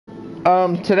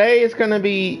Today is gonna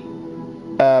be,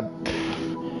 uh,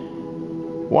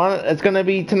 it's gonna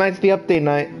be, tonight's the update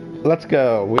night. Let's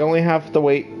go. We only have to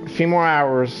wait a few more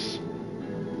hours.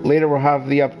 Later we'll have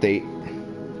the update.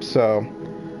 So.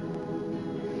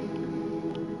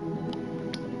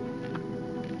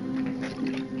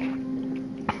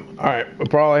 Alright, we'll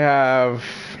probably have...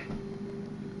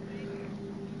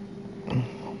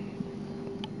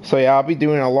 So yeah, I'll be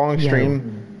doing a long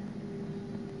stream.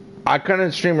 I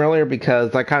couldn't stream earlier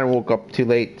because I kind of woke up too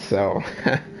late, so...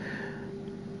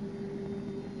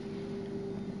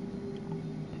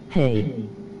 Hey.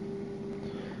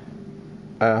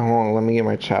 Hold on, let me get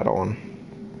my chat on.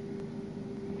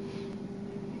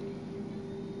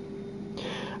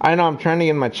 I know, I'm trying to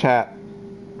get my chat.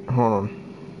 Hold on.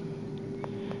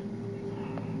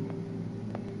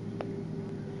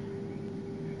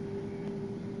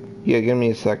 Yeah, give me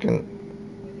a second.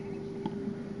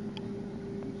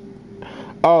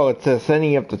 Oh, it says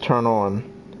setting you up to turn on.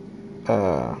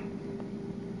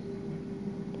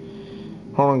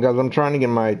 Hold on, guys. I'm trying to get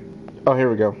my... Oh, here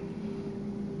we go.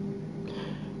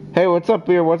 Hey, what's up,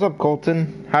 Beer? What's up,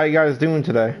 Colton? How you guys doing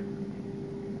today?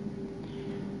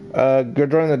 Go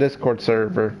join the Discord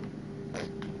server.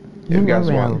 If you guys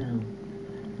want.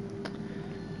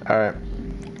 Alright.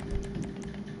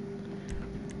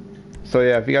 So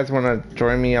yeah, if you guys want to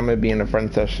join me, I'm going to be in a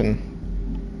friend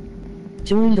session.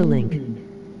 Join the link.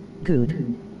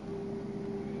 Good.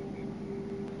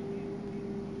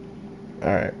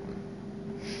 Alright.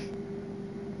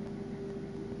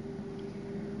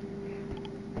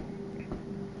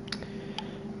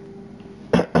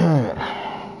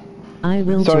 I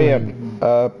will so join.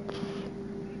 Yeah,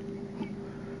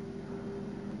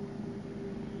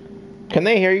 can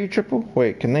they hear you, Triple?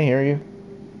 Wait, can they hear you?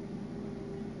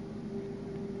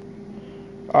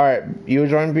 Alright, you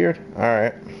join, Beard?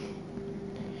 Alright.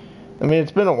 I mean,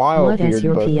 it's been a while, What Beard, is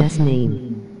your but... PS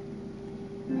name?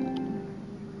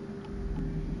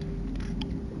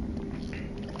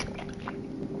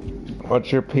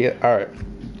 What's your PS... Alright.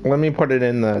 Let me put it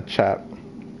in the chat.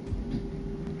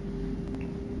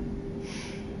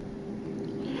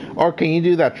 Or can you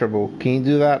do that, Triple? Can you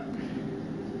do that?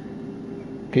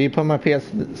 Can you put my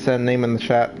PSN name in the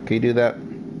chat? Can you do that?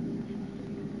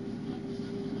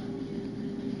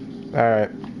 Alright.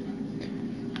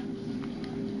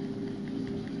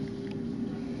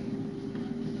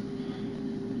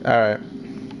 Alright.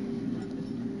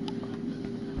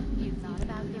 You thought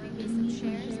about giving me some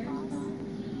shares,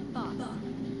 boss?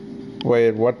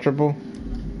 Wait, what, Triple?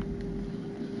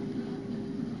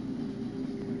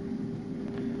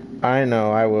 I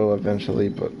know, I will eventually,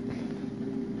 but...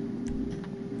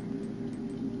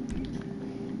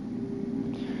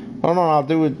 Oh no, I'll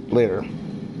do it later.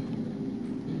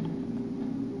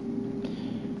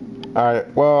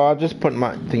 Alright, well, I'll just put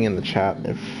my thing in the chat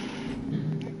if...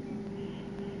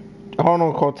 Hold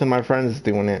on, Colton, my friend's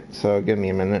doing it, so give me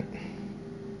a minute.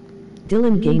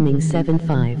 Dylan Gaming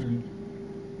 75.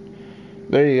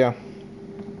 There you go.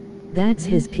 That's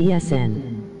his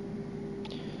PSN.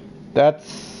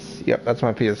 That's... Yep, that's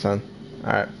my PSN.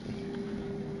 Alright.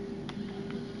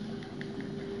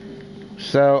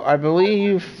 So, I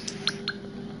believe...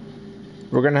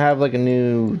 We're gonna have, like, a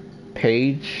new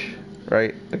page,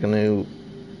 right? Like a new...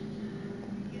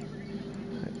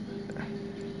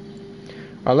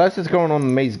 Unless it's going on the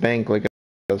Maze Bank like it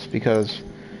does, because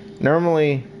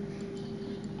normally...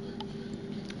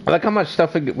 I like how much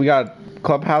stuff we got.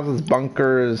 Clubhouses,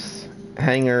 bunkers,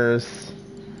 hangars.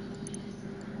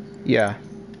 Yeah.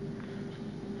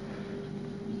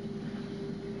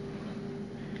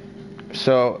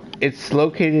 So, it's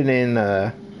located in,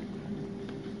 let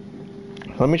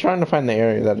me try to find the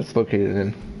area that it's located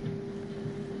in.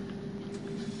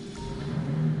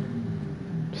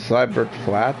 Slybert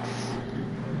Flats?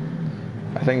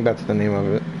 I think that's the name of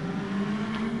it.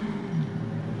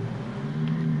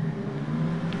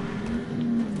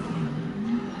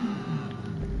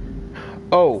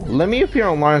 Oh, let me appear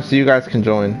online so you guys can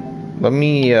join. Let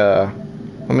me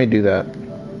do that.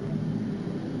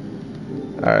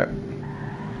 Alright.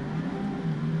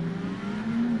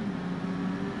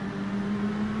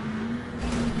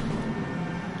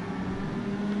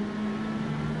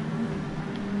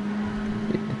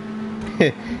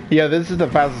 Yeah, this is the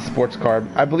fastest sports car.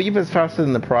 I believe it's faster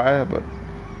than the Priya, but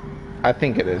I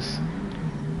think it is.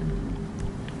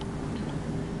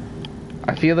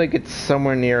 I feel like it's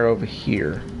somewhere near over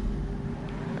here.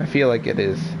 I feel like it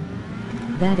is.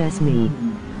 That is me.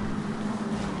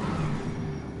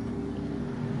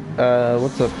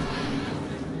 What's up?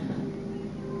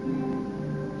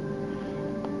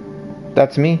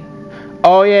 That's me?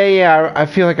 Oh, yeah, I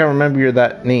feel like I remember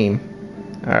that name.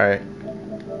 Alright.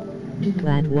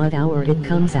 At what hour it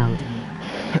comes out?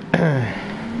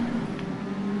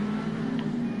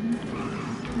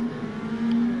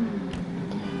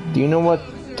 Do you know what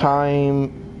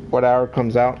hour it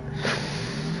comes out?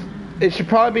 It should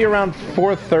probably be around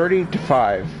 4:30 to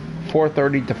 5.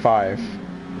 4:30 to 5.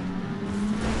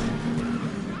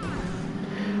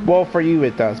 Well, for you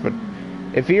it does, but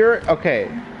if you're, okay.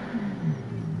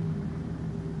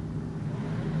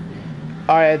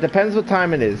 Alright, it depends what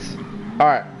time it is.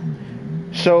 Alright.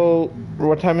 So,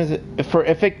 what time is it? If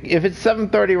it's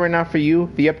 7:30 right now for you,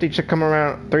 the update should come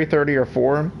around 3:30 or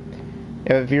 4.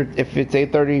 If it's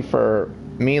 8:30 for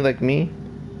me, like me,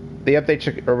 the update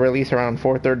should release around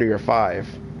 4:30 or 5.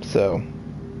 So.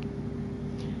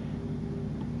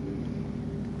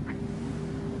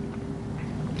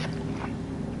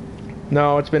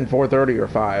 No, it's been 4:30 or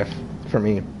 5 for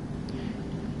me.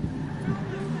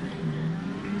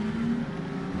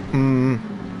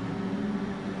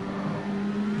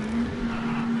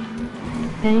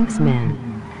 Thanks, man.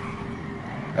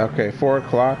 Okay, 4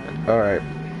 o'clock. Alright.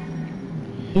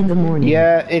 In the morning.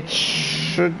 Yeah, it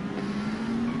should.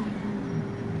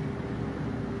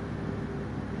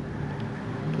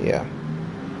 Yeah.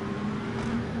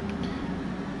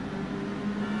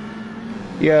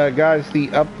 Yeah, guys, the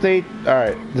update.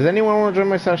 Alright. Does anyone want to join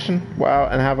my session? Wow,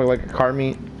 and have like a car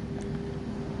meet?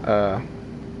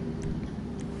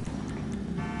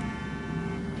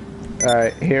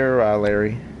 Alright, here,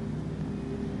 Larry.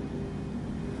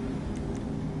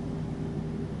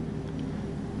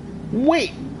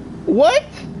 Wait, what?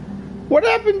 What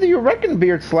happened to your Wrecking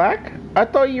Beard, Slack? I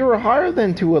thought you were higher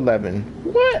than 211.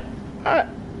 What?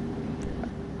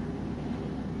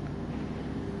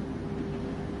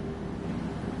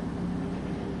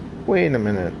 Wait a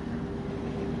minute.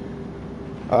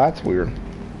 Oh, that's weird.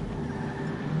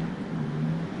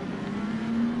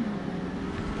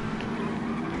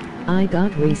 I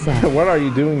got reset. What are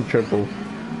you doing, Triple?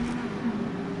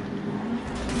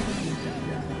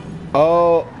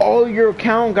 Oh, your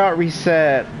account got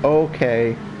reset.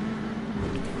 Okay.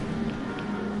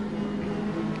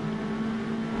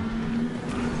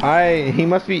 He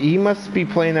must be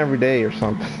playing every day or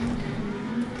something.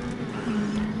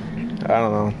 I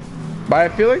don't know. But I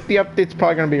feel like the update's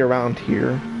probably gonna be around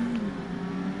here.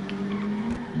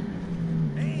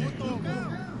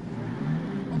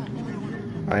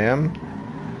 I am.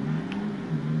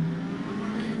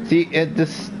 See, I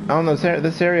don't know,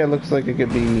 this area looks like it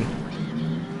could be.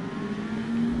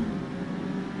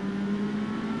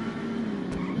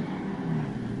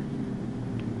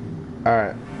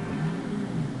 Alright.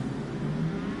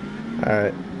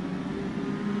 Alright.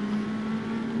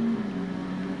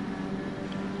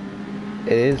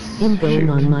 It is. In-game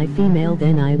on my female,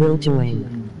 then I will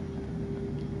join.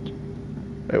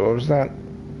 Wait, what was that?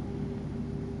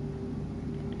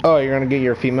 Oh, you're gonna get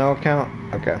your female account?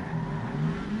 Okay.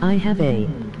 I have a.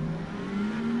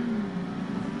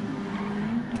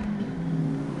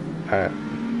 Alright.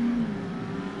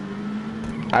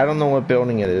 I don't know what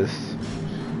building it is.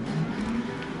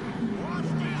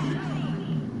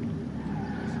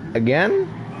 Again?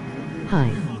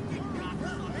 Hi.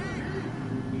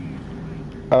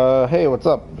 Hey, what's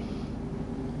up?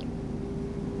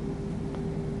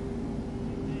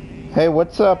 Hey,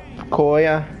 what's up,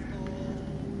 Koya?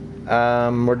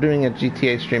 We're doing a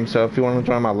GTA stream, so if you want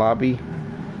to join my lobby,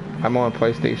 I'm on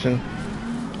PlayStation.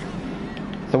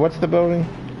 So what's the building?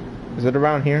 Is it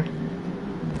around here?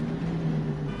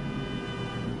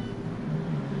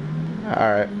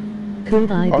 Alright.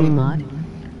 Could I be mod?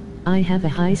 I have a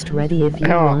heist ready if you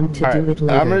want to do it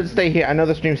later. I'm gonna stay here. I know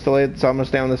the stream's delayed, so I'm gonna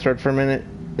stay on this road for a minute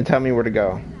and tell me where to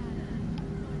go.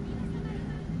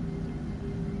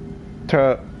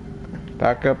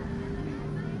 Back up.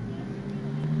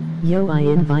 Yo, I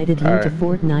invited you to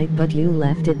Fortnite, but you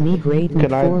left it me great and 4-1.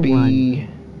 Can I be...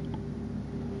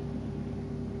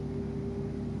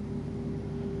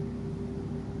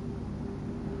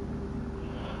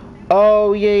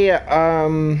 Oh, yeah.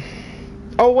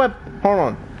 Oh, what? Hold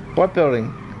on. What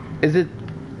building? Is it...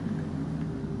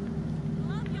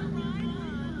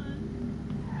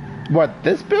 What,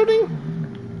 this building?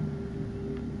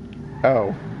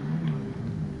 Oh.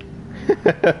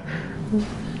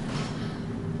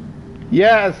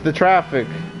 Yes, the traffic.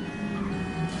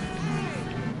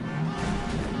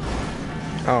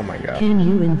 Oh my god. Can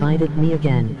you invited me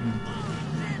again?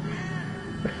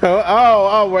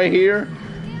 Oh, right here?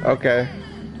 Okay.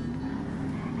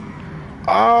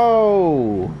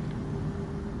 Oh!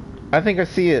 I think I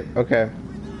see it. Okay.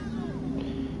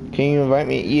 Can you invite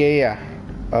me? Yeah.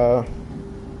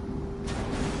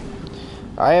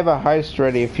 I have a heist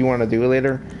ready if you want to do it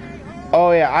later.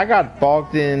 Oh yeah, I got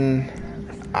bogged in.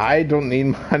 I don't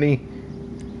need money.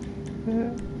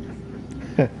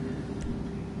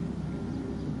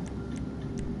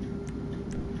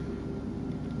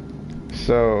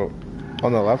 So,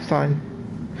 on the left side?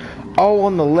 Oh,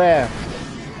 on the left.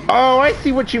 Oh, I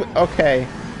see what you... Okay.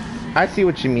 I see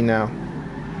what you mean now.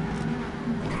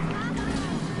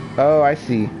 Oh, I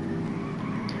see.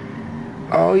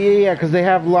 Oh, yeah, because they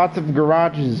have lots of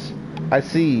garages. I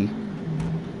see.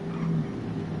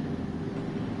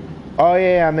 Oh,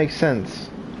 yeah, makes sense.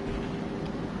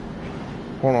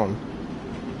 Hold on.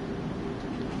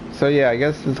 So, yeah, I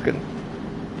guess it's good.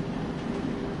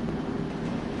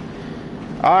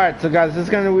 Alright, so guys, this is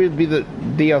going to be the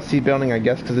DLC building, I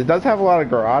guess, because it does have a lot of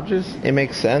garages. It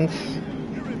makes sense.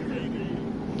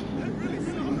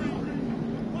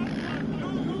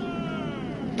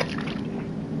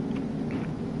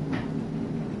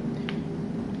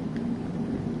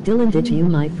 Dylan, did you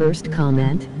my first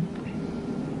comment?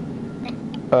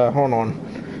 Hold on.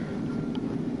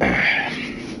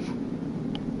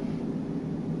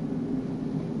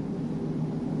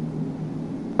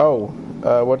 Oh,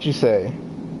 what'd you say?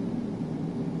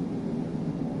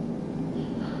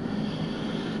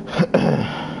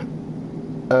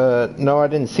 No, I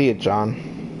didn't see it, John.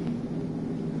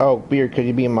 Oh, Beard, could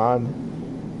you be a mod?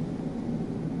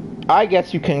 I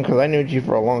guess you can, because I knew you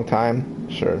for a long time.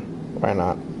 Sure, why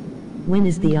not? When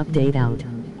is the update out?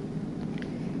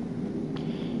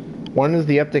 When does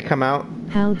the update come out?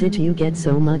 How did you get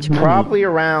so much money? Probably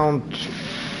around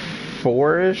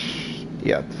 4-ish.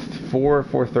 Yeah,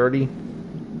 4:30.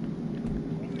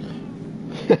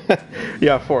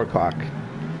 Yeah, 4 o'clock.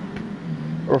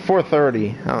 Or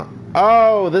 4:30.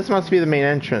 Oh, this must be the main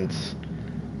entrance.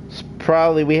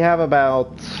 Probably, we have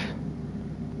about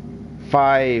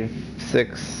 5,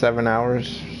 6, 7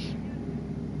 hours.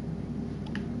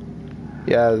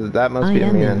 Yeah, that must be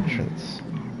the main entrance.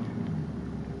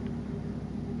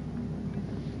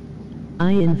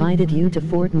 I invited you to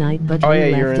Fortnite, but you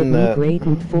left at me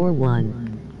Brayton 4-1.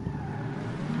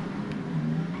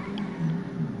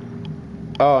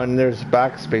 Oh, and there's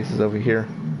backspaces over here.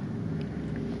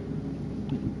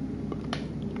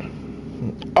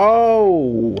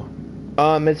 Oh!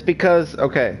 It's because,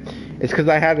 okay. It's because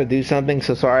I had to do something,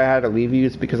 so sorry I had to leave you.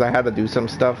 It's because I had to do some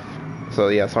stuff. So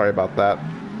yeah, sorry about that.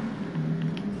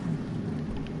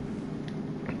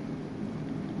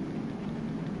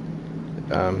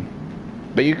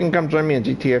 But you can come join me in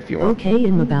GTA if you want. Okay,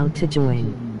 I'm about to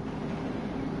join.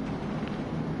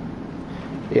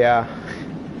 Yeah.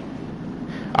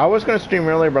 I was gonna stream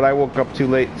earlier, but I woke up too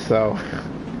late, so...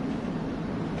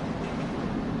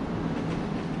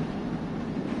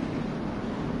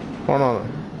 Hold on.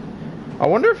 I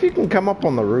wonder if you can come up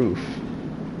on the roof.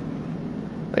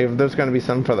 Like if there's gonna be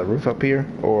something for the roof up here,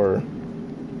 or...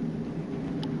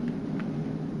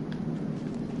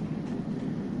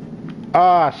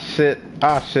 Ah, shit.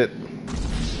 Ah, shit.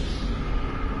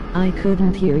 I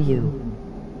couldn't hear you.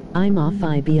 I'm off.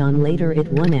 I be on later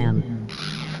at 1 am.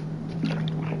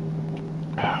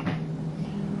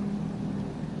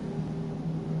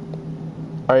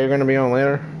 Are you gonna be on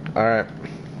later? Alright.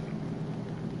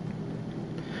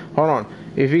 Hold on.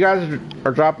 If you guys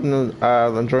are dropping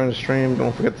the, enjoying the stream,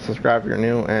 don't forget to subscribe if you're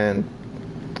new, and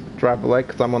drop a like,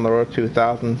 because I'm on the road to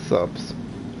 1,000 subs.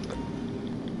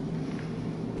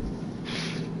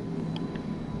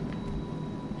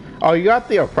 Oh, you got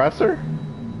the oppressor?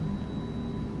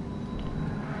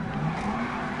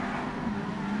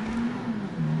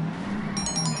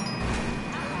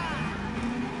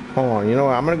 Hold on, you know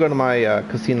what? I'm gonna go to my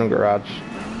casino garage.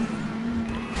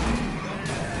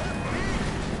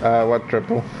 What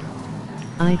triple?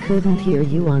 I couldn't hear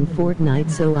you on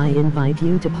Fortnite, so I invite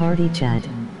you to party chat.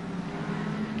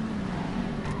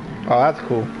 Oh, that's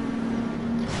cool.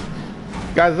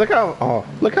 Guys, look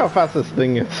how fast this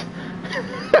thing is.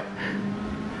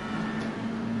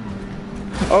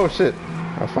 Oh shit.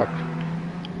 Oh fuck.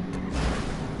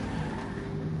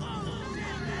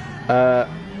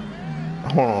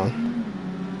 Hold on.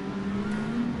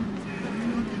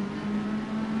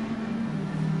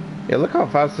 Yeah, look how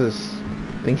fast this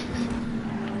thing is.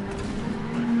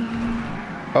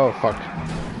 Oh fuck.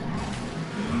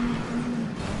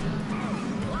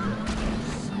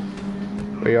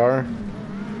 We are.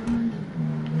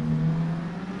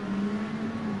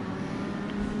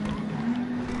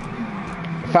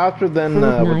 Faster than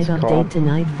Fortnite what's it update called?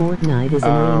 tonight. Fortnite is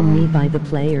annoying me by the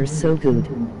players so good.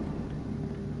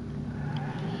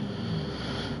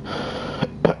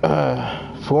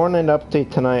 Fortnite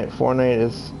update tonight. Fortnite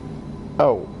is...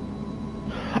 Oh.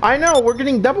 I know, we're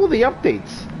getting double the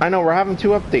updates. I know, we're having 2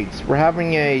 updates. We're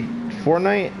having a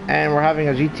Fortnite, and we're having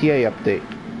a GTA update.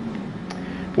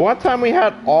 One time we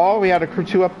had a Crew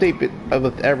 2 update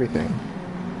with everything.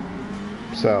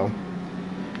 So,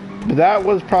 but that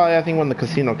was probably, I think, when the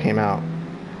casino came out.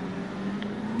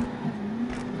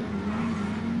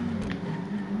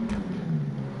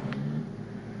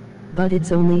 But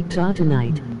it's only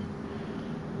tonight.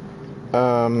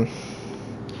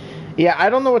 Yeah, I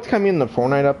don't know what's coming in the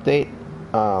Fortnite update.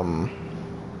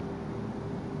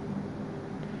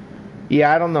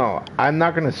 Yeah, I don't know. I'm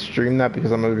not gonna stream that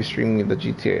because I'm gonna be streaming the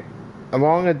GTA. As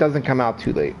long as it doesn't come out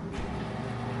too late.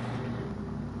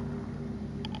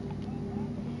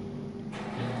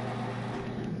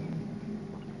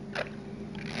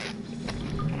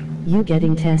 You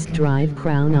getting test drive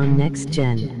crown on next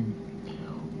gen.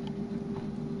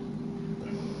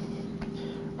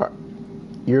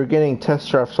 You're getting test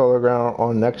drive solar ground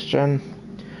on next gen?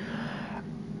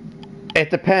 It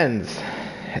depends.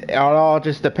 It all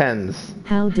just depends.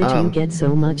 How did you get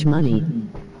so much money?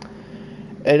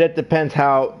 It depends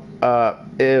how,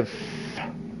 if,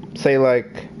 say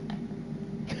like,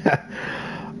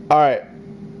 alright,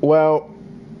 well,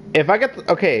 if I get the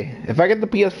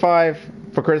PS5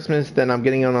 for Christmas, then I'm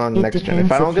getting it on next gen. If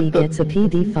I don't get gets a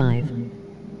PD5.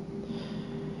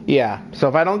 Yeah, so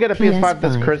if I don't get a PS5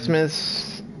 this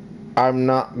Christmas, I'm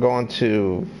not going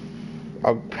to,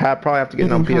 I'll probably have to get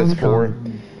it on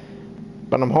PS4.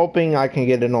 But I'm hoping I can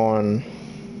get it on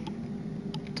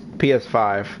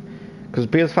PS5. Because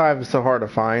PS5 is so hard to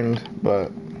find,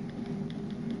 but...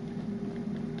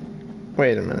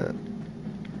 Wait a minute.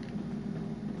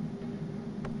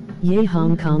 Yay,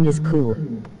 Hong Kong is cool.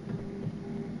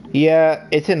 Yeah,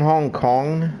 it's in Hong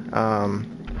Kong.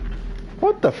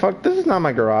 What the fuck? This is not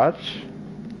my garage.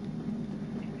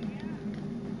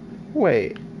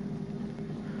 Wait.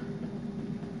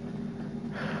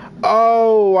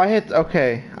 Oh, I hit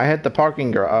the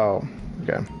parking garage. Oh,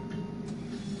 okay.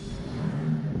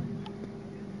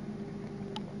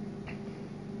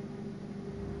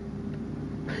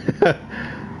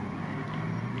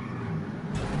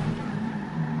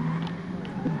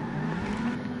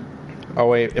 Oh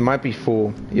wait, it might be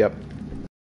full. Yep.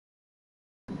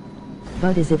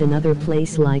 But is it another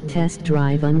place like Test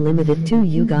Drive Unlimited 2?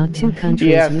 You got 2 countries.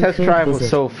 Yeah, you Test could Drive visit. was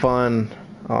so fun.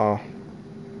 Oh.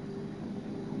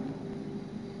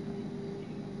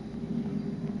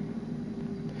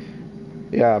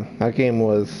 Yeah, that game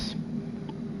was...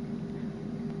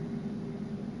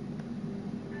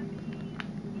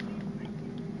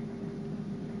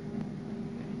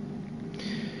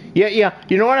 Yeah.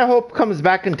 You know what I hope comes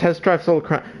back in Test Drive Solar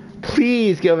Crown?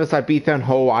 Please give us Ibiza and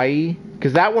Hawaii,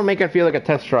 because that will make it feel like a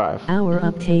test drive. Our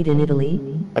update in Italy.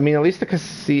 I mean, at least the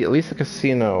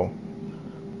casino.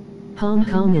 Hong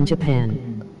Kong and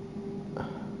Japan.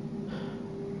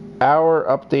 Our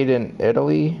update in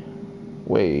Italy.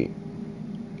 Wait.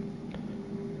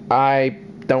 I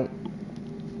don't.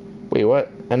 Wait,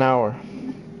 what? An hour.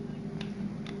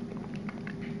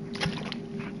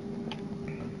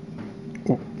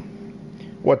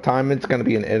 What time it's gonna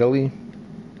be in Italy?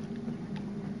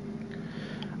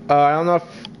 I don't know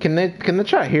if can the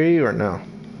chat hear you or no?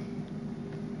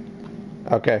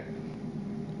 Okay.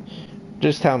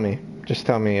 Just tell me,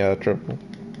 Triple.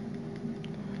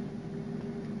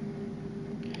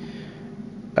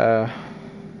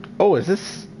 Oh, is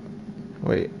this?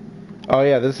 Wait. Oh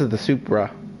yeah, this is the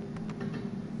Supra.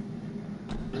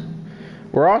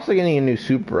 We're also getting a new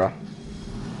Supra.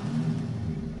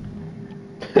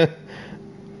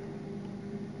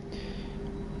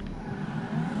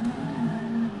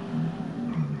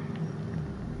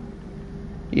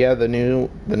 Yeah, the new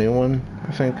one,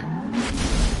 I think.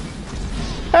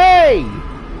 Hey!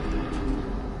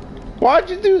 Why'd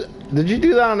you do? Did you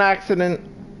do that on accident?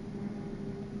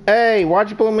 Hey, why'd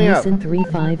you blow me up? Listen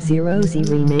 350Z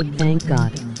remake, thank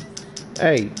God.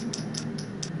 Hey.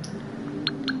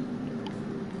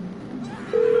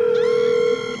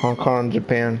 Hong Kong,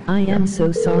 Japan. I am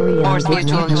so sorry. Or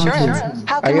mutual insurance.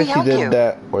 How can we help you? I guess you did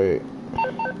that. Wait.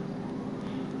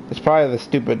 It's probably the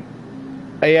stupid.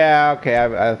 Yeah, okay,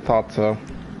 I thought so.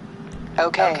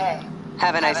 Okay.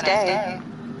 Have a nice day.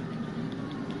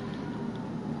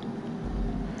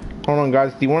 Hold on,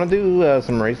 guys. Do you want to do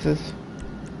some races?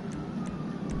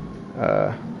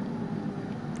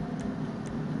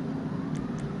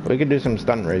 We could do some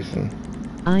stunt racing.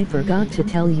 I forgot to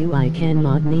tell you I can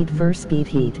mod Need for Speed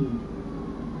Heat.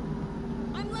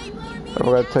 I'm late for a meeting. I'm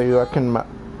gonna tell you I can mod.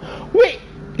 Wait!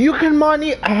 You can mod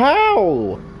Need.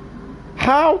 How?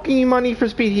 How can you mod Need for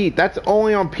Speed Heat? That's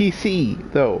only on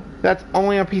PC, though. That's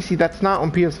only on PC. That's not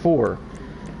on PS4.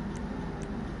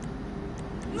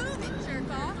 Move it,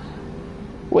 jerk off.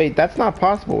 Wait, that's not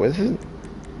possible, is it?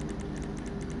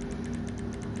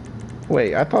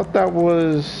 Wait, I thought that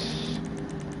was...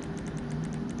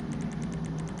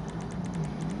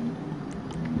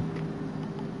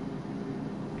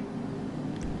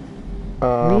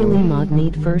 Really mod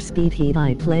Need for Speed Heat?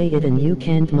 I play it and you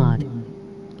can't mod.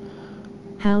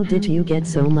 How did you get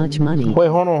so much money? Wait,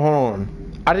 hold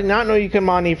on. I did not know you could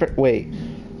mod Need for... Wait.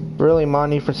 Really, mod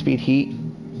Need for Speed Heat?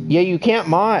 Yeah, you can't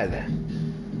mod.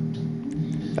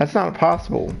 That's not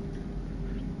possible.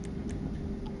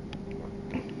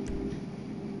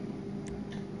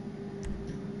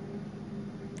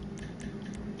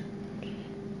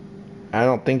 I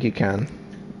don't think you can,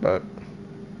 but...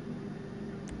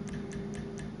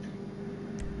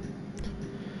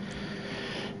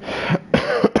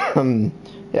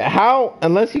 How,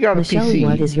 unless you got a Michelle, PC.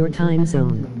 what is your time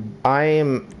zone?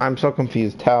 I'm so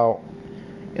confused. How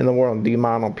in the world do you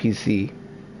mod on PC?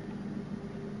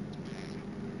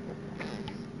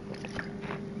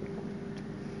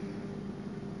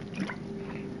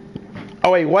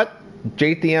 Oh wait, what?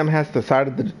 JTM has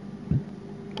decided to...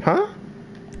 Huh?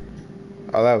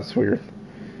 Oh, that was weird.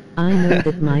 I know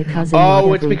that my cousin Oh,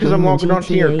 mod it's every because I'm game in logging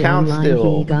onto your GTA account Online.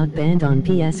 still. He got banned on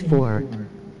PS4.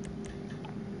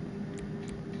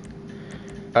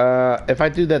 If I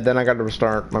do that, then I gotta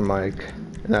restart my mic.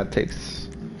 And that takes...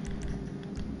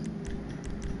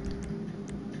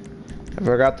 I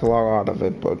forgot to log out of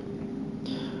it, but...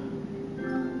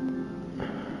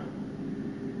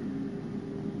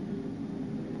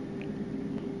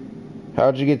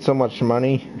 How'd you get so much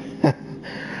money?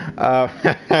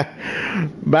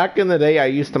 Back in the day, I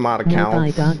used to mod accounts. Nope,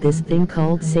 I got this thing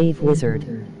called Save Wizard.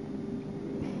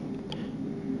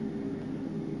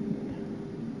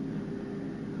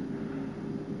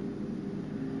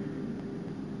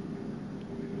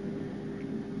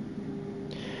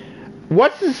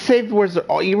 What's the Save Wizard?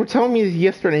 Oh, you were telling me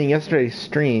yesterday in yesterday's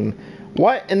stream.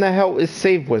 What in the hell is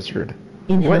Save Wizard?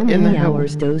 In What how in the many hell?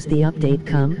 hours does the update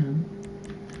come?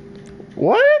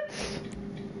 What?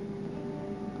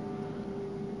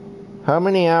 How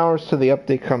many hours till the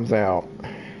update comes out?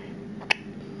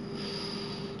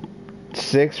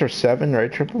 6 or 7, right,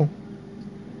 Triple?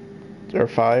 Or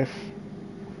 5?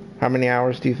 How many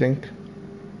hours do you think?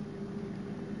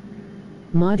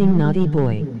 Modding naughty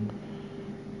boy.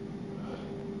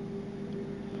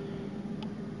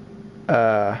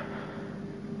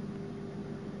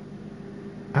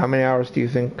 How many hours do you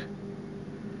think?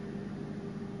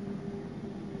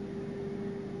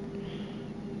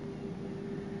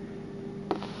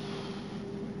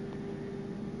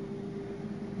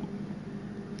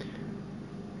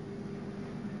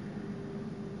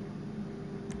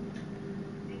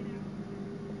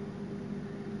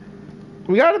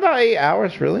 We got about 8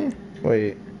 hours, really?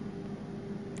 Wait.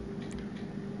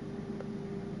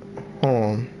 Hold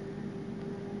on.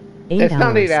 8 It's hours.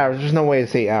 not 8 hours. There's no way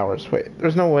it's 8 hours. Wait,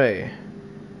 there's no way.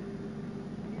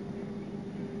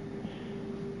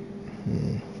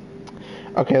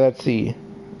 Okay, let's see.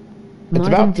 It's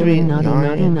about to be 9,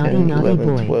 10,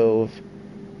 11, 12.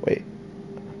 Wait.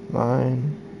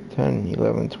 9, 10,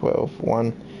 11, 12.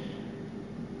 1,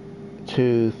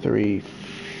 2, 3,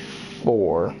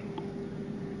 4.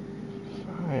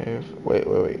 5.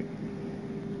 Wait.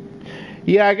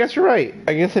 Yeah, I guess you're right.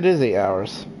 I guess it is 8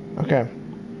 hours. Okay.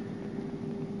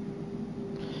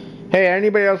 Hey,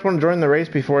 anybody else want to join the race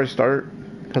before I start?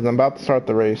 Because I'm about to start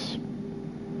the race.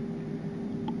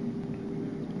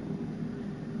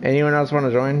 Anyone else want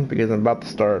to join? Because I'm about to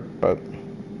start, but...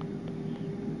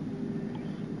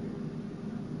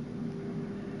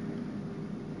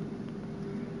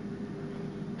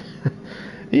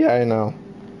 Yeah, I know.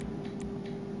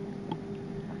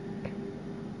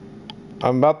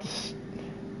 I'm about to...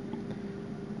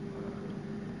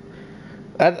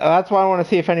 That's why I want to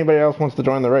see if anybody else wants to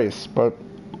join the race, but...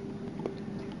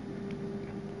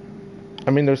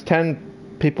 I mean, there's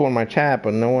 10 people in my chat,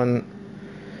 but no one...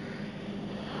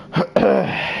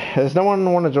 Does no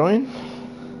one want to join?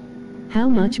 How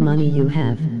much money you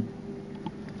have?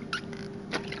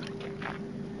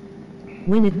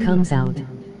 When it comes out.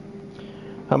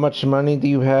 How much money do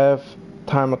you have?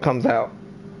 Time it comes out.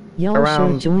 Y'all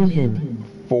Around should join him.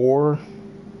 4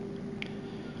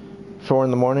 in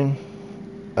the morning.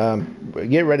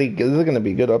 Get ready, this is going to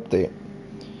be a good update.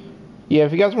 Yeah,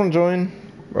 if you guys want to join,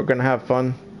 we're going to have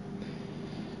fun.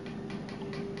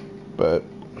 But...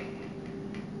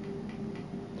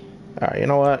 Alright, you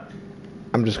know what?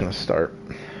 I'm just going to start.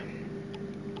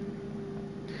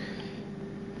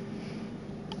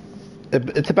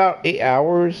 It's about 8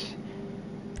 hours.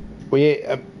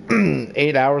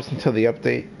 8 hours until the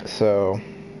update, so...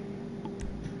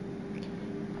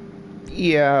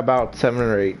 Yeah, about 7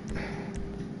 or 8.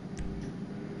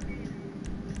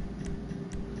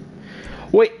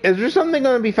 Wait, is there something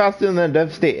going to be faster than the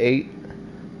Devstate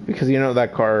 8? Because you know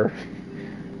that car.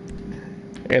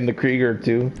 And the Krieger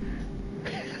too.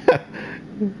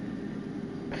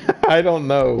 I don't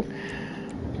know.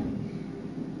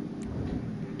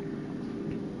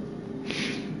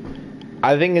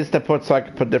 I think it's to put so I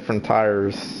can put different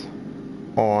tires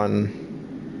on.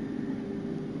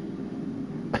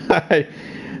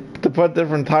 To put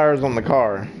different tires on the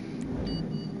car.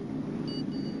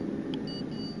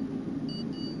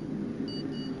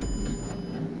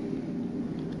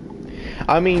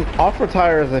 I mean, off-road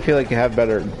tires, I feel like you have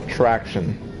better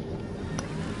traction.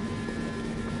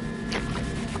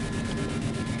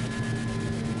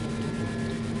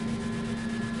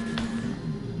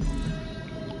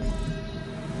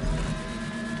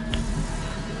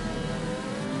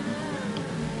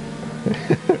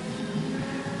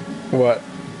 What?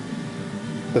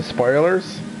 The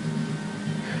spoilers?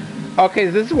 Okay,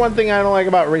 this is one thing I don't like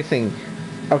about racing.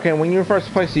 Okay, when you're in first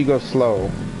place, you go slow.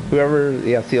 Whoever,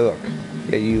 yeah, see, look.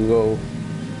 Yeah, you go.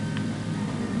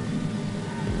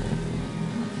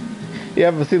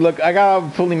 Yeah, but see, look, I got a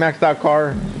fully maxed out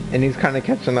car, and he's kind of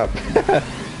catching up.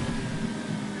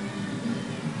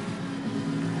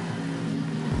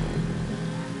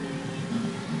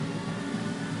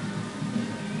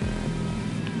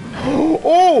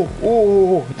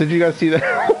 Oh, did you guys see that?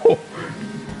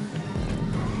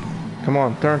 Come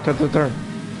on, turn.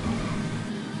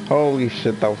 Holy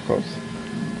shit, that was close.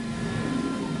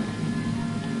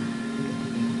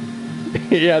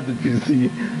 Yeah, did you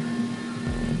see?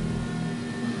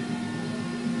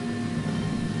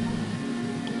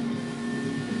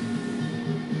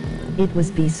 It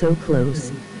was be so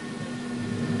close.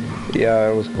 Yeah,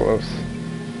 it was close.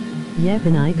 Yep,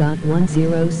 and I got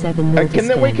 107 mil to Wait, can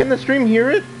spend. the stream hear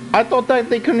it? I thought that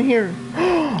they couldn't hear.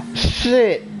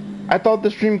 Shit! I thought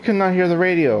the stream could not hear the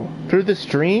radio. Through the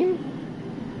stream?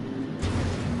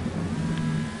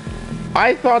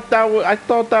 I thought that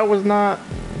was not.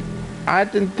 I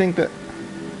didn't think that.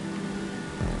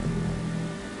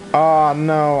 Oh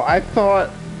no, I thought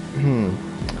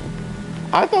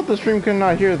the stream could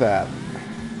not hear that.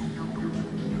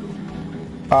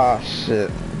 Ah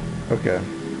shit. Okay.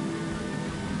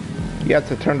 You have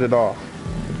to turn it off.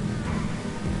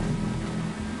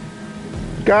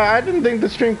 God, I didn't think the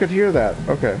stream could hear that.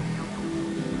 Okay.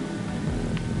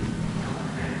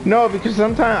 No, because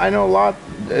sometimes I know a lot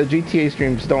GTA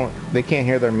streams they can't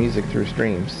hear their music through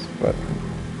streams, but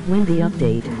When the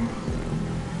update.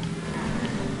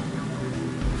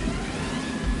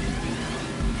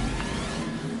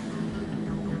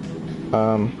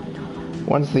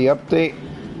 once the update,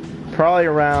 probably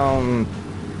around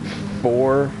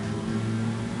 4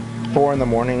 in the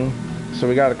morning, so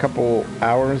we got a couple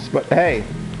hours, but hey,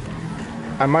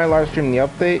 I might live stream the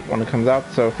update when it comes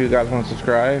out, so if you guys want to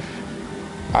subscribe,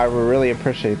 I would really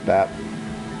appreciate that.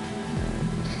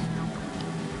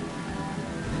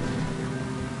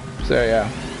 So yeah.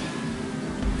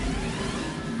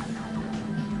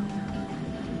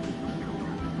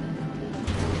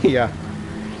 Yeah.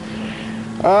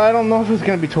 I don't know if it's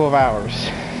gonna be 12 hours.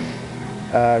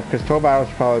 Because 12 hours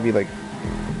would probably be like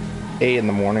 8 in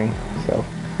the morning, so.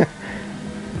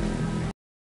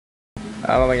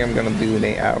 I don't think I'm gonna do an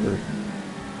 8 hour.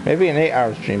 Maybe an 8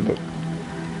 hour stream, but.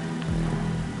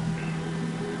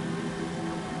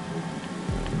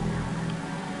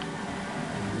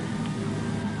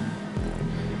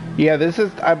 Yeah, this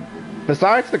is,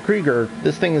 besides the Krieger,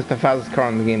 this thing is the fastest car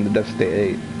in the game, the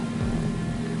Devstate 8.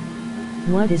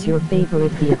 What is your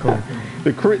favorite vehicle?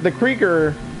 The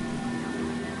Krieger,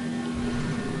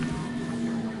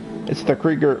 it's the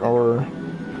Krieger, or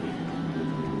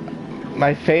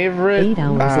my favorite, 8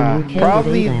 hours in UK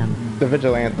probably AM. the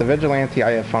Vigilante. The Vigilante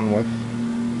I have fun with.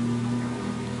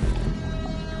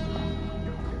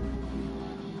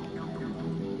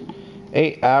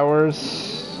 Eight hours.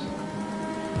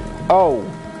 Oh,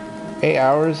 8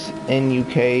 hours in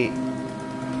UK.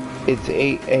 It's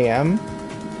 8 a.m.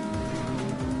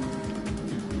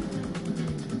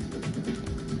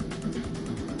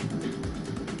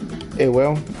 It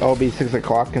will. It'll be 6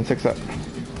 o'clock and 6 up.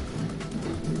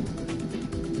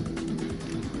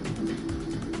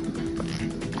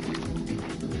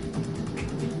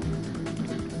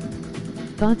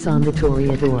 Thoughts on the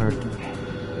Toreador?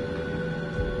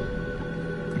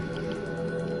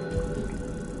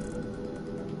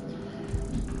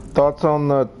 Thoughts on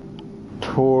the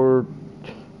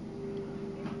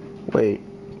Wait.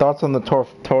 Thoughts on the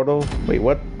Total? Wait,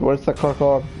 what's that car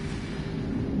called?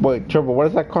 Wait, Triple, what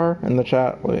is that car in the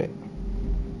chat? Wait.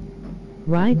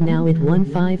 Right now at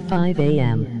 1:55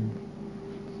 a.m.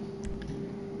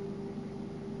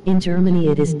 In Germany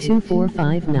it is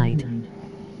 2:45 night.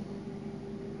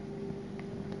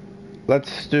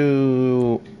 Let's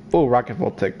do... Oh, Rocket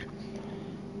Voltic.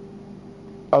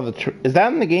 Oh, is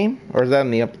that in the game? Or is that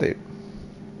in the update?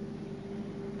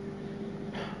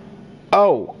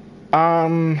 Oh,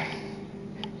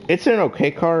 it's an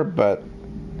okay car, but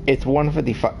it's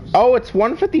 155. Oh, it's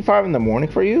 155 in the morning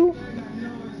for you?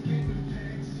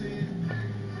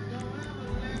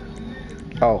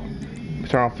 Oh,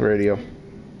 turn off the radio.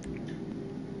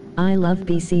 I love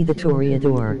BC the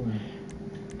Toreador.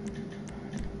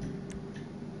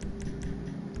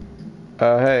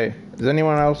 Hey, does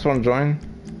anyone else want to join?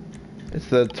 It's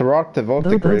the Tarok the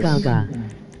Voltic race. Gaga.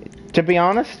 To be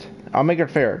honest, I'll make it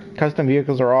fair. Custom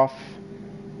vehicles are off.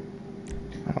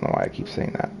 I don't know why I keep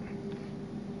saying that.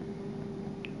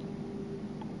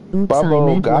 Oops, Bubble I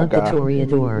meant love the Gaga.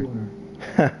 Toreador.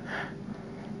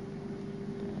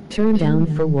 Turn down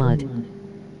for what?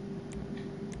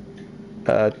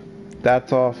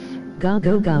 That's off.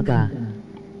 Gaga Gaga.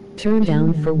 Turn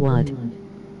down for what?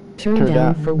 Turn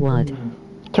down for what?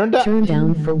 Turn down. Turn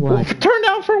down for what? Turn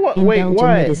down for what? In Wait, Belgium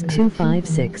what? it is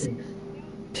 256.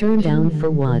 Turn down for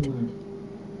what?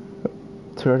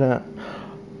 Turn down.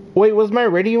 Wait, was my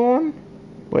radio on?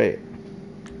 Wait.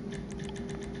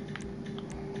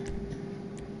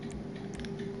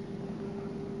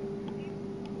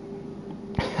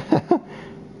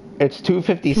 It's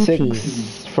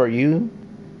 2:56 for you.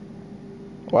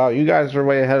 Wow, you guys are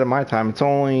way ahead of my time. It's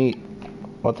only...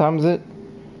 What time is it?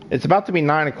 It's about to be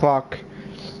 9 o'clock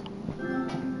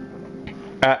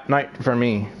at night for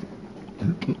me.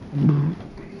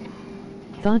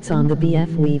 Thoughts on the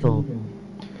BF Weevil?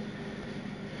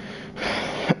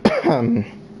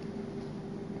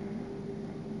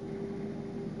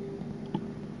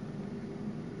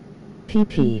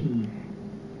 PP.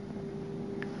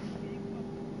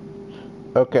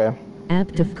 Okay.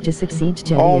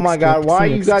 Oh my god, why are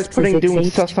you guys doing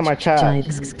sus on my chat?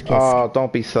 Oh,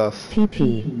 don't be sus.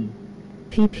 PP.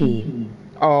 PP.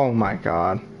 Oh my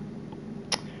god.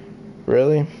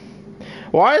 Really?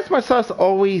 Why is my sus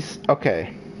always...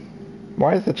 Okay.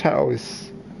 Why is the chat always...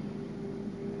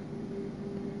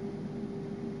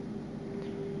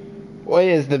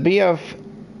 Wait, is the BF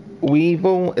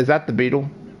Weevil, is that the beetle?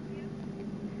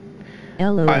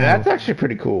 LOL. That's actually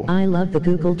pretty cool. I love the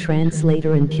Google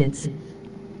Translator and kids.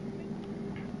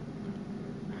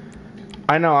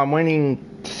 I know, I'm waiting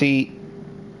to see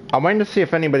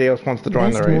if anybody else wants to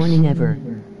join Best the race. morning ever.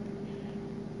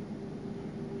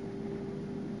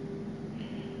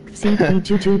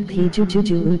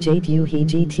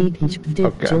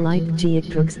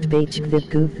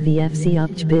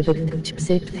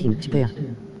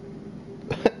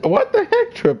 What the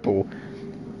heck, Triple?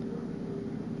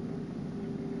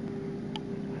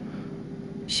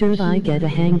 Should I get a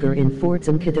hanger in Fort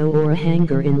Simcoe or a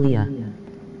hanger in Leah?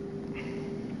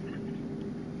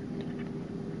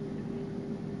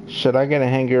 Should I get a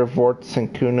hanger of Fort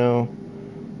Sincuno?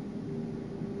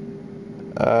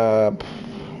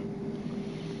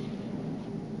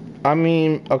 I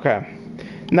mean, okay.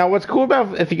 Now, what's cool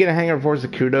about if you get a hanger of Fort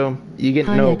Sincuno, you get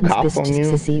no cops on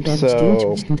you, so...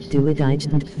 Oh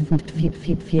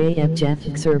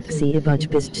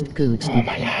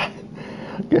my god.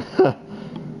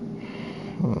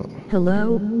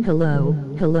 Hello, hello,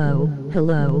 hello,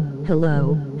 hello, hello,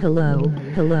 hello, hello,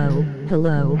 hello, hello,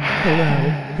 hello,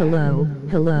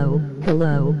 hello,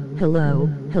 hello, hello, hello, hello,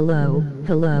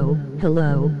 hello,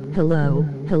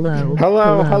 hello,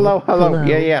 hello, hello, hello,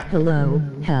 yeah. Hello,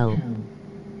 hell.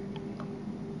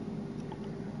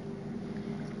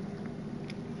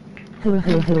 Oh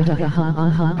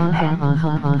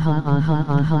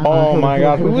my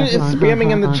god, who is spamming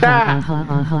in the chat?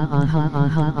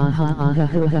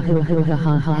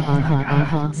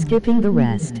 Skipping the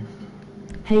rest.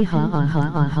 Hey ha ha ha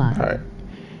ha ha. Alright.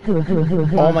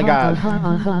 Oh my god.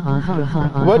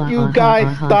 Would you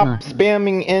guys stop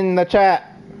spamming in the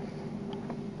chat?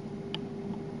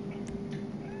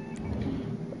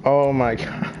 Oh my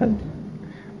god.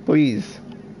 Please.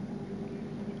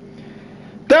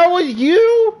 That was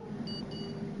you?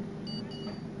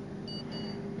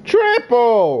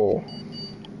 Triple!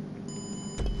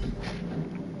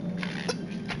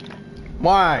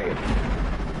 Why?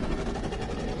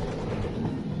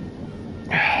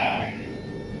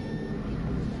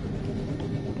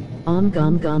 Gom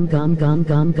gom gom gom gom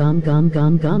gom gom gom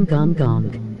gom gom gom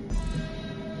gom.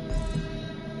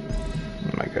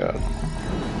 Oh my god.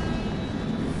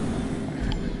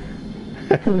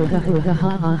 Hey!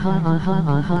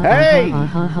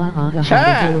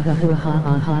 Chat!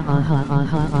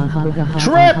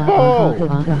 Triple!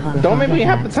 Don't make me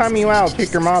have to time you out,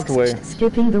 kick your mouth away.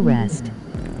 Skipping the rest.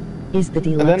 Is the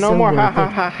deal? And then no more ha ha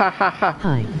ha ha ha ha.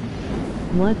 Hi.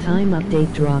 What time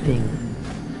update dropping?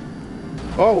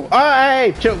 Oh,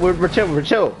 hey, chill, we're chill, we're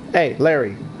chill. Hey,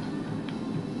 Larry.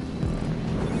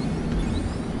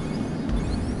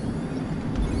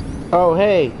 Oh,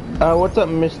 hey, what's up,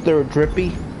 Mr.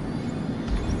 Drippy?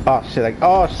 Oh shit, like,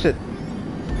 oh shit.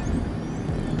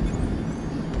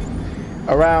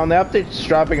 Around, the update's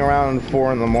dropping around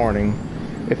 4 in the morning,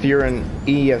 if you're in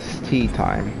EST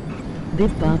time.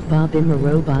 Bip bop bop in the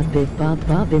robot, bip bop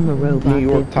bop in the robot, New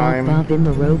York bip time. bop bop in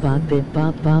the robot, bip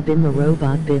bop bop in the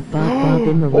robot, bip bop bop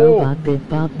in the robot, bip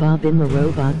bop bop in the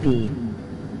robot B.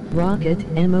 Rocket,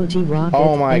 emoji rocket,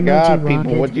 Oh my emoji god, rocket,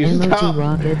 people, would you emoji stop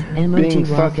rocket, emoji being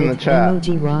sus rocket, in the chat?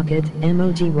 emoji rocket,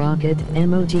 emoji rocket,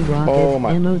 emoji rocket, Oh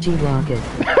my. emoji rocket.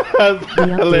 That's The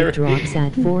update hilarious. drops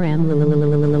at 4 am.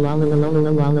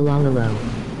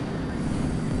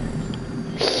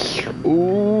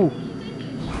 Ooh.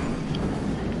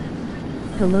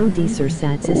 Hello, dieser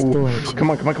Satz ist Ooh. Deutsch.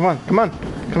 Come on, come on, come on, come on,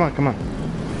 come on, come on.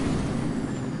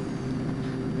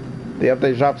 The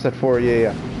update drops at 4,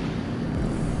 yeah.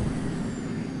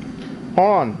 Hold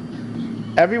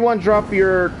on. Everyone drop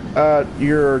your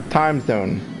time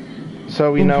zone.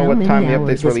 So we And know how what many time the hours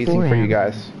update's is releasing 4 for you am?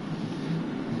 guys.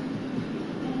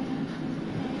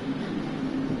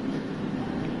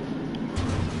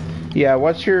 Yeah,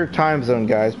 what's your time zone,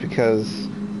 guys? Because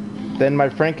then my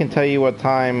friend can tell you what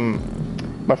time.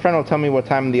 My friend will tell me what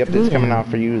time the update's 3 coming am. out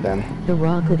for you then. The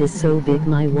rocket is so big,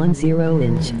 my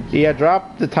 10-inch. Yeah,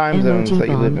 drop the time zones that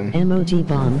you live in. Emoji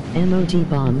bomb, emoji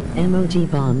bomb, emoji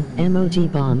bomb,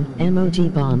 emoji bomb, emoji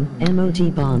bomb,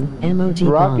 emoji bomb, emoji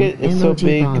bomb, Rocket is so emoji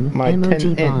big, bomb, my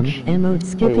emoji 10 bomb, inch.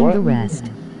 skipping what? the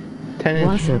rest. 10 inch.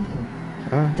 What's up?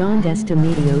 Don esta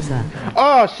mediosa.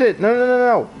 Oh shit! No, no, no,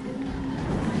 no!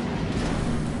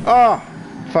 Oh!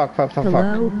 Fuck, fuck, fuck,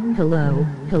 Hello, fuck. hello,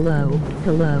 hello,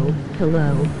 hello,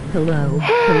 hello, hello,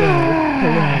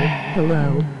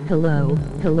 hello, hello,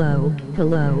 hello,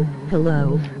 hello,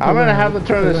 hello. I'm gonna have to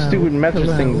turn this stupid message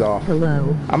things off.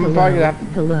 Hello. I'm probably gonna have to.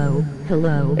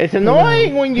 Hello. It's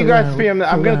annoying when you guys spam.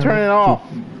 I'm gonna turn it off.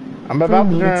 I'm about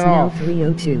to turn it off.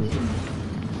 3:02.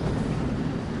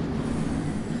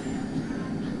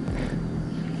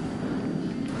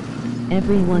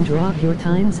 Everyone drop your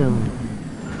time zone.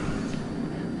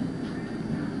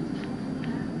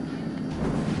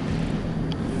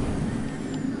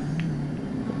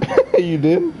 You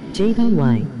did?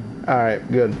 JBY.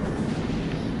 Alright, good.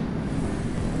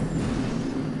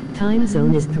 Time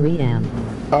zone is 3 am.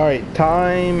 Alright,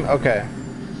 time. Okay.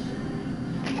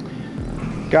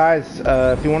 Guys,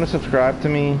 if you want to subscribe to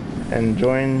me and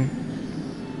join,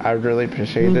 I would really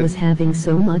appreciate We it. was having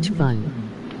so much fun.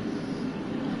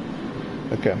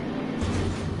 Okay.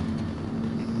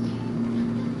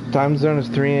 Time zone is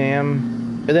 3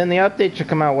 a.m. And then the update should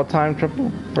come out what time,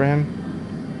 Triple, for him?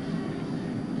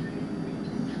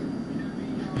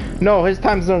 No, his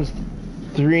time zone's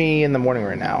 3 in the morning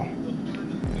right now.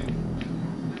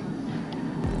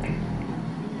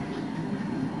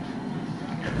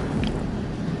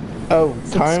 Oh,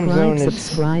 time zone is...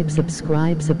 Subscribe, Dylan.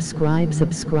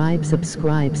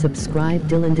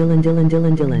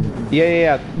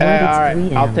 Yeah. It's Alright,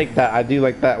 3 I'll a.m. take that. I do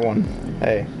like that one.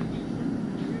 Hey.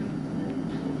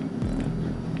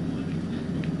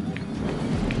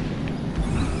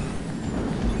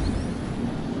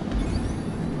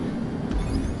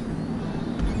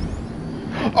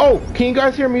 Oh, can you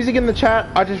guys hear music in the chat?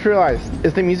 I just realized.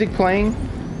 Is the music playing?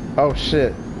 Oh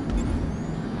shit.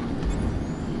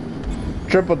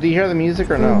 Triple, do you hear the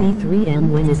music or Tell me no? 3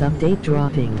 am when is update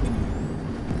dropping.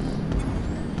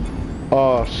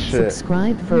 Oh shit.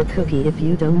 Subscribe for a cookie if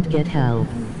you don't get help.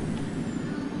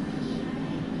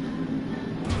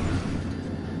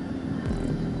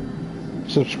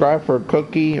 Subscribe for a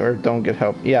cookie or don't get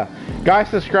help. Yeah. Guys,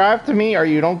 subscribe to me or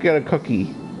you don't get a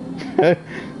cookie.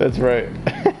 That's right.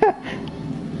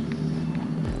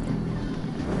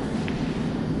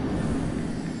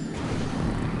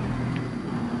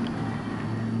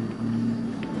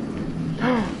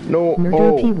 No.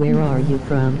 Murderpy, where are you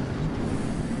from?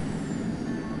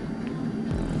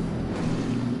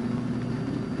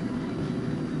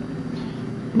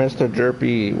 Mr.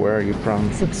 Jerpy, where are you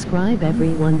from? Subscribe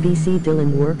everyone. BC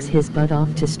Dylan works his butt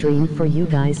off to stream for you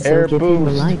guys, so Air give him a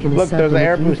boost. like and a Look, sub, there's an and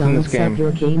air if you boost in don't this sub, game.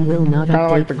 your game will not Kind of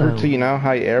like update the phone. Gurtu, you know,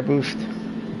 how you air boost.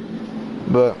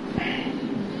 But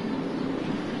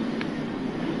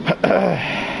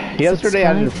yesterday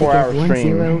I did a 4-hour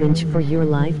stream. 10-inch for your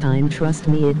lifetime. Trust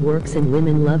me, it works and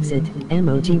women loves it.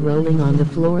 Emoji rolling on the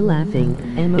floor laughing.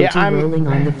 Emoji rolling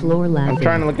on the floor laughing. I'm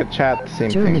trying to look at chat at the same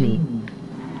Germany. thing.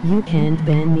 You can't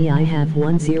ban me. I have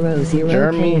 100K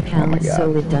Germany? account, Oh my God.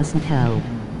 so it doesn't help.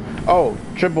 Oh,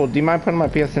 Triple, do you mind putting my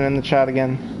PSN in the chat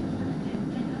again?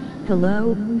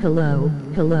 Hello, hello,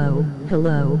 hello,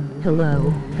 hello,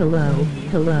 hello, hello,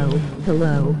 hello,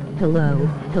 hello, hello,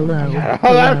 hello,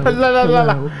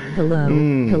 hello, hello,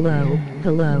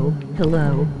 hello,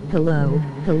 hello, hello,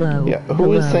 hello, Yeah,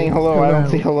 who is saying hello? I don't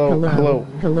see hello. Hello.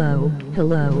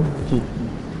 Hello.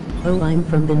 Oh, I'm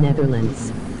from the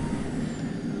Netherlands.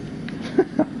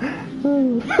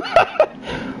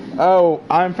 Oh,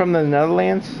 I'm from the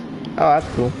Netherlands? Oh, that's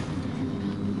cool.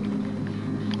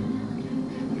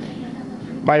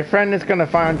 My friend is gonna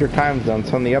find your time zone,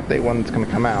 so in the update one, it's gonna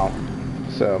come out.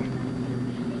 So.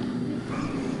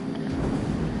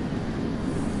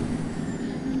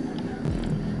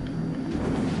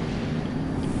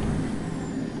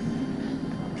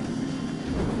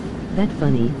 That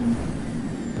funny.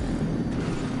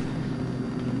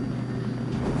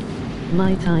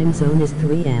 My time zone is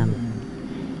 3 a.m.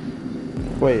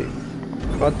 Wait.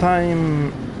 What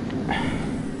time?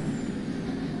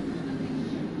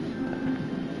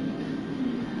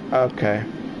 Okay.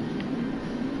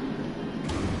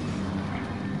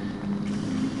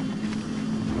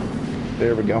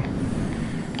 There we go.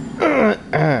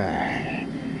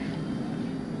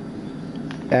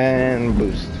 And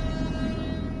boost.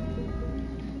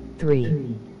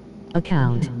 3.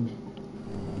 Account.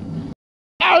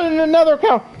 Added another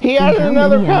count. He In added how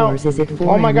another many count. hours is it for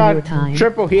Oh my in god. your time?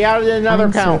 Triple. He added another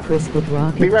I'm count. so pissed that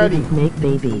Rocket Be ready. didn't make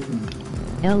baby.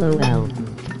 LOL.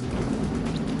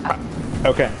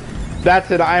 Okay.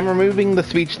 That's it. I'm removing the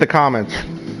speech to comments.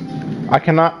 I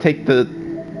cannot take the...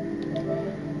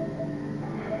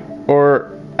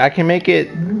 Or I can make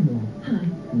it... Normal, high,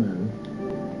 low.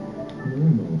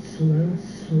 Normal, slow,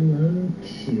 slow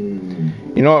tune.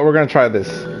 You know what? We're going to try this.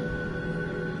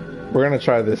 We're going to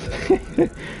try this.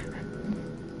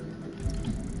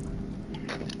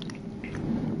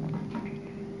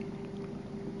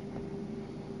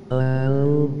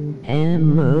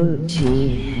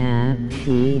 OMG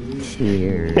happy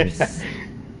tears.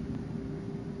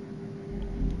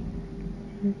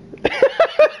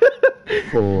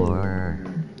 For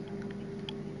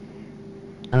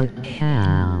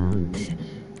account.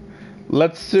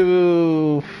 Let's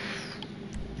do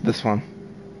this one.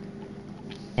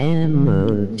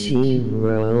 Emoji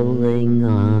rolling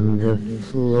on the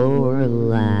floor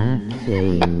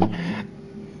laughing.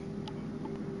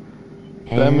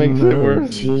 That makes it worse.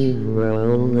 Emoji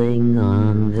rolling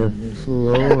on the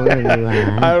floor laughing.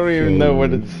 I don't even know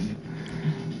what it's...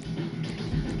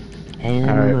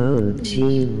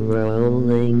 Emoji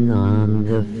rolling on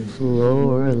the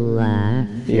floor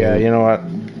laughing. Yeah, you know what?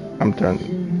 I'm done.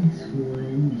 Since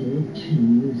when did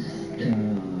you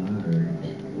start?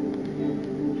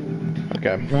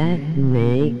 Okay. That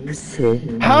makes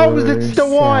it How is it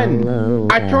still on?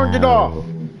 LOL. I turned it off.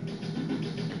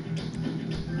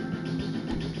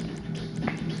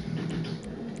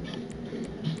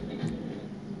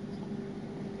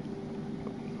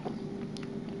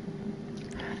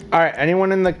 Alright,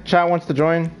 anyone in the chat wants to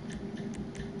join?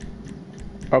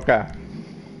 Okay.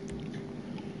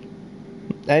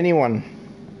 Anyone?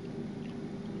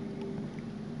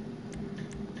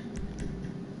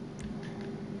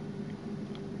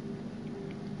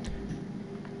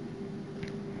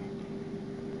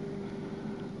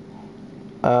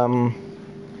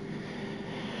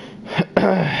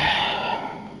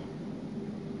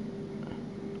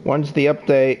 Once the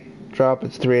update drop,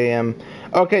 it's 3 a.m.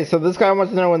 Okay, so this guy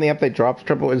wants to know when the update drops.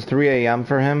 Triple is 3 a.m.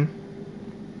 for him.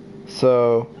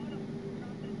 So...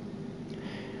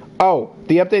 Oh,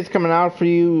 the update's coming out for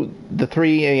you, the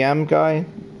 3 a.m. guy.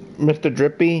 Mr.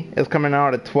 Drippy is coming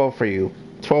out at 12 for you.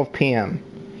 12 p.m.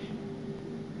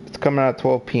 It's coming out at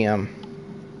 12 p.m.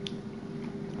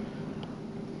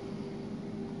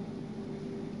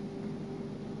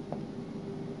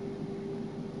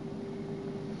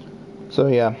 So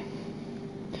yeah.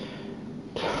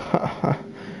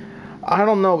 I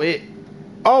don't know it.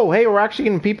 Oh, hey, we're actually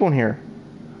getting people in here.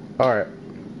 All right.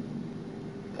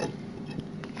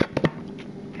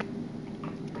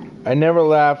 I never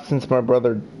laughed since my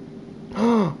brother.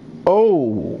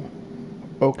 Oh.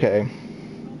 Okay.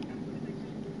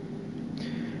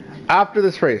 After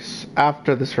this race, I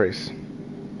put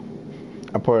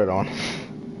it on.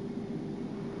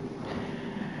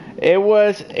 It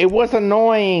was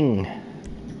annoying.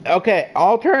 Okay,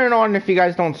 I'll turn it on if you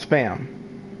guys don't spam.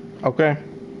 Okay?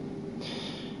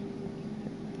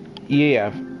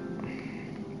 Yeah.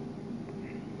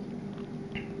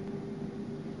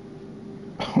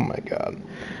 Oh my god.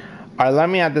 Alright, let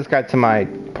me add this guy to my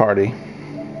party.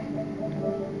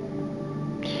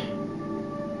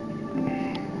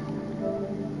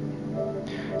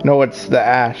 No, it's the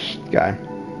Ash guy.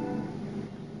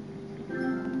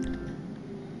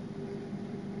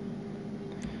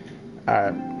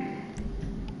 Alright.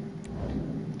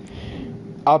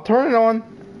 I'll turn it on.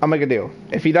 I'll make a deal.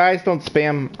 If he dies, don't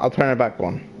spam. I'll turn it back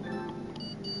on.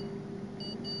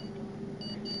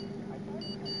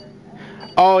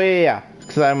 Oh yeah.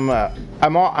 Cause I'm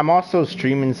also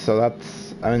streaming, so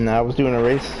that's. I mean, I was doing a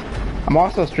race. I'm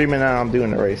also streaming and I'm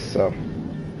doing a race, so.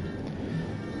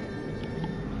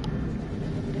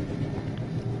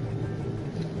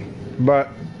 But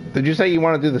did you say you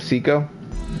want to do the Seco?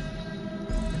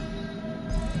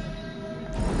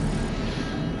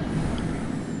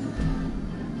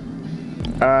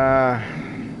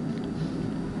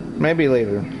 Maybe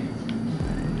later.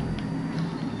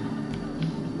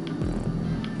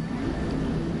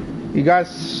 You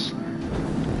guys...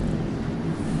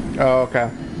 Oh, okay.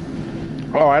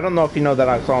 Oh, I don't know if you know that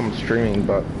I saw him streaming,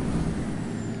 but...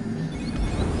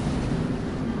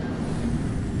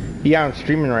 Yeah, I'm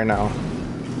streaming right now.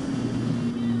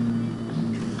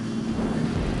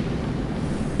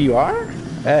 You are?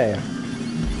 Hey.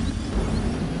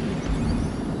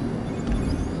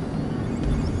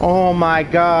 Oh my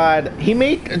god. He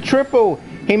made a triple.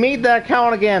 He made that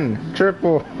account again.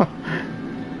 Triple.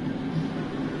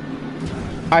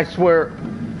 I swear.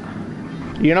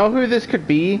 You know who this could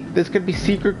be? This could be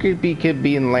Secret could be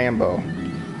in Lambo.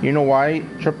 You know why?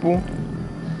 Triple?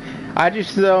 I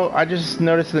just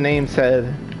noticed the name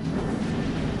said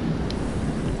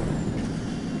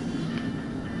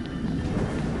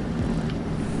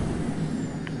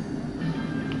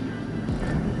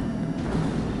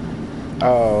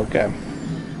Oh, okay.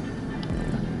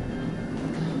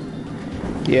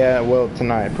 Yeah, well,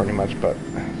 tonight, pretty much, but...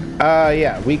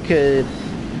 yeah, we could...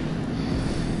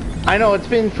 I know, it's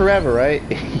been forever, right?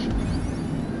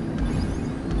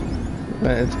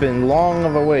 It's been long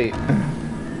of a wait.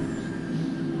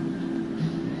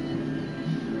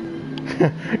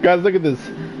 Guys, look at this.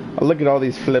 Look at all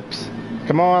these flips.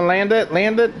 Come on, land it,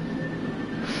 land it.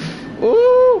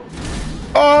 Ooh!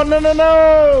 Oh, no, no,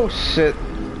 no! Shit.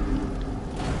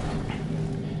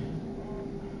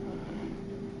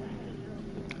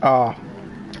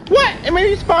 What? It made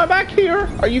me spawn back here?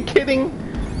 Are you kidding?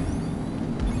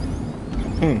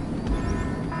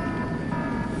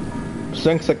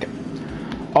 Sinks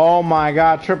Oh my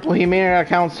god, Triple, he made an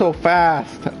account so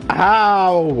fast.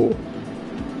 How?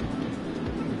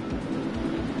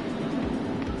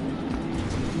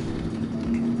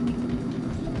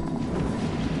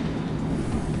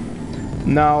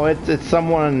 No, it's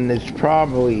someone, it's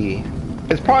probably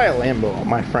a Lambo,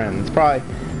 my friend. It's probably,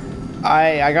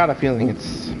 I got a feeling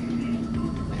it's,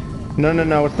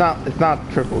 no, it's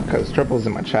not Triple, because Triple's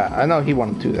in my chat. I know he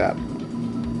wanted to do that,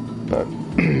 but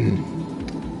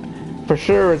for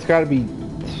sure it's gotta be,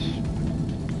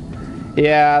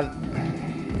 yeah.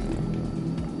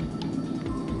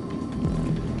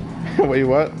 Wait,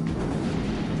 what?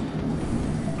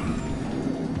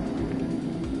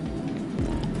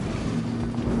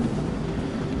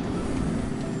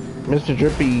 Mr.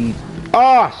 Drippy.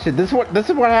 Oh shit! This is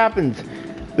what happens.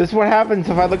 This is what happens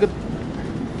if I look at.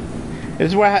 This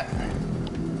is what.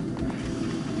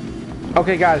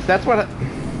 Okay, guys, that's what.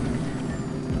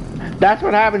 That's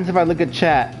what happens if I look at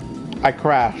chat. I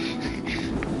crash.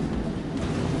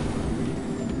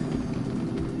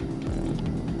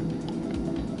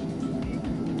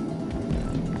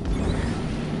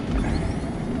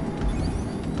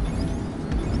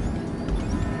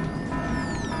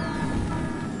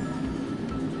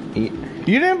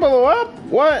 You didn't blow up?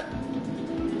 What?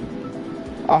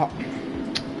 Oh,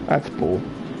 that's bull.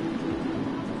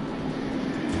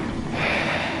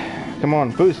 Come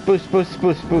on, boost, boost, boost,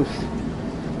 boost, boost.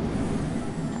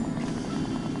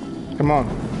 Come on.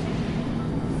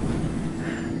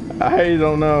 I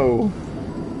don't know.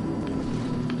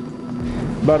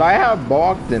 But I have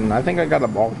Bogdan. I think I got a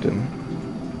Bogdan.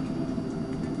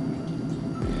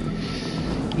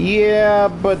 Yeah,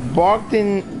 but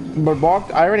Bogdan... I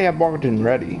already have Bogdan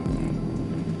ready.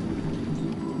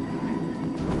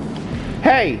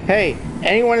 Hey,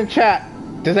 anyone in chat?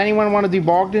 Does anyone want to do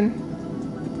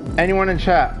Bogdan? Anyone in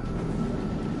chat?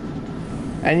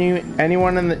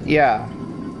 Anyone in the, yeah.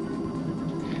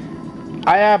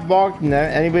 I have Bogdan.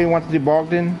 Anybody wants to do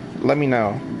Bogdan? Let me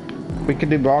know. We could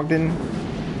do Bogdan.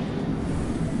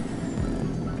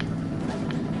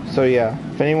 So yeah,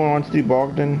 if anyone wants to do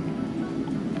Bogdan.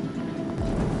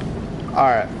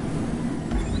 Alright.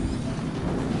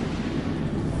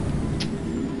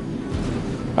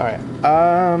 Alright,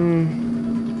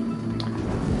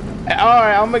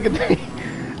 alright, I'll make a thing.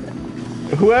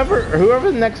 Whoever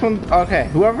the next one, okay,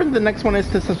 whoever the next one is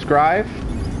to subscribe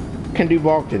can do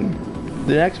Bogdan.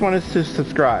 The next one is to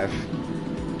subscribe.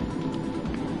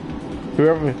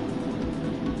 Whoever,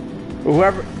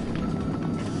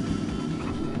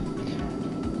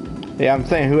 Yeah, I'm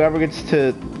saying whoever gets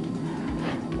to,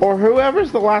 or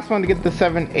whoever's the last one to get the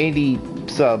 780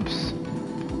 subs,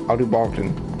 I'll do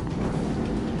Bogdan.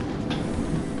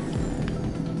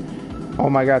 Oh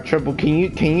my God, Triple, can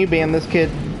you ban this kid?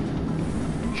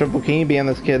 Triple, can you ban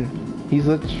this kid? He's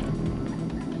lich.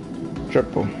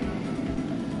 Triple.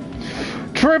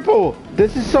 Triple!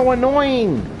 This is so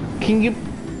annoying! Can you...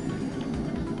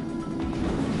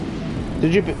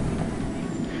 Did you...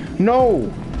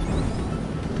 No!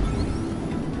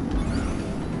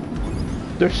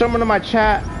 There's someone in my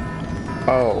chat.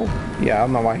 Oh, yeah, I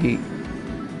don't know why he...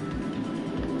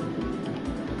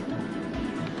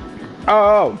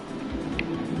 Oh!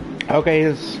 Okay,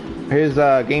 his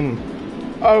game...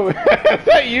 Oh, is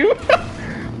that you?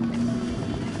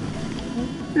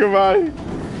 Goodbye.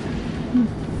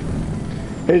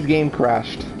 His game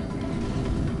crashed.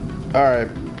 Alright.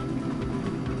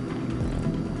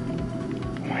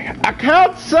 Oh my God.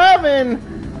 Account 7!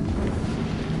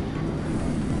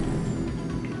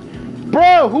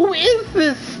 Bro, who is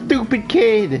this stupid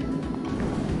kid?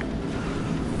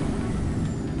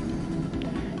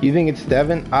 You think it's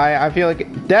Devin? I feel like...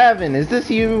 Devin, is this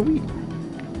you?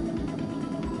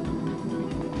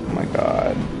 Oh my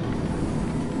God.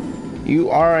 You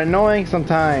are annoying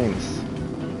sometimes.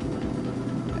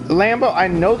 Lambo, I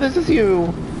know this is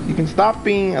you. You can stop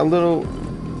being a little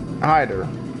hider.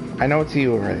 I know it's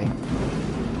you already.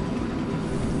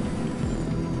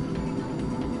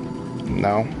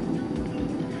 No.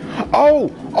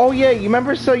 Oh yeah, you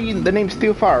remember the name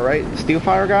Steelfire, right?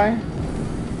 Steelfire guy?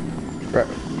 Right.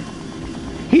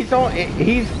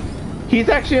 He's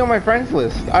actually on my friends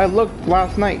list. I looked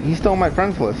last night. He's still on my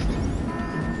friends list.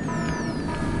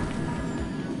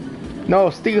 No,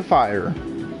 Steelfire.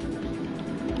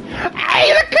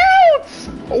 8 accounts!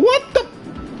 What the...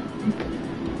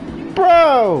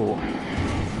 Bro!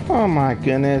 Oh my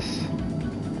goodness.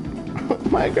 Oh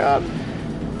my God.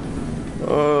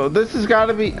 Oh, this has got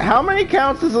to be... How many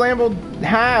accounts does Lambo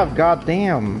have? God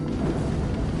damn.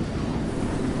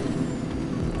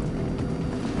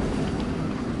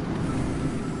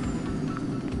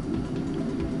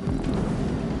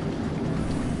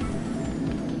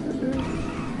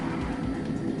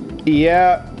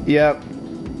 Yeah, yep.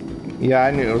 Yeah, I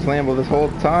knew it was Lambo this whole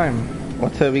time.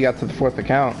 Until we got to the 4th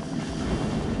account.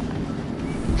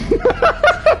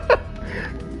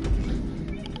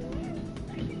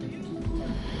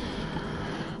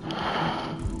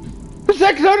 There's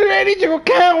 682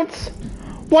 accounts!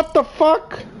 What the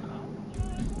fuck?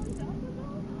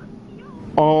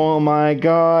 Oh my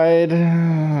God.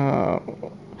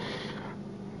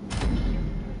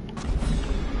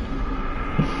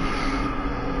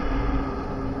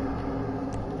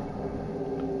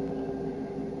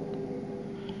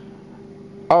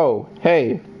 Oh,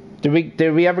 hey, did we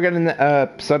ever get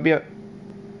an sub yet?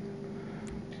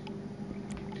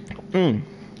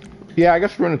 Yeah, I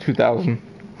guess we're in a 2000.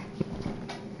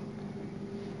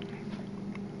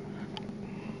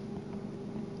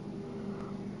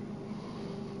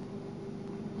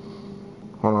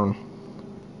 Hold on.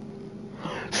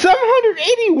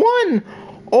 781!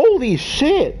 Holy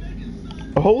shit!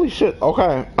 Holy shit,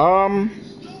 okay,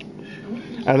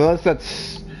 unless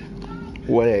that's...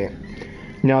 Wait.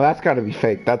 No, that's gotta be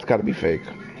fake. That's gotta be fake.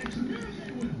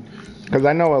 Because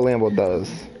I know what Lambo does.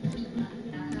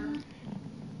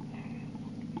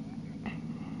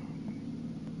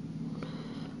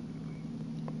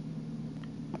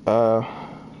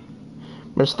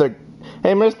 Mr.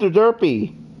 Hey, Mr.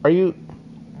 Derpy. Are you...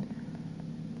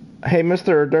 Hey,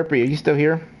 Mr. Derpy, are you still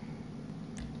here?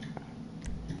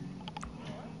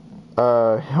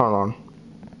 Hold on.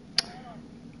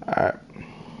 Alright.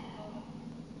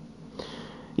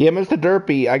 Yeah, Mr.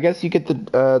 Derpy, I guess you get to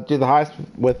do the heist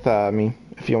with me,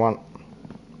 if you want.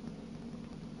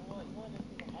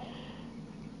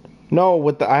 No,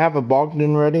 with the, I have a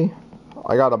Bogdan ready.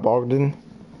 I got a Bogdan.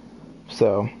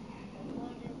 So.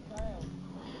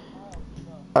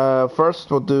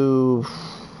 First we'll do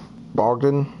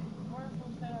Bogdan.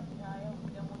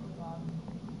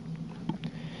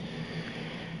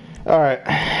 Alright.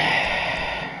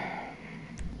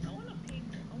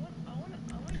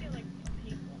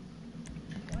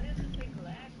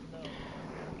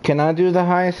 Can I do the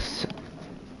heist?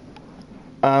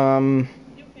 You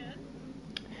can.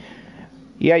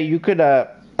 Yeah, you could,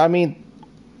 I mean...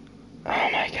 Oh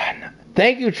my God.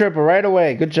 Thank you, Triple, right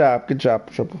away. Good job,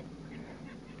 Triple.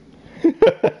 Can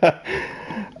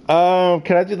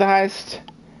I do the heist?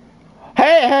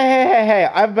 Hey,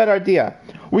 I have a better idea.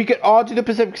 We could all do the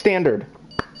Pacific Standard.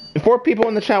 If 4 people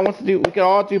in the chat wants to do, we could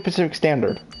all do Pacific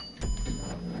Standard.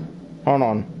 Hold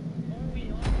on.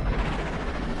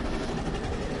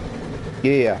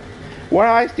 Yeah. What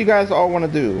heist do you guys all want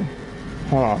to do?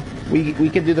 Hold on. We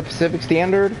could do the Pacific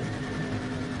Standard.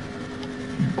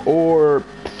 Or...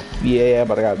 Yeah,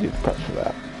 but I gotta do the prep for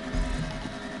that.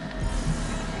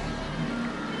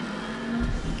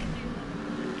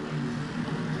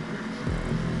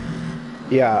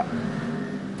 Yeah.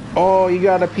 Oh, you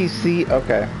got a PC?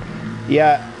 Okay.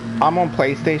 Yeah, I'm on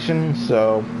PlayStation,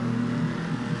 so...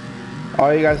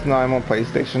 All you guys know I'm on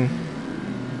PlayStation.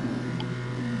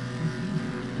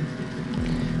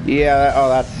 Yeah, oh,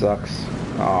 that sucks.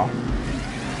 Oh.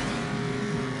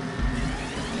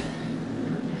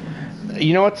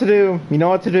 You know what to do. You know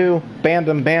what to do. Band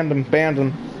him, band him, band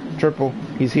him. Triple.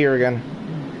 He's here again.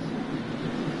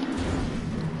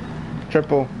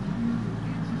 Triple.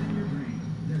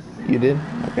 You did?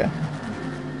 Okay.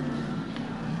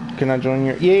 Can I join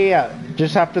your... Yeah.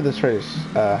 Just after this race.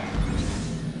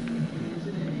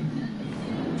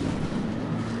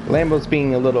 Lambo's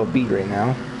being a little beat right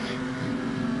now.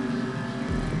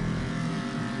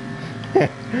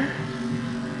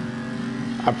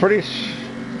 I'm pretty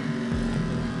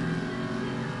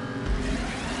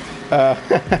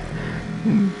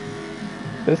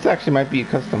this actually might be a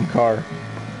custom car.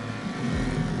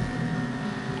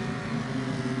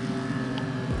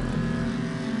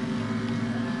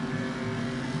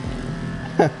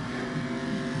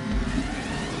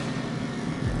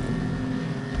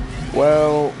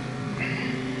 Well,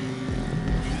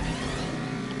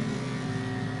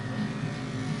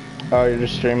 oh, you're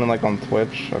just streaming like on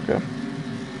Twitch? Okay.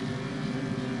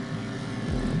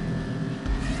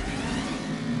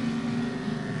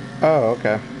 Oh,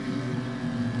 okay.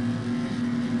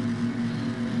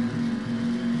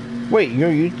 Wait,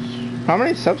 you how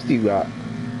many subs do you got?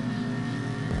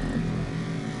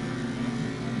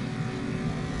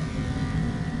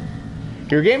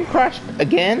 Your game crashed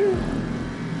again?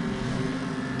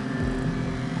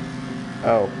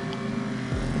 Oh.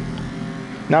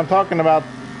 Now I'm talking about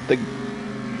the...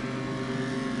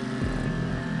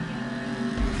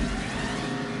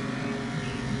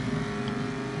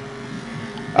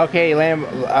 Okay,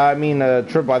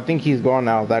 Triple, I think he's gone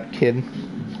now, that kid.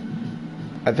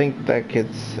 I think that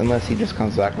kid's... Unless he just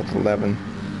comes back with 11.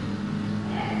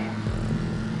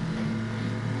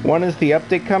 When is the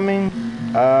update coming?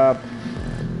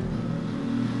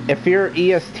 If you're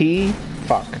EST,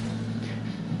 fuck.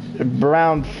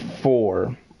 Around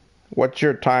 4. What's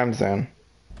your time zone?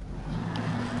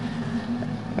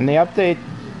 And the update...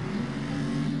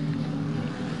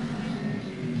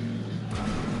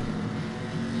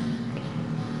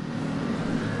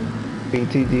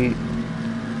 BTD.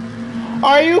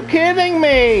 Are you kidding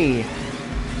me?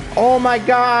 Oh my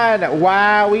god.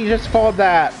 Wow, we just followed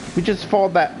that. We just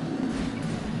followed that.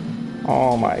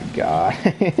 Oh my god.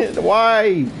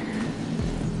 Why?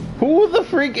 Who the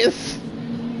freak is...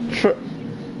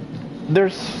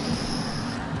 There's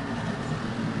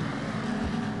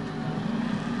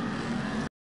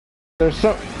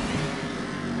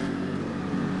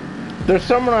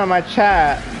someone on my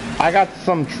chat. I got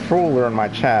some troller in my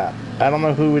chat. I don't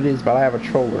know who it is, but I have a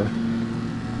troller.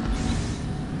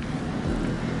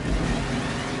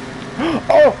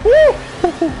 Oh!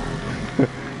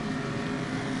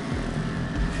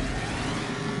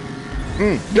 Woo!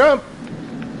 Jump!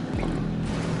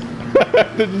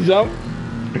 Did you jump?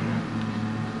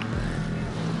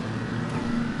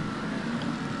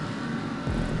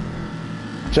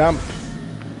 Jump.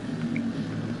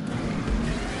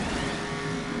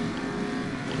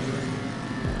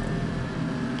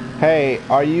 Hey,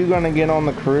 are you gonna get on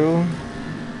the crew?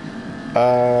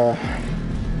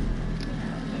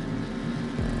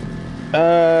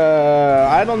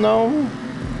 I don't know.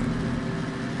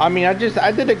 I mean, I did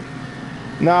a...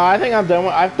 No, I think I'm done.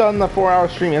 I've done the 4-hour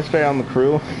stream yesterday on the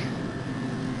crew.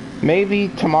 Maybe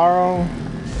tomorrow.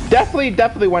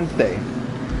 Definitely Wednesday.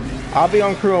 I'll be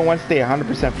on crew on Wednesday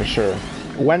 100% for sure.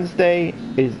 Wednesday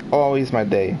is always my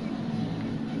day.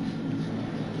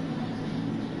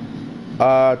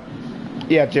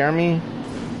 Yeah, Jeremy.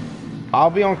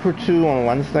 I'll be on crew 2 on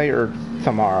Wednesday or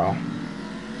tomorrow.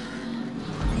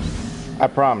 I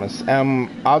promise.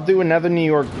 I'll do another New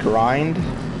York grind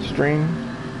stream.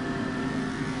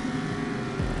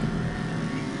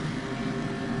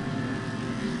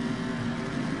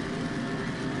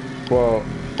 Well,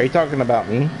 are you talking about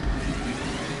me?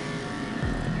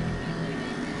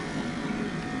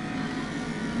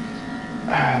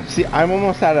 See, I'm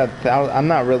almost at 1,000. I'm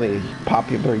not really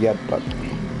popular yet, but...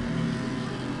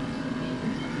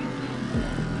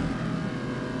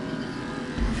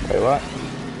 Wait, what?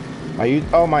 Are you...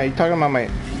 Oh, you talking about my...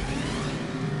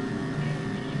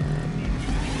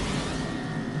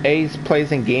 Ace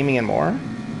plays in gaming and more?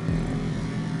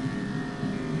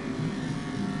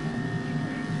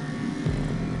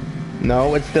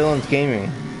 No, it's Dylan's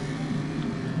Gaming.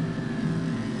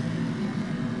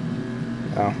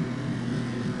 Oh.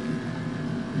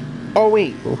 Oh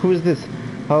wait, who's this?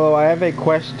 Hello, I have a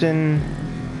question.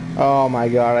 Oh my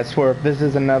god, I swear if this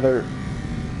is another...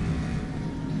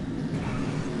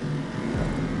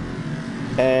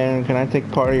 And can I take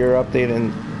part of your update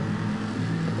in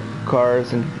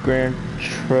cars and Gran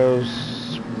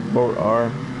Turismo R?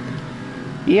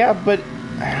 Yeah, but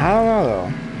I don't know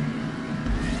though.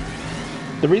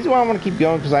 The reason why I want to keep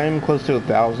going because I am close to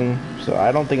 1,000, so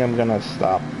I don't think I'm gonna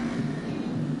stop.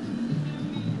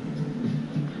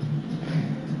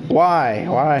 Why?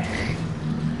 Why?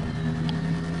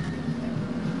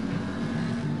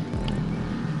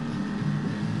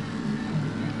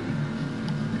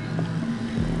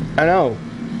 I know.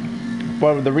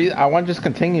 But the reason I want to just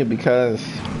continue because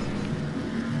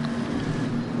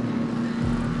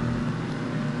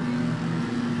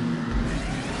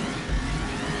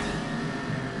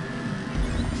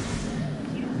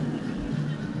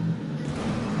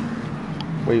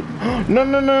wait. No,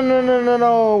 no, no, no, no, no,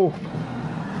 no.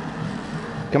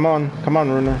 Come on,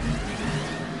 Runer.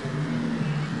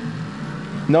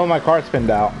 No, my car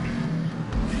spinned out.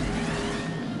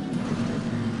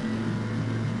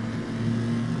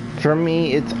 For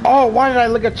me, it's... Oh, why did I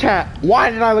look at chat? Why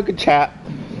did I look at chat?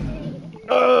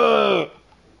 Ugh.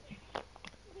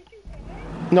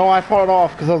 No, I fought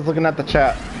off because I was looking at the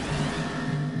chat.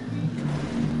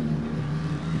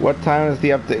 What time is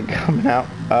the update coming out?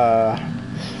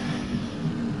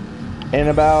 In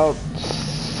about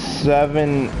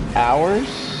 7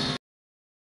 hours?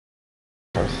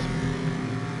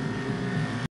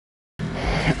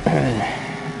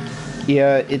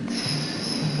 Yeah, it's...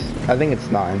 I think it's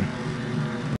 9.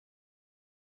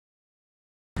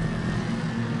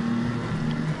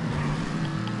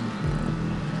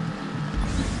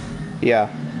 Yeah.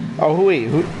 Oh, wait,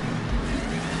 who?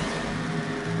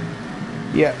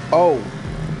 Yeah, oh.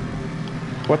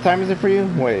 What time is it for you?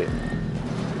 Wait.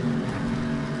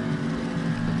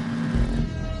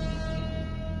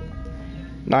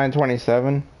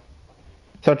 $9:27.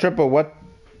 So triple what?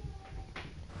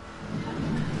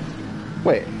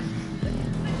 Wait.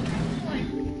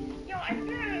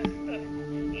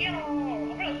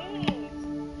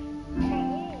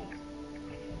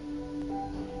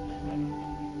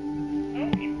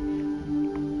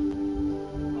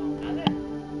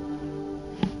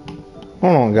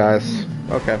 Hold on, guys.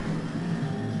 Okay.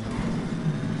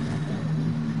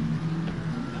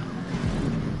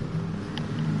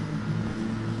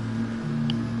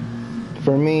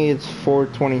 For me, it's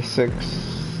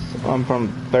 4:26. I'm from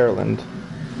Fairland.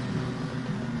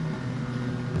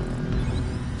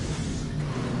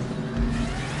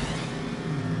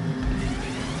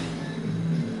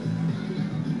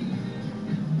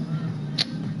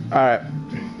 Alright.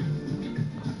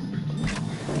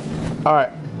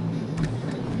 Alright.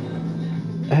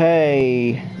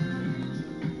 Hey.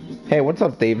 Hey, what's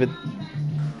up, David?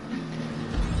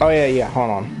 Oh, yeah, hold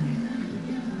on.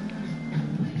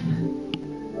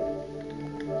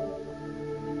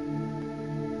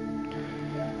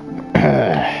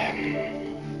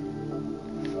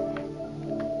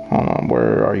 Hold on,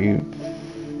 where are you?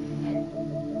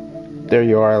 There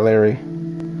you are, Larry.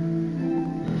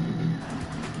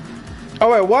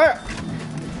 Oh, wait, what?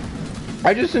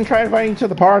 I just didn't try inviting you to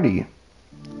the party.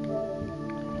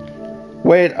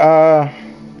 Wait,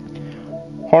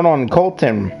 hold on,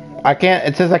 Colton. I can't,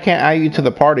 it says I can't add you to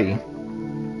the party.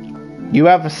 You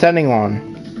have a setting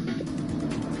on.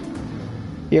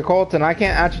 Yeah, Colton, I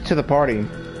can't add you to the party.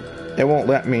 It won't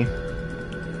let me.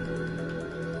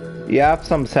 You have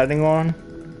some setting on?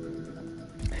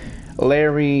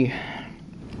 Larry,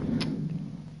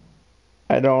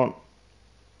 I don't.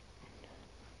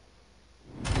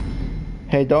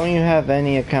 Hey, don't you have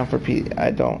any account for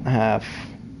I don't have.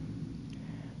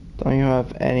 Don't you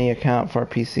have any account for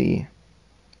PC?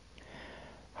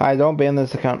 Hi, don't ban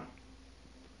this account.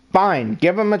 Fine,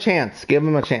 give him a chance. Give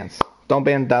him a chance. Don't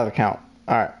ban that account.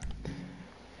 Alright.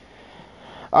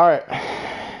 Alright.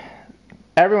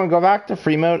 Everyone go back to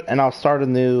free mode and I'll start a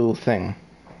new thing.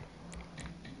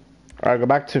 Alright, go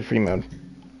back to free mode.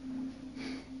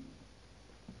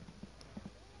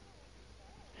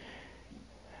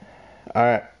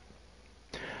 Alright.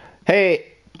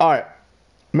 Hey, alright.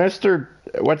 Mr.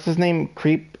 What's his name?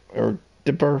 Creep or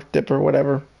Dipper,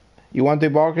 whatever. You want to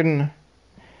bargain?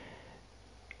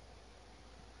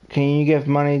 Can you give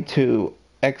money to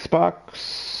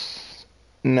Xbox?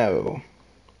 No.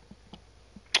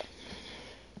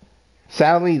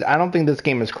 Sadly, I don't think this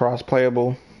game is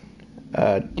cross-playable.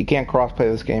 You can't cross-play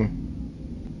this game.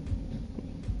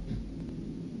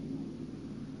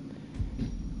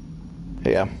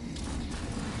 Yeah.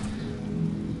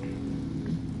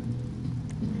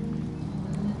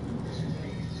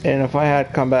 And if I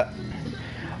had combat...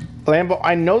 Lambo,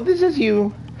 I know this is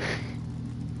you.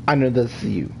 I know this is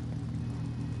you.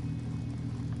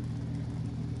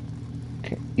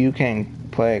 You can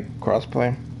play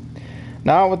crossplay.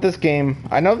 Not with this game.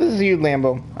 I know this is you,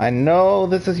 Lambo. I know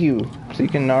this is you. So you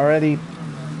can already...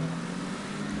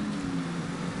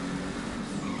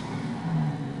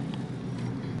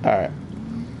 Alright.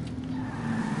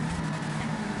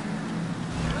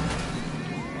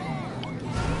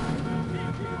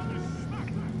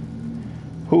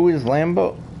 Who is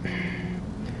Lambo?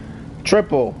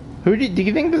 Triple. Do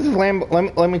you think this is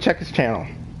Lambo? Let me check his channel.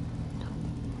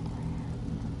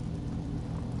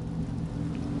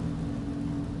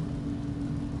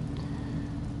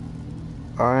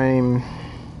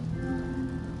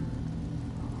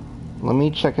 Let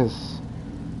me check his...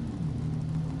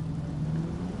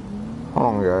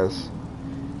 Hold on, guys.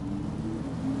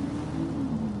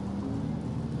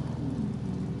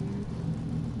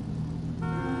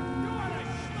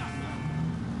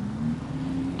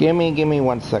 Give me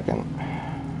 1 second.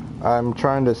 I'm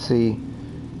trying to see.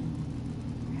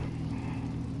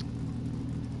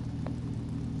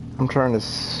 I'm trying to.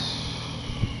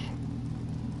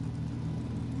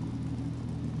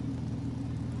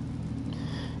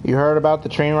 You heard about the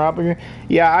train robbery?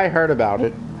 Yeah, I heard about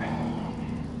it.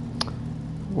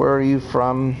 Where are you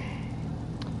from?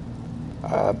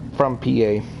 From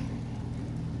PA.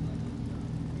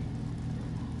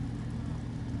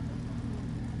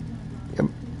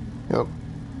 Yep.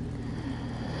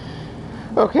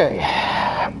 Okay.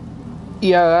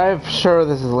 Yeah, I'm sure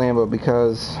this is Lambo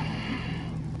because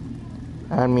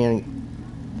I mean.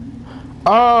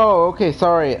 Oh, okay.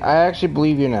 Sorry, I actually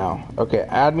believe you now. Okay,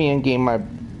 add me in game. My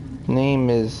name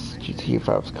is GTA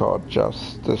 5's called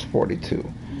Justice 42.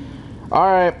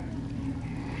 All right.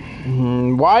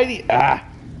 Why?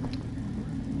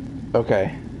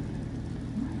 Okay.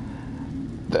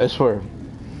 I swear.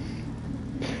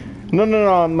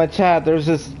 No. In my chat, there's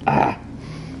this.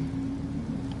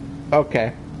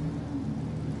 Okay.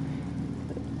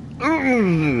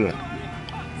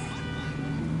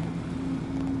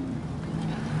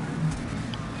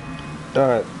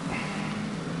 Alright.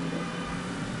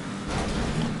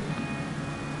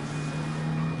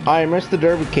 I missed the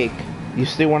Derby cake. You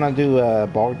still want to do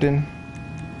Bogdan?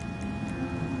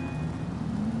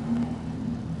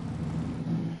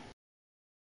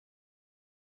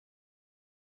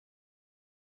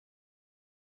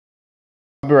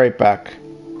 I'll be right back.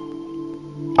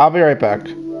 I'll be right back.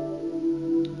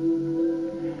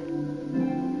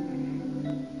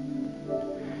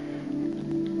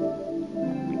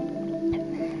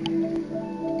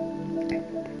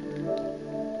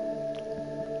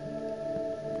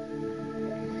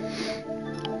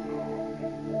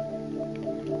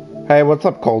 Hey, what's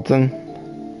up, Colton?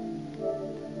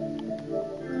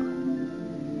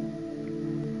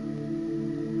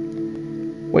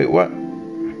 Wait, what?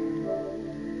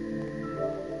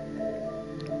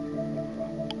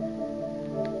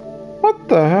 What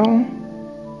the hell?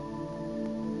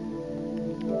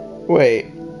 Wait,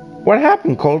 what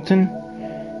happened, Colton?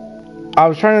 I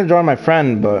was trying to join my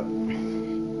friend, but...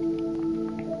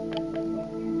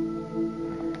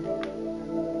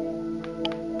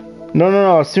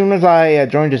 No. As soon as I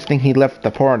joined this thing, he left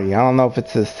the party. I don't know if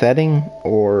it's a setting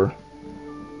or...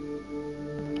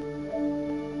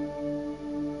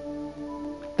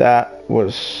 That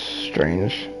was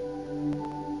strange.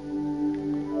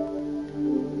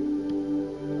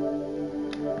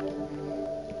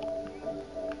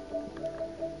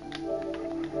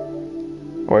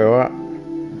 Wait, what?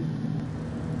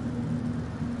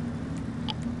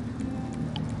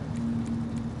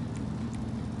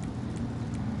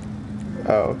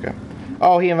 Oh, okay.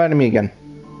 Oh, he invited me again.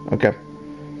 Okay.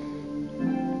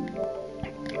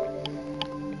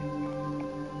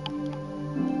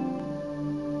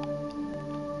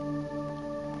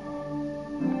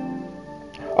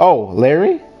 Oh,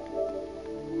 Larry?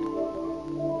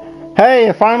 Hey,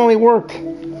 it finally worked.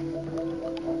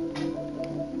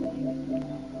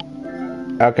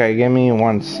 Okay, give me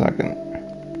 1 second.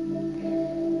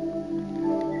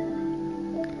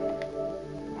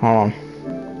 Hold on.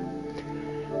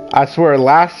 I swear,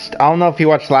 I don't know if you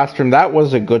watched last stream. That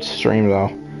was a good stream,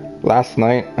 though. Last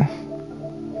night.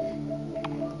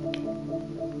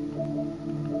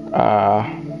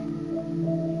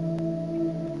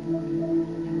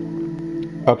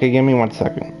 Okay, give me 1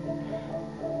 second.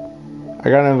 I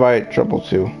gotta invite Triple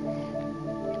too.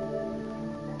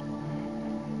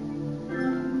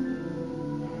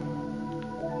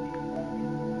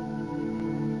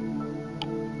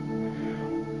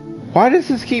 Why does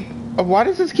this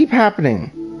keep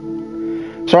happening?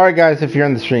 Sorry guys if you're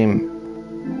in the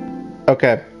stream.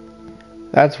 Okay.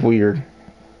 That's weird.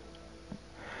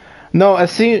 No, I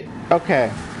see.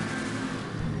 Okay.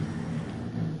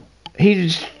 He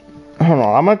just. Hold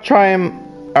on. I'm gonna try him.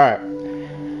 Alright.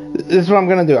 This is what I'm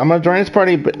gonna do. I'm gonna join his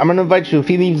party, but I'm gonna invite you. If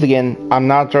he leaves again, I'm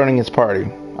not joining his party.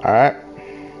 Alright?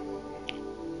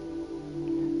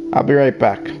 I'll be right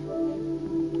back.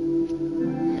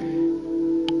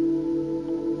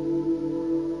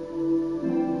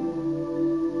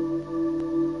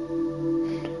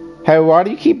 Hey, why do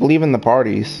you keep leaving the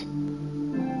parties?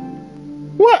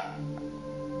 What?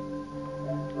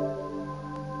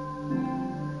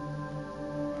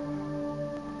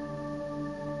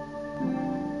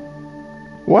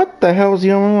 What the hell is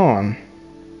going on?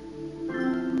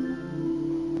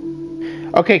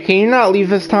 Okay, can you not leave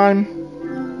this time?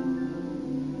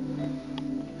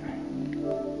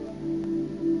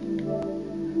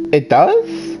 It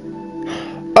does?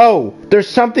 Oh, there's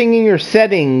something in your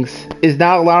settings is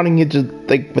not allowing you to,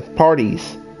 like, with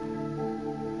parties.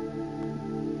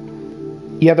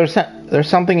 Yeah, there's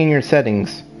something in your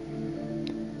settings.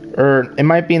 Or it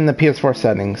might be in the PS4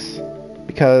 settings.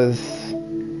 Because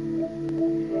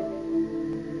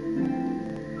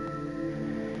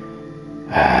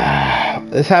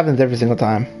this happens every single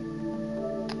time.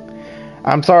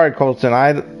 I'm sorry, Colton.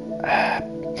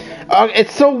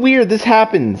 It's so weird this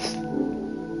happens.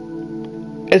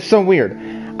 It's so weird.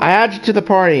 I add you to the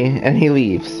party and he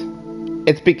leaves.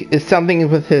 It's something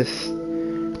with his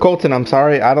Colton. I'm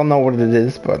sorry. I don't know what it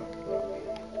is, but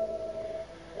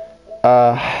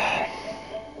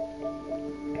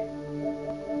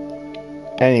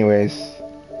anyways.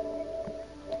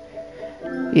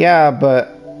 Yeah, but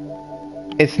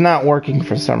it's not working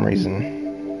for some reason.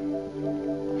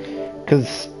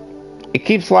 Cause it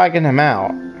keeps lagging him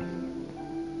out.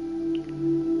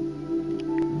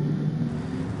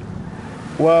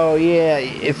 Well, yeah,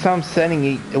 it's some setting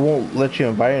it won't let you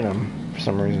invite him for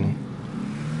some reason.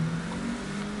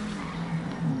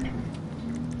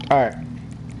 Alright.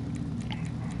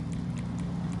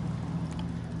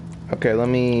 Okay,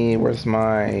 where's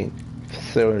my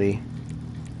facility?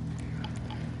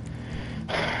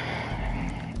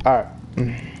 Alright.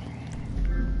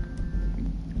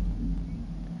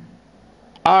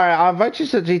 Alright, I'll invite you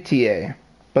to GTA.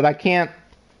 But I can't.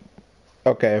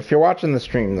 Okay, if you're watching the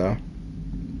stream though.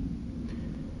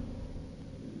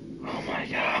 Oh my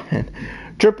god.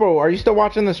 Triple, are you still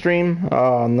watching the stream?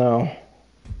 Oh no.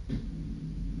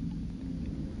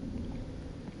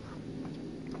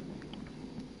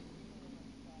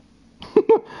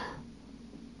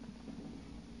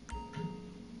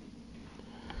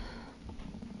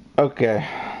 Okay.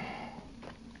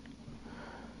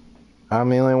 I'm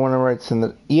the only one who writes in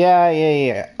the...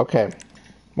 Yeah. Okay.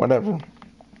 Whatever.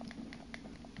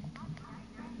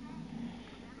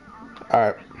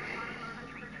 Alright.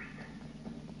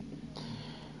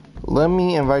 Let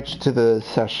me invite you to the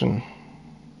session.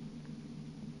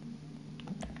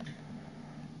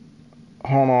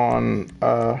 Hold on.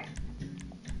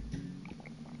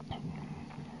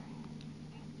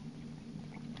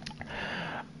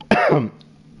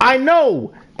 I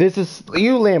know! This is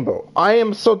you, Lambo. I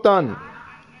am so done.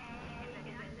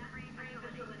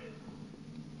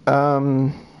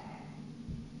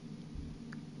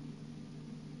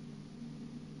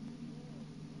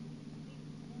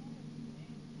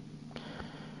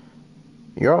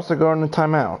 You're also going to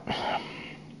timeout.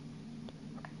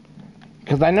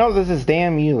 Because I know this is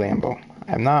damn you, Lambo.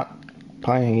 I'm not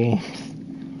playing games.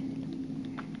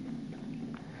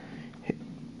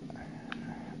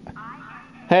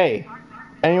 Hey,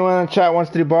 anyone in the chat wants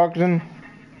to do boxing?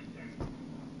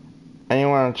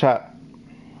 Anyone in the chat?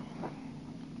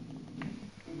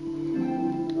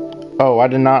 Oh, I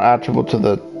did not attribute to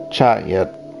the chat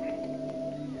yet.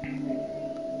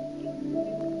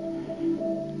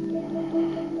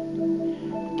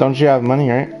 Don't you have money,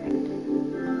 right?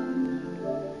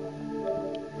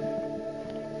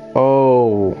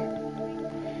 Oh.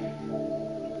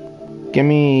 Give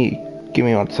me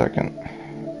 1 second.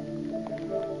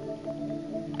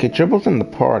 Okay, Triple's in the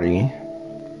party.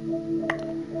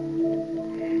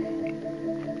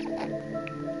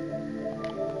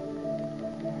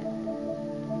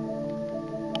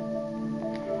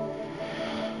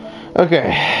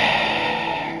 Okay.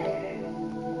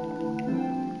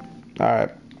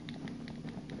 Alright.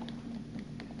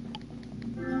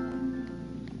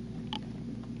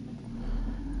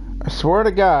 I swear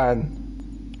to God,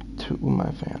 to my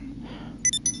fan,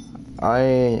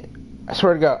 I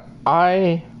swear to God,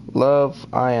 I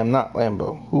am not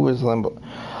Lambo. Who is Lambo?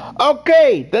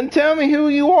 Okay, then tell me who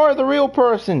you are, the real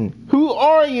person. Who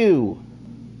are you?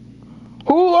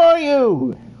 Who are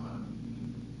you?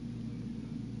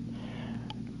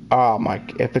 Oh my,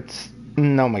 if it's,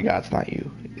 no my god, it's not you.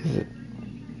 Is it?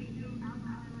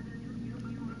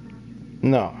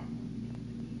 No.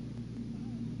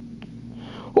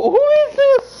 Who is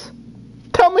this?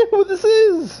 Tell me who this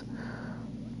is.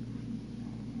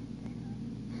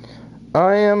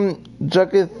 I am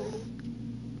Juggeth.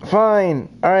 Fine.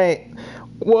 Alright.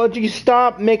 Would you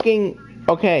stop making...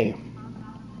 Okay.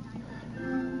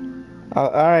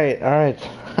 Alright.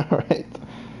 Alright.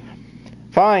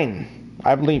 Fine.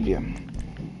 I believe you.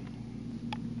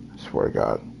 Swear to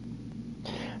God.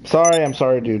 I'm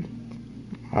sorry, dude.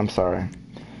 I'm sorry.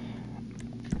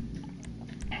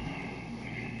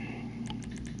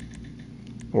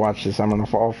 Watch this. I'm gonna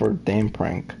fall for a damn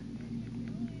prank.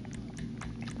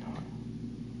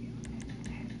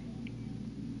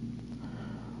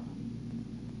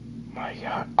 My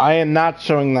God. I am not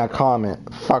showing that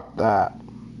comment. Fuck that.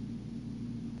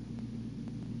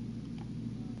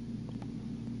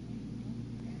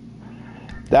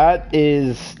 That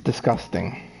is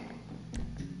disgusting.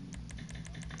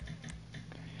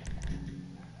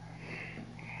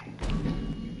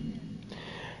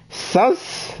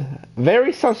 Sus.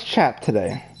 Very sus chat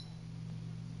today.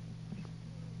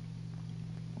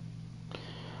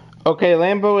 Okay,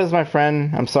 Lambo is my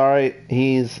friend. I'm sorry.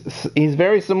 He's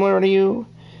very similar to you.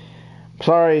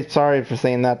 Sorry for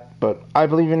saying that, but I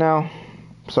believe you now.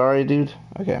 Sorry, dude.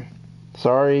 Okay.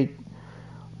 Sorry.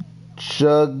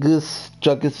 Juggus.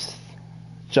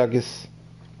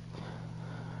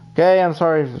 Okay, I'm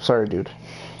sorry, dude.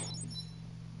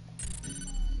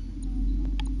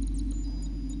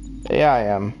 Yeah, I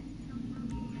am.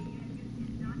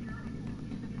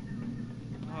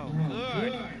 Oh,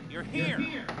 good. You're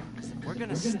here. We're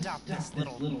gonna stop this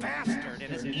little bastard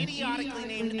and his idiotically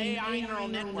named AI neural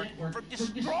network from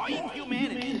destroying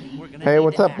humanity. We're gonna Hey, need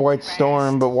what's to up, act White fast.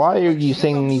 Storm? But why are you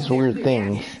saying these weird Yes,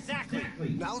 things? exactly.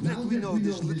 Now that we know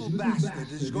this little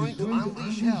bastard is going to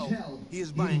unleash hell, he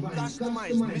is buying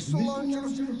customized missile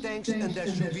launchers, tanks, and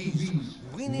SUVs.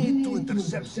 We need to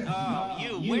intercept him.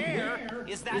 Oh, where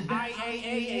is that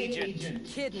IAA agent?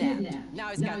 Kidnapped. Now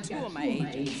he's got two of my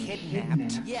agents.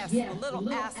 Kidnapped? Yes, the little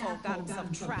asshole got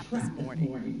himself trapped this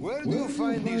morning. Where do you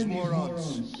find these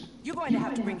morons? You're going to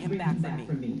have to bring him back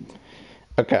for me.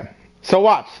 Okay. So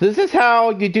watch. This is how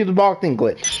you do the Bogdan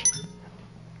glitch.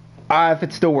 If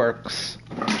it still works.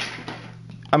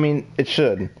 I mean, it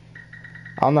should.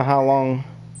 I don't know how long.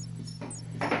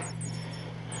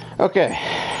 Okay.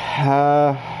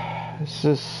 It's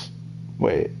just...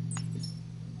 Wait.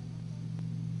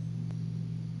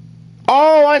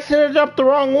 Oh, I set it up the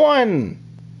wrong one!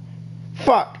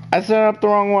 Fuck. I set up the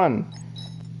wrong one.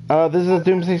 This is a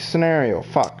doomsday scenario.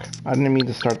 Fuck. I didn't mean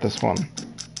to start this one.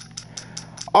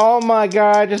 Oh my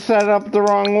god, I just set up the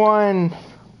wrong one.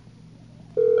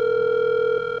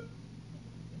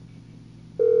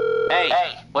 Hey,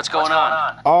 what's going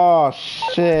on? Oh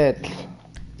shit.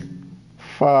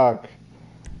 Fuck.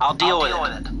 I'll deal with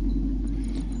it.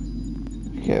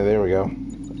 Okay, there we go.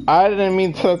 I didn't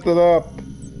mean to set it up.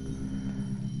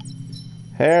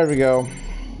 There we go.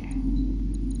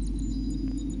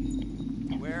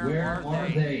 Where are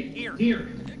they? Here.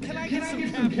 Can I get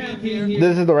some caffeine here?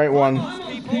 This is the right one.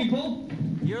 People,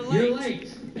 you're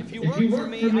late. If you work for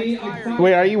me, I'd fire you.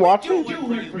 Wait, are you watching? We do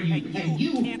work for you, and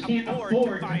you can't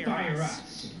afford to fire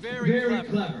us. Very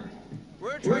clever.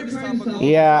 We're trying to stop a global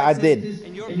Yeah, I crisis, did.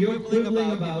 and you're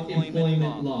quibbling about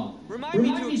employment law. Remind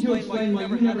me to explain why you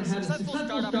never had a successful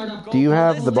startup. Do you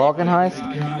have the Balkan heist?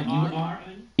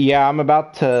 Yeah, I'm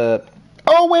about to...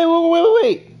 Oh,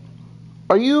 wait.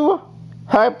 Are you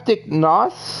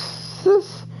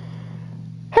Hypticnosis?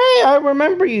 Hey, I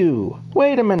remember you.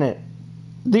 Wait a minute.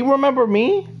 Do you remember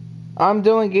me? I'm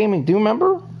Dylan Gaming. Do you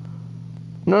remember?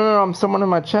 No, I'm someone in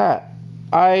my chat.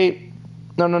 No,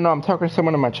 I'm talking to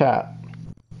someone in my chat.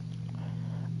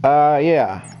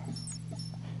 Yeah.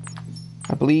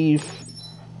 I believe...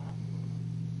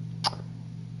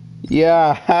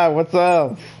 Yeah, what's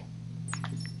up?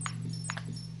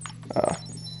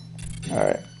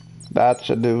 Alright. That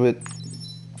should do it.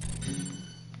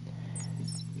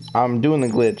 I'm doing the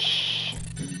glitch.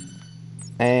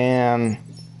 And...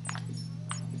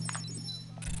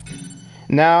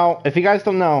 Now, if you guys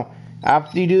don't know,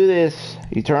 after you do this,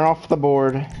 you turn off the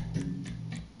board.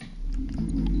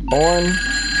 On.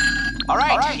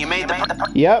 Alright, you made the...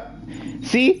 Yep.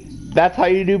 See? That's how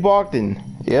you do Bogdan.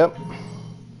 Yep.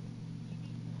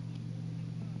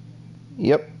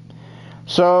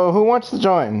 So, who wants to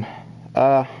join?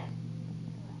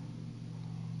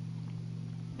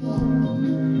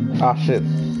 Ah, shit.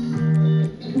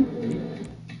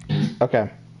 Okay.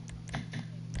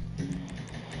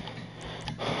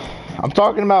 I'm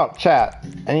talking about chat.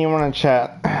 Anyone in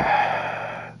chat?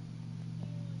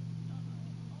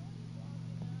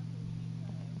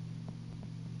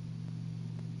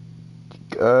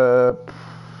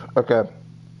 Okay. Of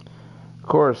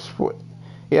course.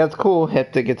 Yeah, it's cool,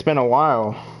 Hectic. It's been a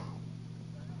while.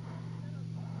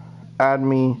 Add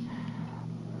me.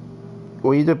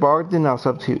 Well, you did Bogdan, I'll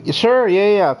sub to you. Sure,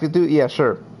 yeah. If you do, yeah,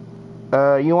 sure.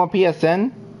 You want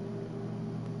PSN?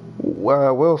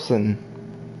 Wilson.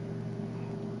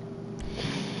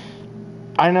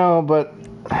 I know, but...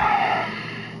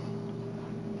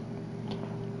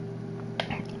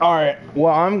 Alright,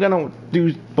 well, I'm gonna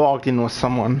do Bogdan with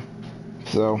someone.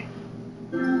 So...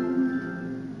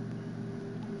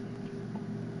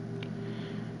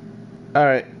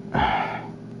 Alright.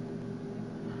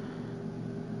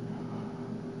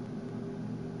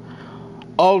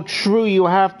 Oh, true, you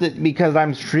have to, because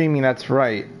I'm streaming, that's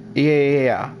right.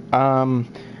 Yeah.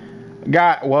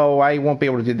 Well, I won't be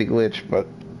able to do the glitch, but...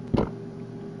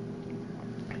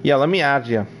 Yeah, let me add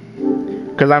you.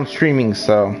 Because I'm streaming,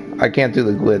 so I can't do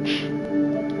the glitch.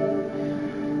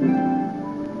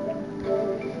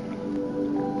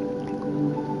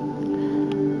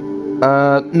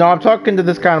 No, I'm talking to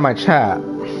this guy in my chat.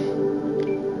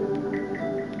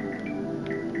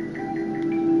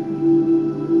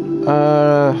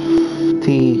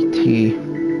 T.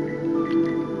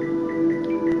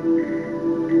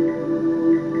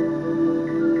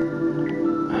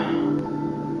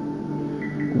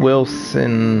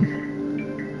 Wilson.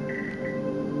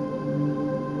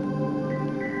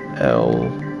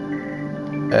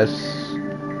 L.S.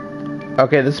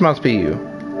 Okay, this must be you.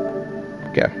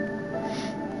 Okay.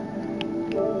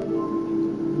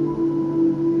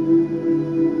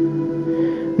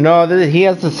 No, he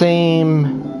has the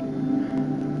same...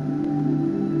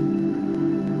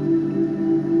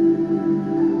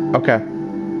 Okay.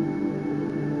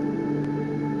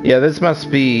 Yeah, this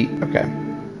must be... Okay.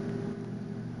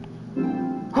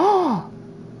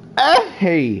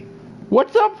 Hey!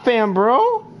 What's up, fam,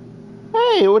 bro?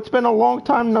 Hey, it's been a long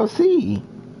time no see.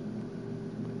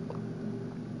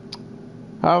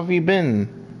 How have you been?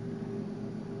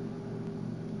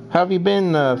 How have you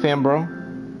been, fam, bro?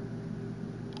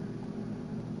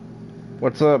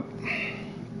 What's up?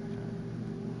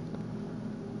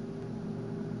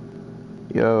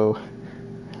 Yo.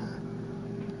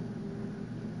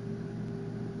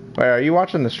 Wait, are you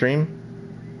watching the stream?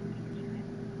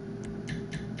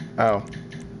 Oh.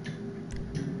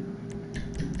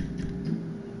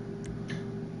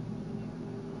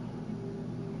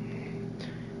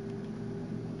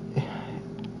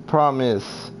 Problem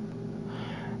is...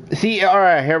 See,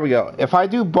 alright, here we go. If I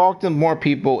do bulk to more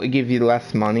people, it gives you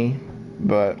less money,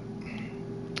 but...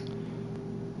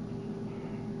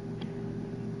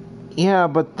 Yeah,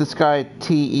 but this guy,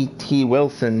 T.E.T.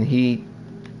 Wilson, he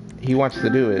wants to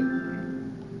do it.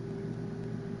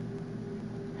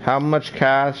 How much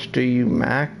cash do you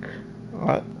mac?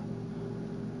 What?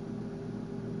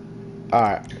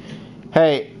 Alright.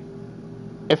 Hey,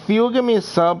 if you give me a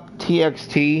sub,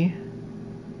 TXT,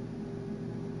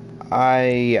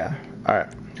 yeah.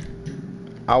 Alright.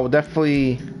 I will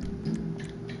definitely...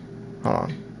 Hold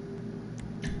on.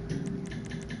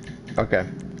 Okay.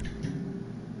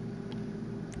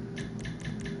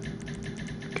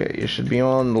 Okay, you should be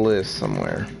on the list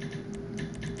somewhere.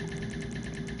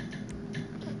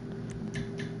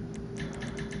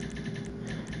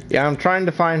 Yeah, I'm trying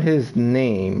to find his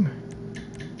name.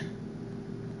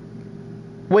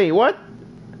 Wait, what?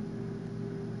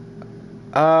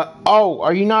 Oh,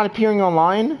 are you not appearing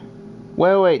online?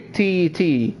 Wait,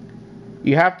 T.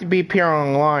 You have to be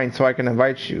appearing online so I can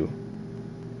invite you.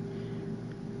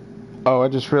 Oh, I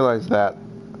just realized that.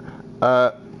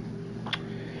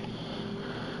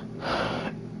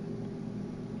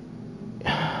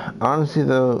 Honestly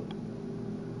though,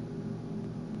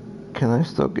 can I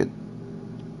still get...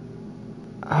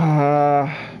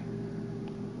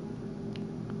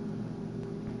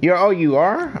 you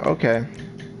are? Okay.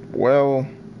 Well,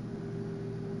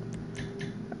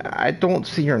 I don't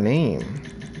see your name.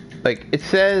 Like, it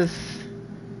says...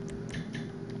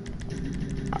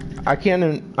 I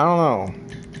can't... I don't know.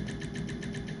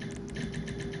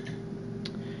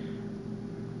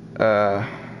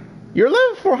 You're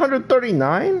level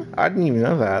 439? I didn't even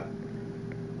know that.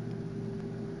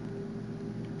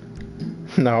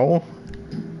 No.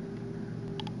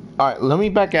 Alright, let me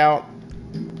back out.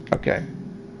 Okay.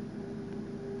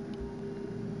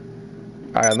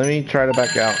 Alright, let me try to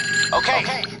back out.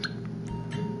 Okay.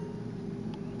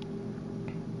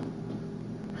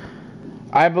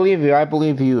 I believe you. I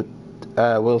believe you,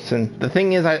 Wilson. The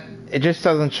thing is, it just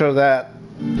doesn't show that.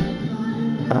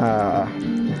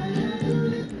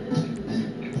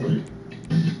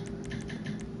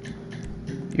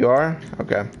 You are?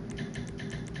 Okay.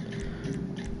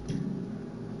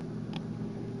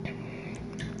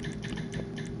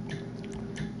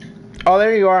 Oh,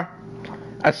 there you are.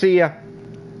 I see ya.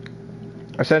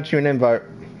 I sent you an invite.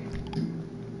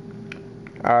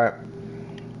 Alright.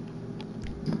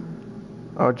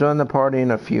 I'll join the party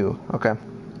in a few. Okay.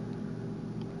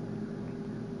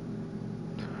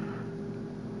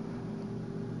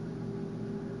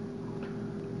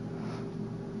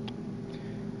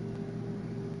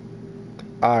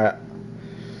 Alright.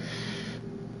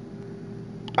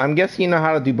 I'm guessing you know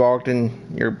how to do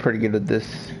Bogdan. You're pretty good at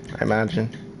this, I imagine.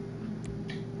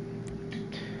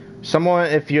 Someone,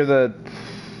 if you're the...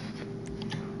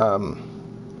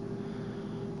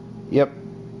 Yep.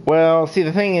 Well, see,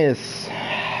 the thing is...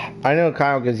 I know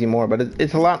Kyle gives you more, but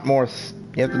it's a lot more...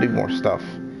 You have to do more stuff.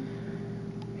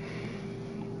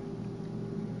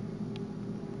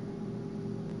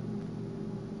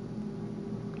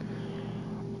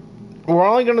 We're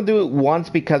only going to do it once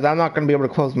because I'm not going to be able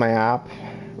to close my app.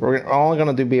 We're only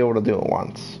going to be able to do it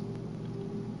once.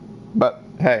 But,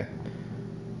 hey.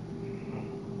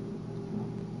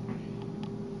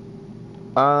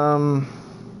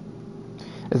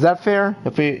 Is that fair?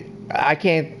 I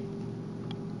can't...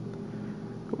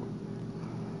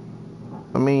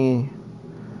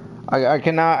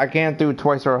 I can't do it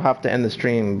twice or I'll have to end the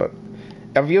stream, but...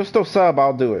 If you'll still sub,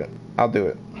 I'll do it. I'll do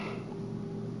it.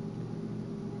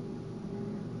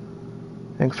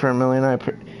 Thanks for a million.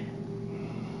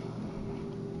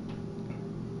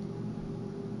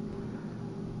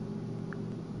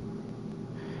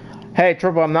 Hey,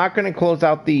 Triple, I'm not going to close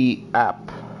out the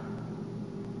app.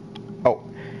 Oh.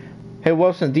 Hey,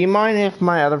 Wilson, do you mind if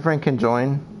my other friend can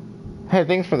join? Hey,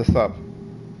 thanks for the sub.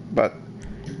 But,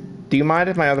 do you mind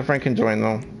if my other friend can join,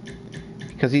 though?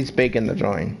 Because he's begging to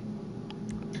join.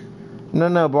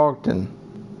 No, Bogdan.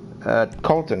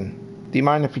 Colton. Do you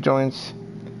mind if he joins?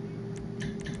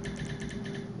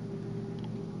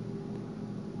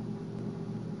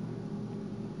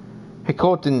 Hey,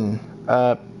 Colton.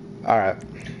 Alright.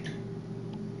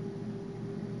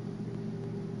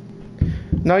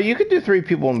 No, you could do 3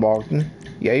 people in Bogdan.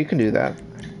 Yeah, you can do that.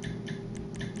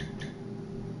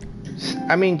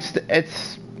 I mean,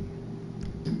 it's...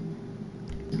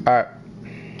 Alright.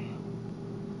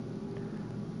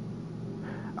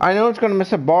 I know it's going to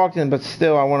miss a Bogdan, but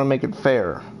still, I want to make it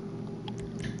fair.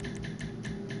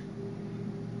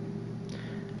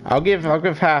 I'll give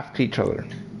half to each other.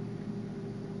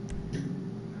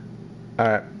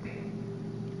 Alright.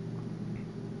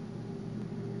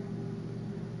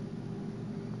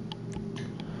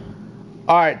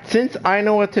 Alright, since I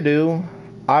know what to do,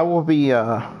 I will be,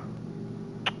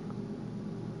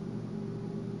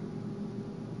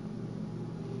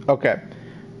 Okay.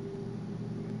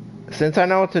 Since I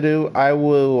know what to do, I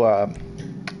will,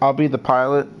 I'll be the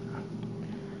pilot.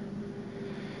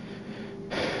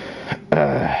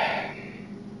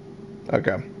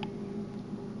 Okay.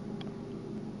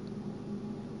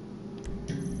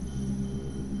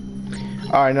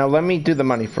 Alright, now let me do the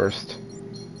money first.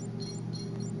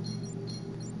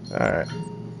 Alright.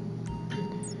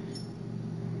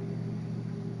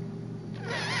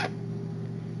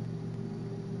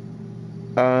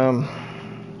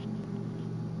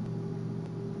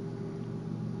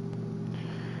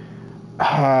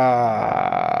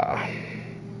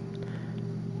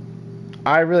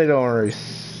 I really don't want to...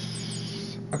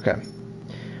 Okay.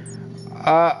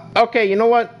 Okay, you know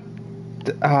what?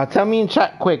 Tell me in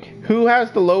chat quick. Who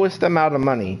has the lowest amount of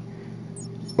money?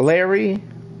 Larry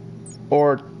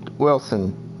or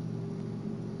Wilson?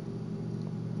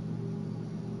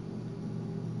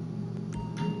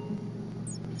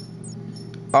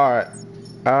 Alright.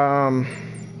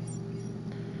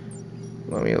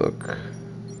 Let me look.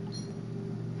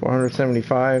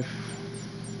 475.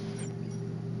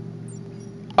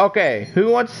 Okay,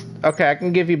 who wants... Okay, I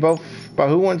can give you both, but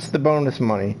who wants the bonus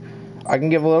money? I can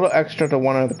give a little extra to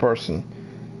one other person.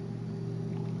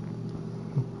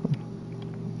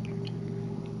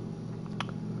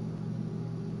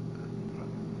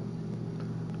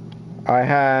 I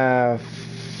have...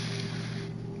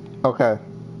 Okay.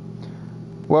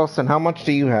 Wilson, how much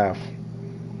do you have?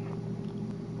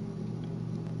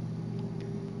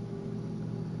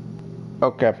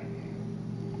 Okay.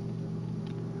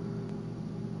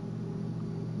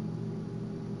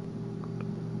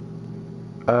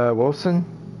 Wilson?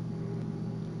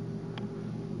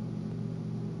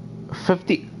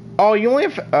 50... Oh, you only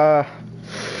have...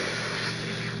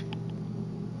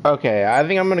 Okay, I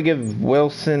think I'm gonna give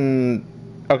Wilson.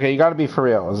 Okay, you gotta be for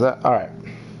real. Is that all right?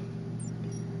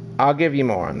 I'll give you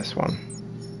more on this one.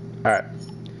 All right.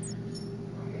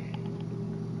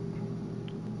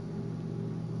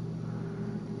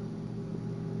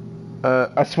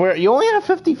 I swear, you only have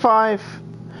 55.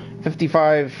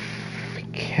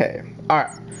 55K. All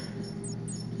right.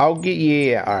 I'll get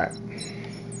you. Yeah. All right.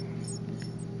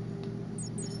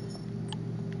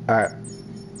 All right.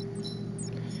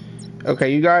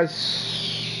 Okay, you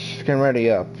guys can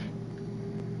ready up.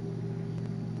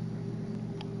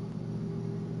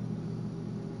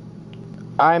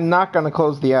 I'm not gonna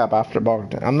close the app after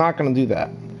Bogdan. I'm not gonna do that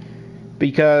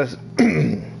because.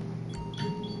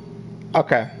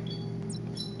 Okay.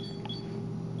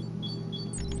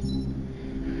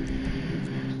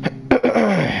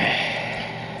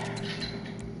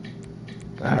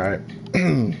 All right.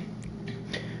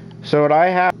 So what I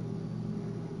have.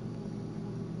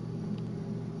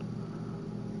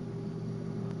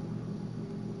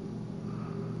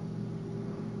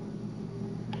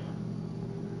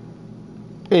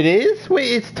 It is?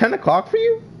 Wait, it's 10 o'clock for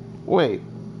you? Wait.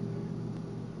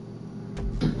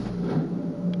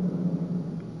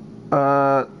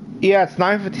 Yeah, it's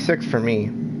 9:56 for me,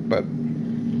 but...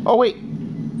 Oh, wait.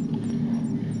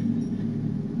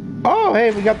 Oh, hey,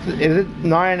 we got the... Is it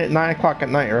 9 o'clock at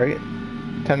night, right?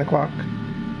 10 o'clock?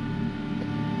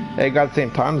 They got the same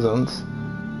time zones.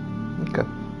 Okay.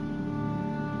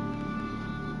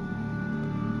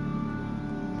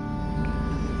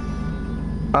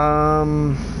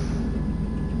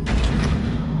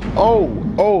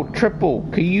 Oh, Triple,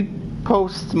 can you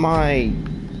post my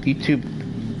YouTube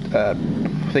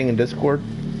thing in Discord?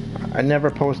 I never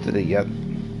posted it yet.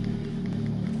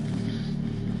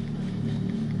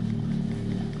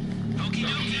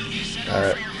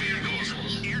 Alright.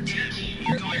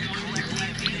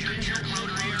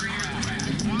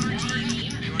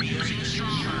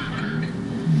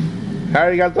 How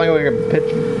are you guys playing like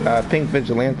a pink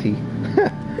vigilante?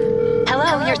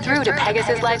 Hello, you're through to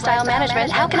Pegasus Lifestyle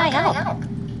Management. How can I help?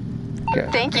 Okay.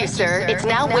 Thank you, sir. It's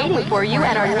now waiting for you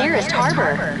at our nearest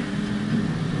harbor.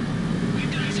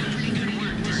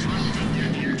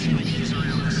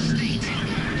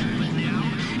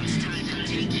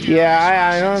 Yeah,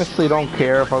 I honestly don't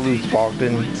care if I lose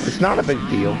Bogdan. It's not a big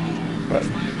deal, but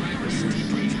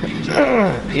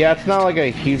yeah, it's not like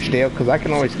a huge deal because I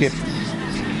can always skip.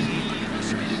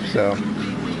 So.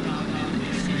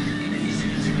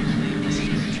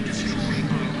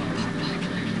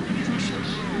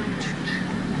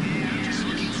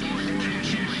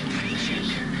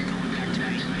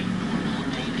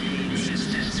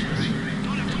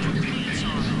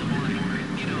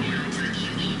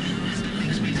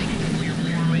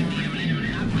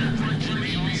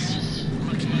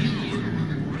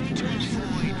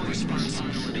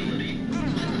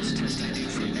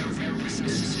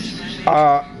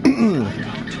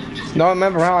 No,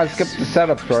 remember how I skipped the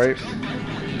setups, right?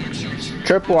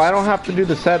 Triple, I don't have to do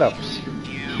the setups.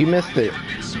 You missed it.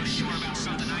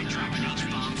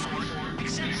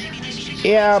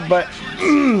 Yeah, but...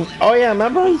 oh yeah,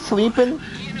 remember he's sleeping?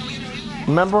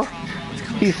 Remember?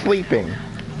 He's sleeping.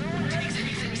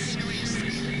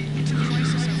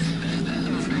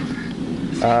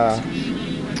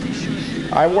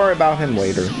 I worry about him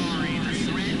later.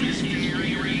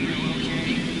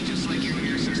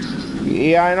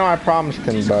 Yeah, I know I promised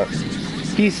him, but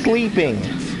he's sleeping.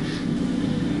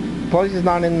 Plus he's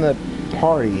not in the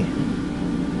party.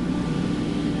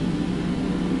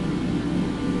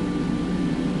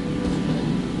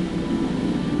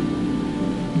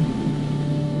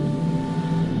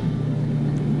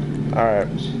 Alright.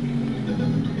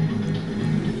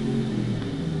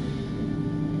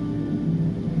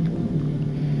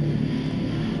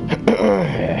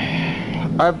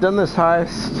 I've done this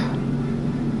heist.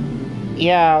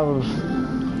 Yeah.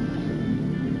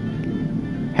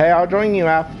 Hey, I'll join you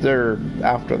after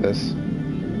this.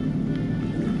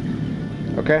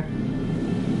 Okay?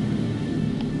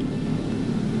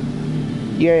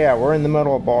 Yeah, we're in the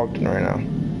middle of Bogdan right now.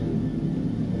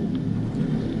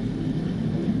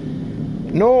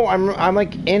 No, I'm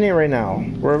like in it right now.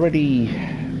 We're already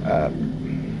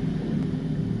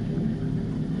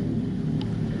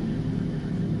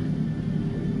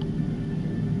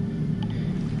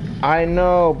I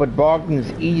know, but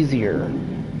Bogdan's easier.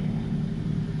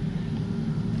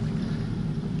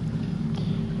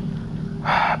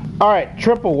 Alright,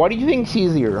 Triple, what do you think's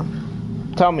easier?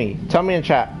 Tell me in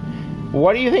chat.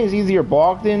 What do you think is easier,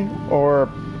 Bogdan or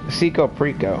Seco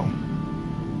Preco?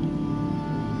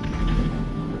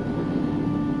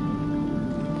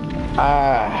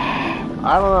 I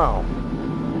don't know.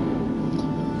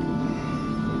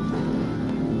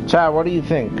 Chad, what do you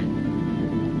think?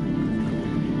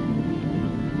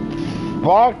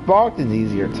 Balked is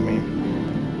easier to me.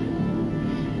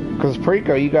 Because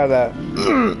Preco, you gotta...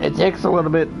 it takes a little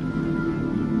bit...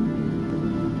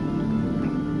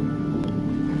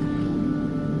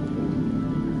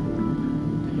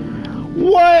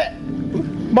 What?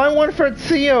 My one for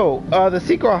CO, the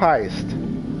sequel heist.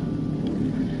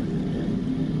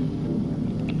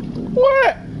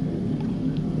 What?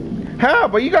 How?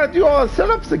 But you gotta do all the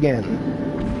setups again.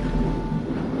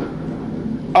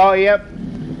 Oh, yep.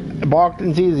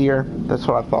 Balkton's easier. That's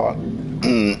what I thought.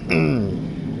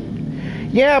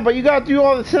 Yeah, but you gotta do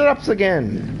all the setups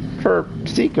again for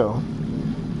Seco.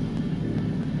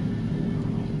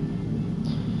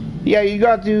 Yeah, you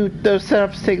gotta do those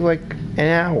setups take like an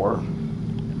hour.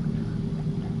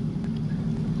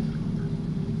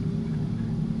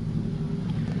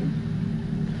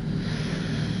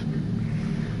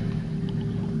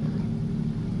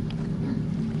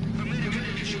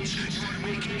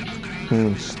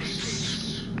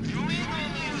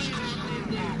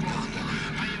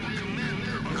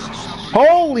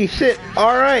 Holy shit!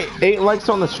 Alright, 8 likes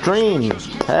on the stream.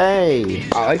 Hey,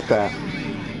 I like that.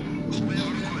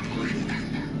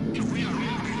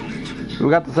 We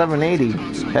got the 780.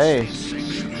 Hey.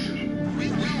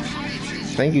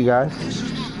 Thank you guys.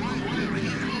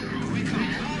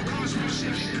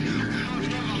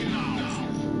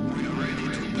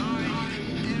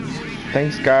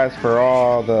 Thanks guys for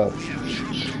all the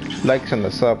likes and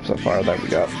the subs so far that we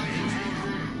got.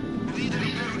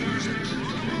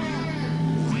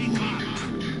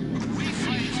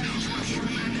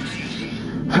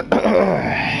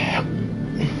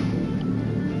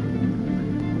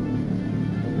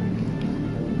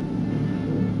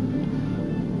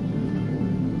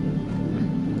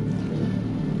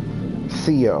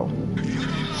 CO.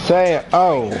 Say,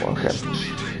 oh, okay.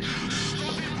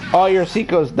 Oh, your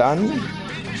Seco's done?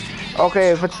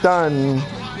 Okay, if it's done,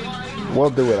 we'll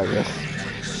do it, I guess.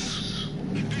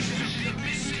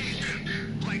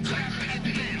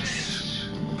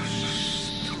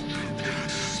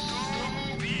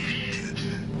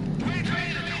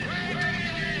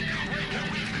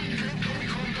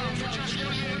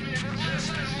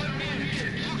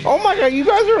 Oh my god, you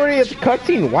guys are already at the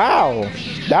cutscene. Wow,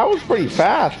 that was pretty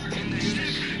fast.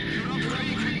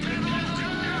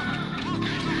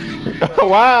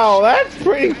 Wow, that's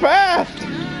pretty fast.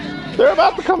 They're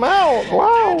about to come out.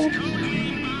 Wow.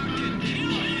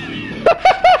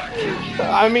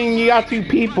 I mean, you got 2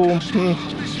 people.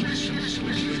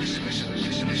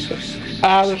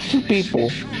 Ah, there's 2 people.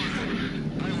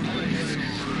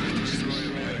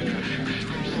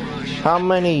 How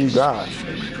many you got?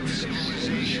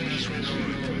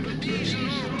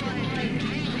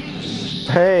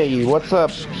 Hey, what's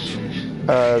up,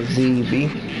 ZB?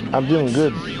 I'm doing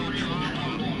good.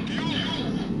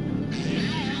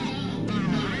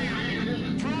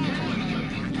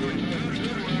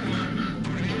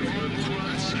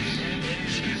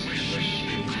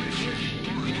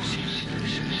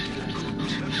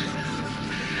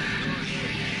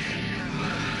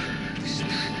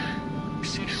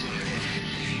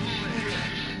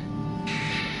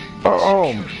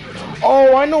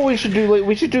 Oh, I know what we should do.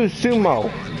 We should do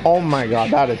sumo. Oh my god,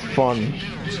 that is fun.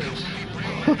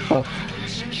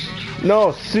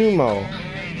 No, sumo.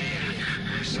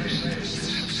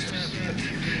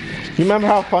 You remember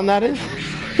how fun that is?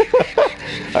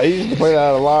 I used to play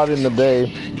that a lot in the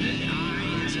day.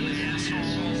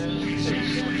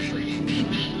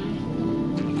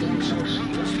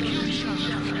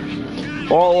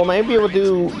 Well, maybe we'll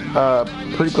do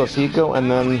Preco Seco and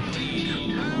then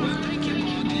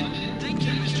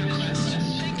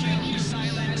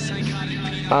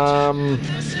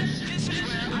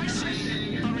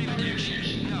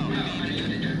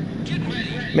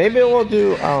maybe we'll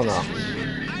do, I don't know.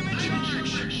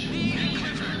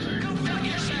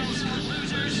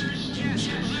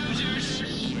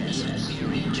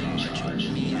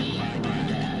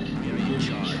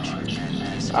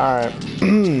 Alright.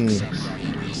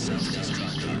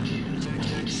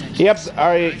 Yep,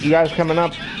 alright, you guys coming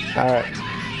up? Alright.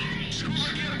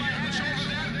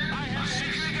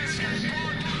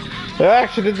 I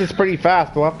actually did this pretty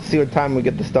fast. We'll have to see what time we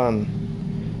get this done.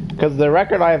 Because the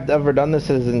record I've ever done this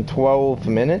is in 12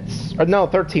 minutes. Or no,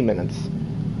 13 minutes.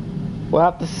 We'll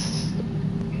have to...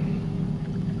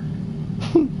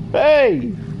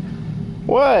 Hey!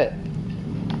 What?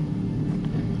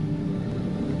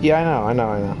 Yeah, I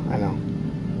know.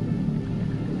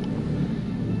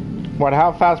 What,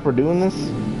 how fast we're doing this?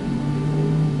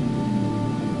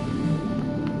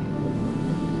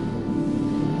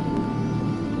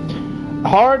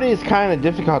 Hard is kind of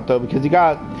difficult though, because you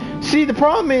got See, the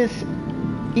problem is,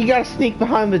 you gotta sneak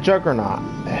behind the Juggernaut.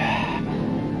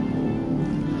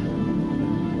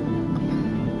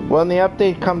 When the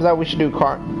update comes out, we should do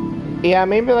car. Yeah,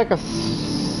 maybe like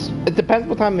it depends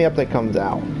what time the update comes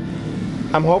out.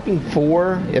 I'm hoping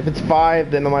 4. If it's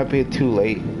 5, then it might be too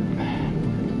late.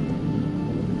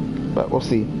 But we'll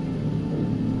see.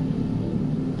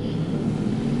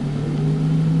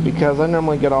 Because I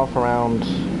normally get off around.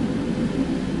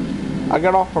 I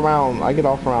get off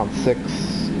around 6.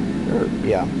 Or,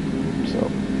 yeah. So.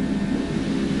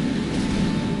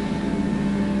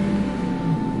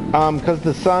 Because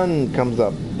the sun comes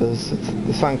up. The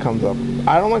sun comes up.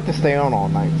 I don't like to stay on all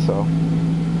night, so.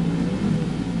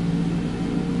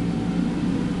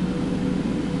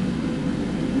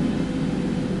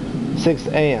 6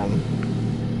 a.m.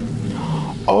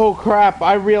 Oh crap!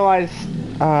 I realized.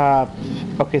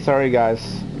 Okay, sorry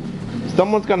guys.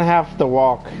 Someone's gonna have to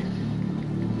walk.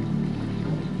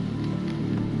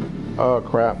 Oh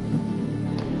crap.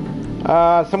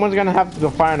 Someone's gonna have to go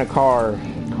find a car.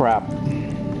 Crap.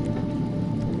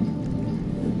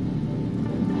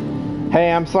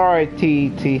 Hey, I'm sorry,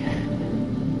 T.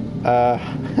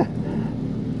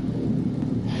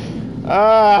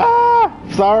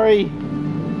 Sorry.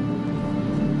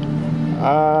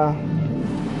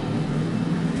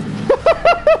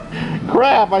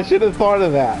 Crap, I should have thought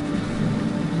of that.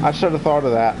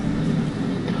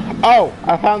 Oh,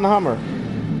 I found the Hummer.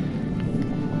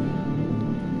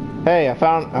 Hey, I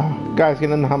found... Oh, guys, get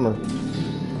in the Hummer.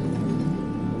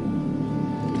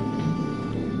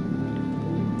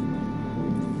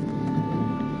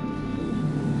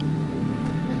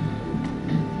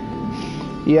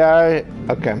 Yeah,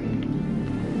 okay.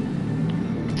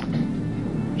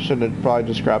 Should have probably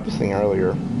just grabbed this thing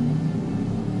earlier.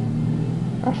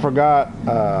 I forgot,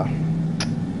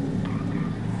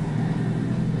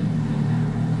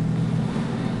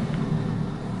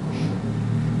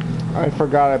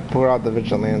 I put out the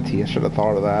Vigilante. I should have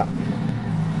thought of that.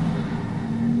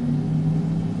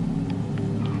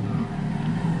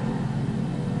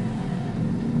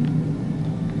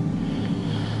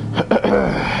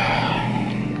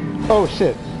 Oh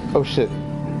shit. Oh shit.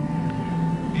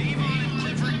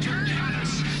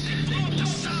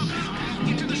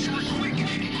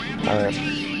 Alright.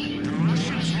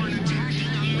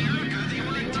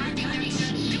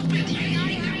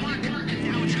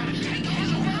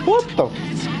 What the f...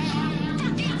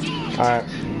 Alright.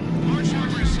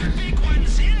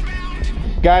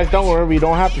 Guys, don't worry, we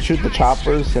don't have to shoot the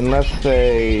choppers unless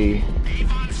they...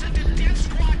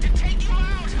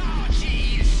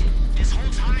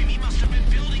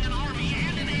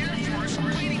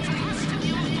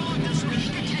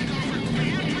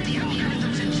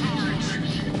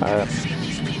 Alright.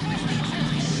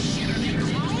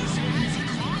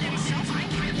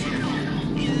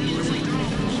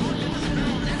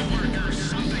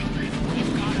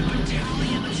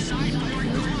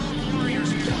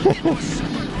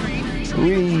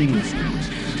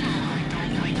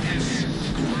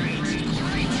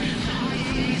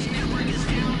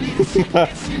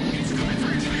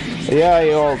 Yeah,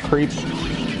 you all creep.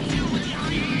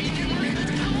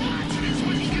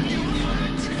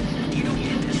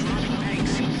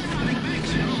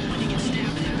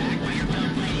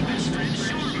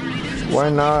 Why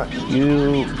not?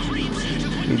 You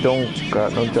don't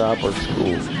got no job or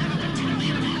school.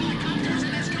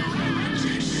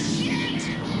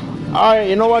 Alright,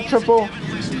 you know what, Triple?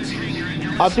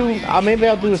 Maybe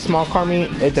I'll do a small car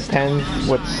meet. It depends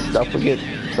what stuff we get,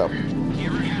 so.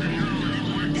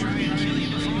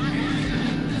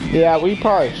 Yeah, we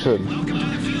probably should.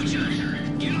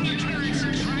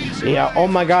 Yeah, oh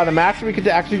my god, imagine we could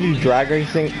actually do drag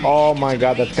racing. Oh my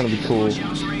god, that's gonna be cool.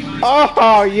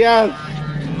 Oh, yes!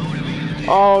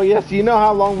 Oh, yes, you know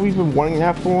how long we've been wanting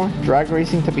that for? Drag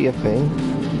racing to be a thing?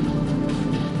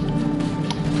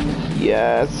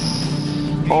 Yes.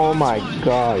 Oh my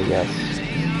god, yes.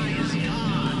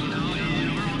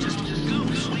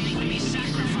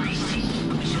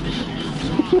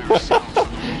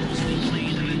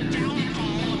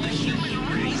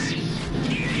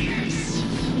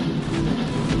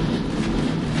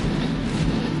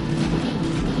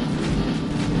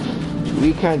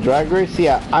 Weekend drag race?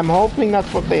 Yeah, I'm hoping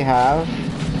that's what they have.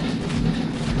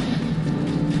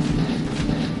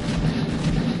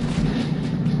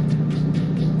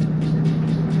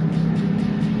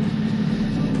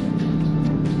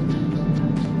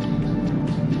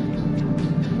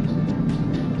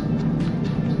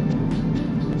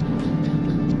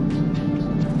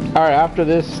 Alright, after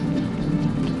this,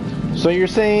 so you're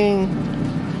saying,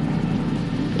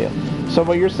 yeah, so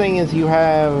what you're saying is you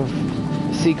have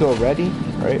Seiko ready,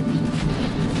 right?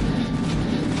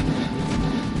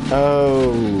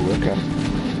 Oh, okay.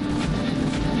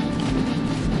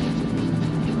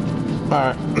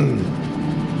 Alright.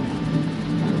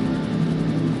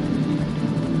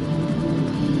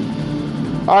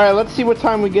 Alright, let's see what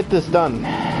time we get this done.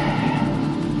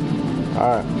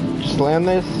 Alright, just land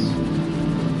this.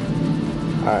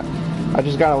 Alright, I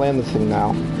just gotta land this thing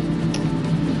now.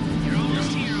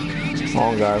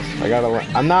 Hold on, guys. I gotta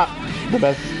I'm not the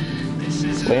best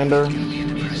lander,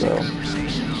 so.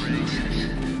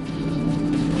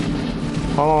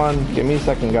 Hold on, give me a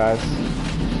second, guys.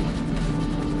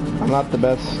 I'm not the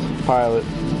best pilot,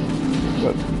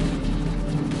 but.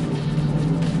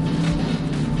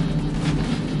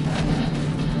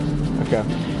 Okay.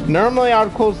 Normally I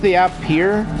would close the app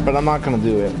here, but I'm not gonna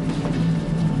do it.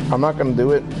 I'm not gonna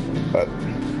do it, but.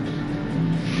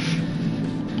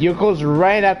 You close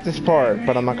right at this part,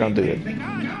 but I'm not gonna do it.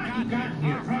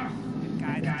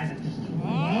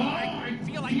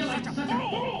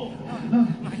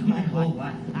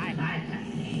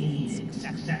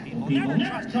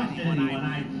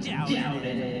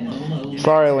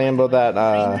 Sorry, Lambo, that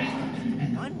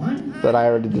I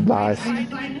already did nice.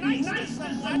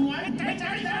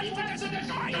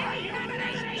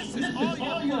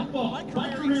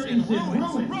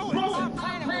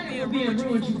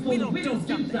 We don't do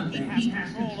something. He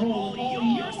has control of all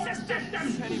your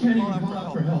systems.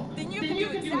 Then you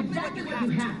can do exactly what you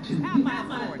have to. Have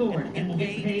my authority. And we'll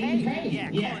get paid.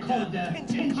 Yeah, called the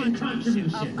pension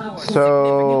contribution.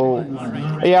 So,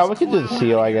 yeah, we could do the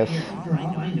seal, I guess.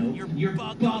 I know. You're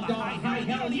bugged on a high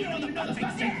hell. You don't even know the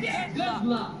exists. Good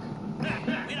luck.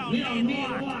 We don't need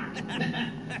a lot.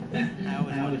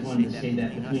 I always wanted to say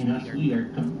that between us, we are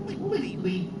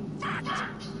completely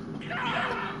fucked.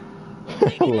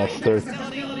 Lester.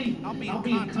 I'll be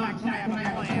in contact when I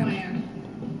have a plan.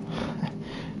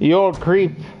 You old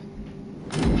creep.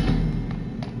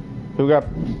 Who got...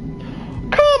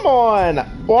 Come on!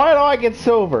 Why do I get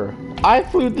silver? I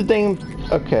flew the thing...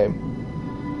 Okay.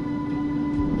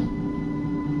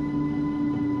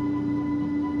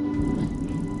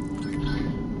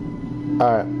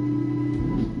 Alright.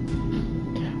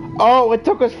 Oh, it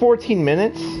took us 14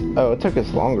 minutes? Oh, it took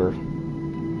us longer.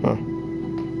 Huh.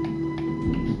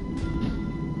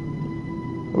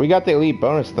 We got the elite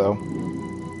bonus though.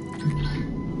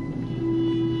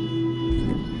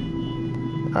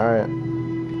 Alright.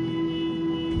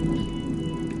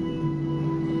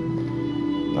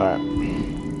 Alright.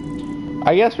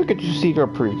 I guess we could just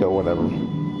secret pre-kill, whatever.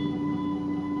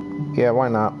 Yeah, why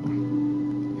not?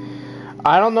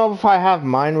 I don't know if I have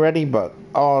mine ready, but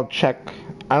I'll check.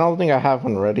 I don't think I have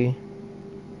one ready.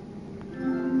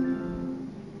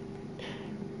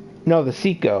 No, the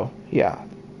Seiko. Yeah.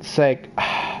 Seg.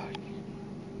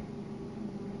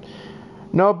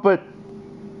 No, but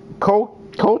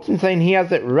Colton's saying he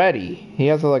has it ready. He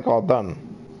has it like all done.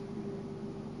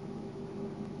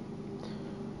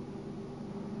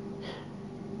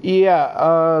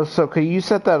 Yeah, so could you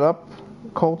set that up,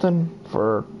 Colton,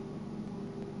 for...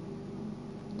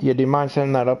 Yeah, do you mind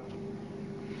setting that up?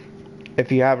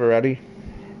 If you have it ready.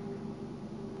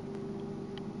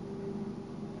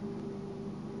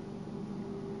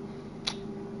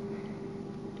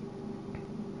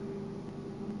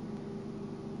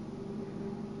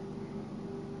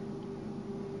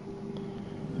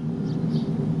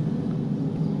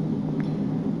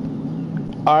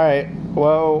 Alright,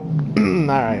 well,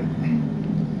 alright.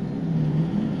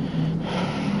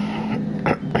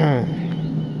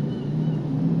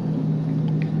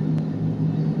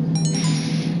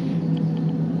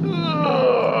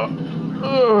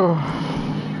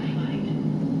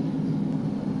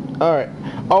 Alright.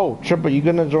 Oh, Triple, you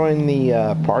gonna join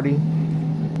the party?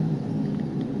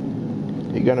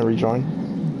 You gonna rejoin?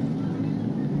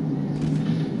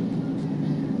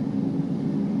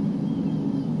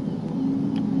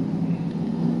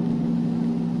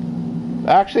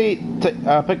 Actually, pick.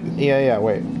 Yeah,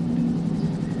 wait.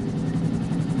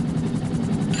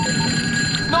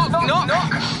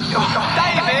 Knock.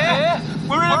 Dave here.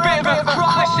 We're in a bit of a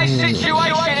crisis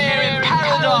situation here in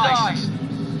Paradise.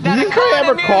 Didn't I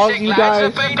ever call you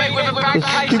guys the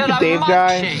stupid Dave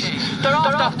guy? They're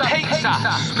after pizza,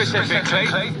 specifically.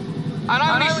 And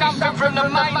only something from the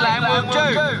mainland will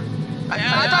do.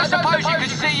 I don't suppose you could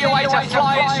see your way to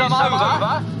flying some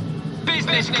over?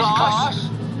 Business class?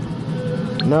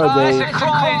 No, Dave. It's a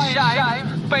crying shame.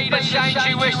 Be the change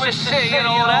you wish to see and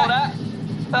all that.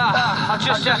 I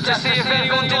just have to see if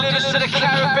anyone delivers to the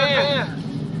Caribbean.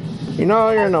 You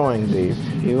know you're annoying, Dave.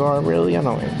 You are really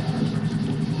annoying.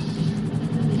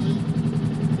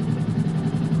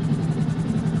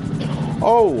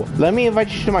 Oh, let me invite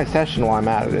you to my session while I'm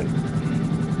at it.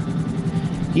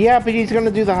 Yeah, but he's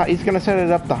gonna do the. He's gonna set it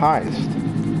up the highest.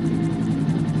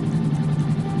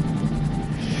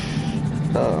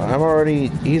 I'm already.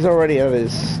 He's already at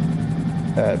his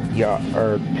yacht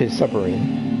or his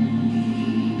submarine.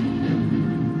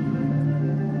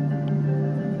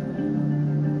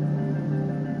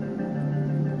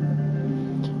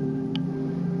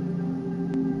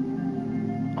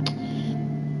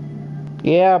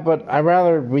 Yeah, but I'd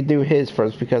rather we do his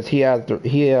first because he has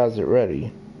it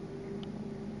ready.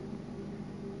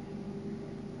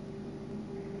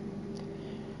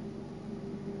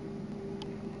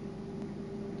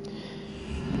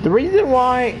 The reason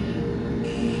why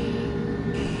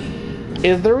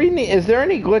is there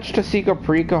any glitch to Seco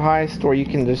Perico heist where you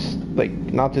can just like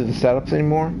not do the setups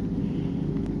anymore?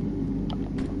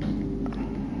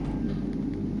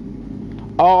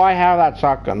 Oh, I have that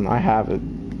shotgun. I have it.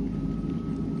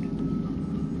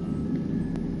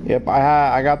 Yep,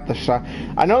 I got the shot.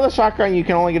 I know the shotgun you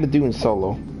can only get to do in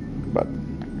solo, but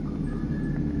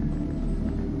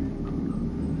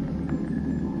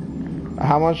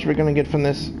how much are we gonna get from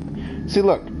this? See,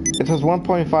 look, it says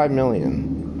 1.5 million.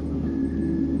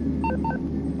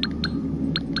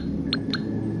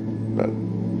 But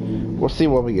we'll see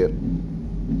what we get.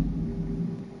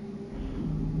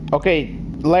 Okay,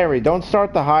 Larry, don't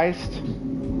start the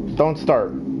heist. Don't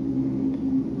start.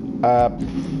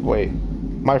 Wait.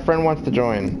 My friend wants to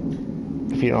join,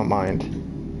 if you don't mind.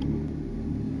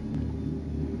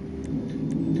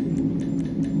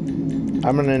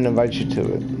 I'm gonna invite you to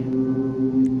it.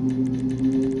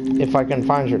 If I can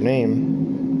find your name.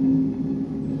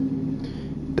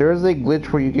 There is a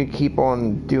glitch where you could keep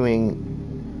on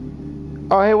doing...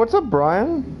 Oh, hey, what's up,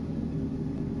 Brian?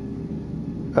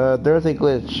 There's a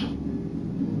glitch.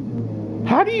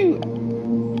 How do you...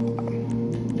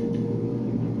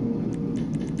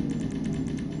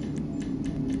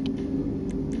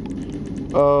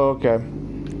 Oh, okay.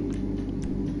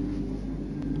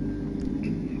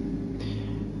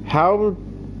 How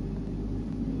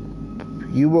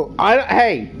you will?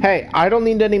 Hey! I don't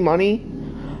need any money.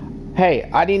 Hey,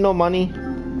 I need no money.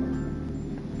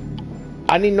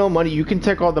 I need no money. You can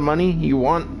take all the money you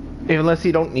want, unless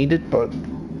you don't need it. But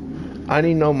I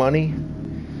need no money.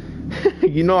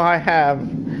 You know I have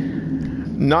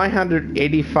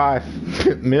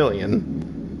 985 million.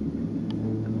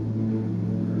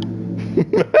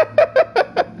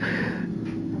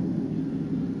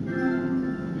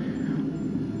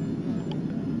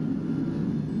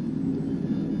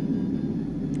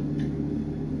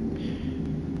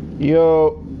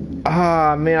 Yo,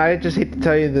 man, I just hate to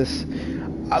tell you this.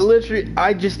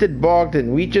 I just did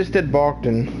Bogdan. We just did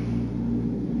Bogdan.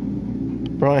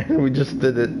 Brian, we just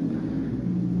did it.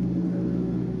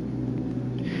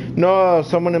 No,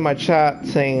 someone in my chat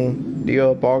saying,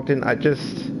 yo, Bogdan,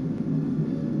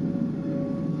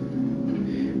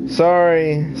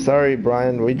 Sorry,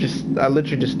 Brian. I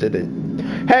literally just did it.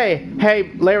 Hey,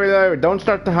 Larry, don't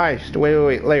start the heist.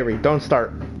 Wait, Larry, don't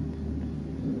start.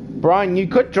 Brian, you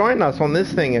could join us on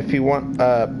this thing if you want.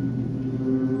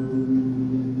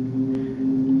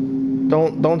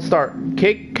 Don't start.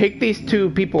 Kick these two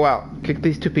people out. Kick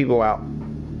these two people out.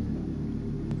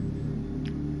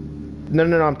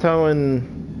 No, I'm telling.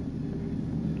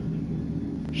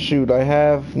 Shoot, I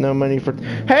have no money for...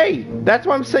 Hey! That's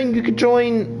why I'm saying you could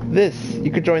join this.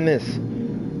 You could join this.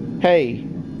 Hey.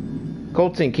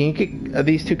 Colton, can you kick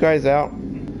these two guys out?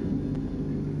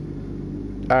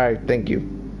 Alright, thank you.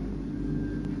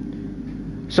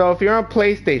 So if you're on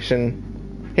PlayStation...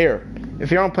 Here. If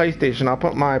you're on PlayStation, I'll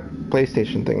put my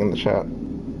PlayStation thing in the chat.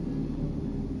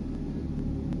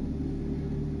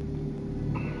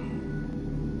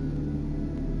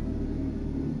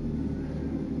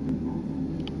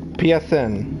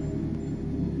 PSN.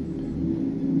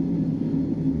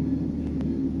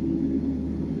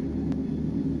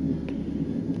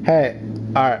 Hey,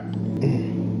 alright.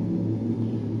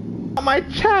 My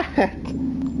chat!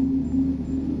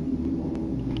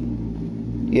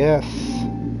 Yes.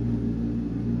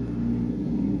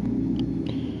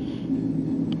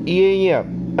 Yeah.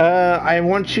 I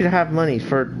want you to have money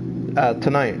for,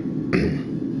 tonight.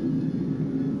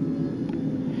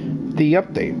 The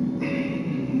update.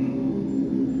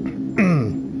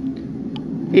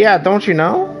 Yeah, don't you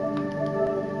know?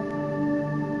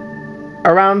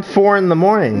 Around 4 in the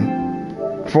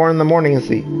morning. 4 in the morning is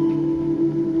the...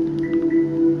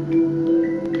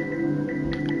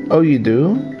 Oh, you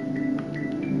do?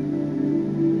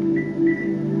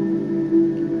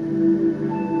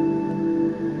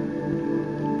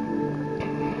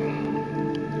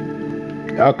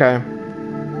 Okay.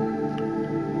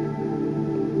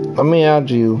 Let me add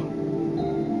you.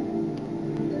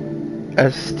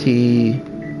 ST...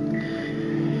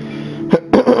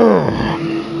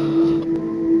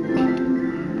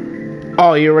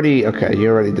 Oh, you already, okay, you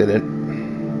already did it.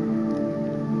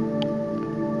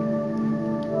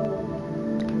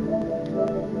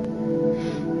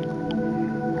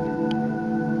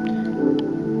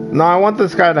 No, I want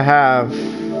this guy to have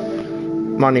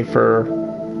money for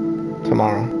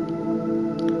tomorrow.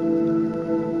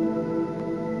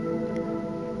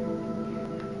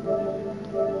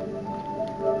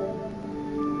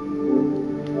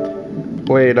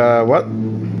 Wait, what?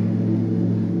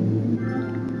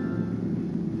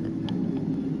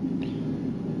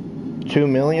 $2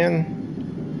 million?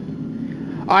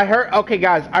 I heard, okay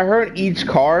guys, I heard each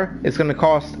car is gonna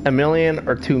cost $1 million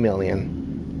or $2 million.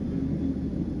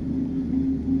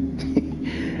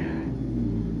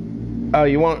 Oh,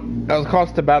 you want, it'll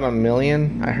cost about $1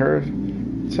 million, I heard,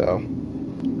 so.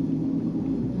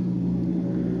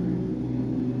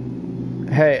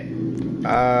 Hey,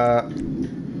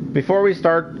 before we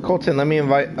start, Colton, let me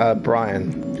invite,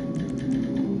 Brian.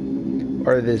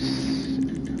 Or this,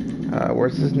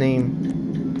 where's his name?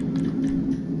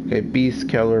 Okay, Beast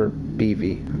Killer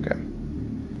BV. Okay.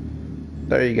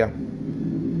 There you go.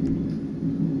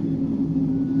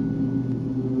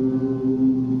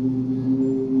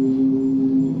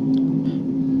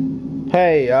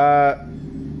 Hey,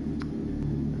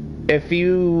 if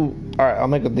you... Alright, I'll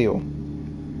make a deal.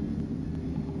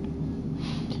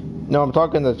 No, I'm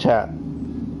talking to the chat.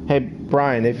 Hey,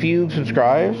 Brian, if you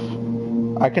subscribe,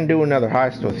 I can do another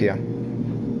heist with you.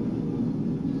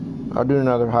 I'll do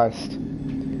another heist.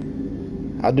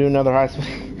 I'll do another heist with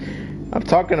you. I'm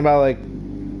talking about, like,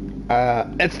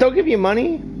 and still give you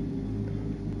money?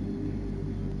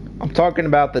 I'm talking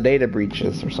about the data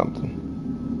breaches or something.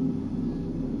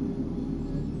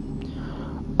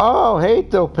 Oh, hey,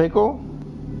 Dill Pickle.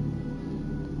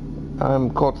 I'm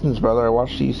Colton's brother. I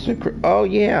watched you secret. Oh,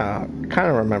 yeah. Kind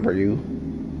of remember you.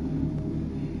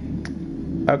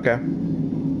 Okay.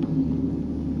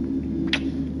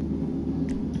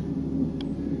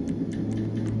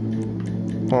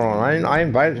 Hold on. I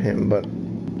invited him, but...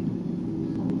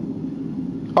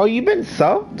 Oh, you've been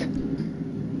subbed?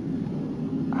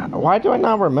 Why do I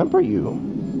not remember you?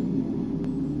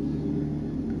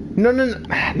 No, no, no.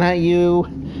 Not you.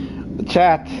 The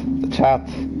chat. The chat.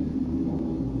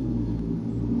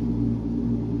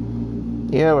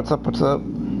 Yeah, what's up, what's up?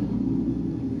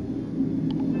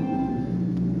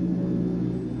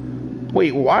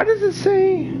 Wait, why does it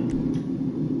say...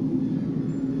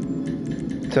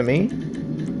 To me?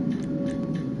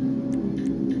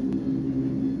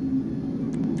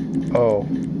 Oh.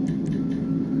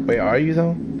 Wait, are you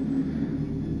though?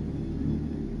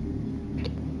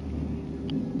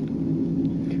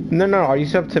 No, no, are you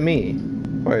subbed to me?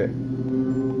 Wait.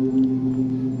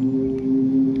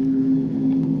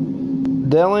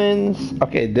 Dylan's...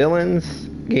 Okay, Dylan's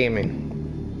Gaming.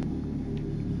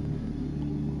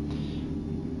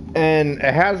 And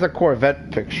it has a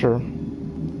Corvette picture.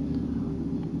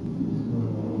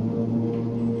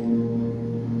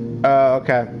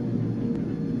 Okay.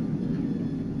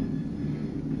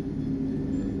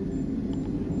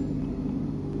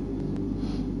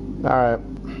 Alright.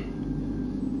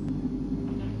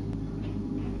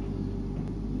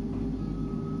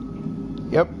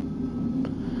 Yep.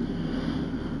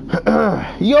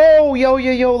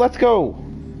 Yo, let's go.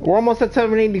 We're almost at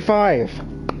 785.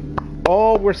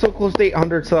 Oh, we're so close to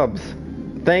 800 subs.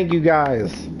 Thank you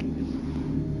guys.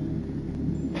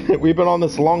 We've been on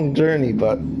this long journey,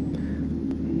 but...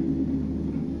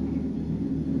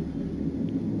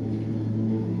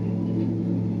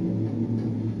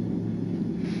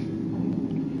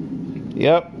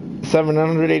 Yep,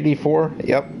 784,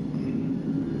 yep.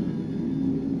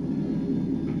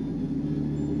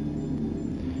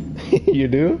 You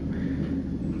do?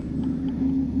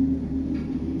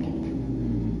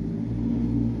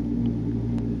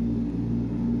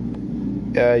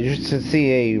 You should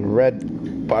see a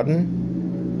red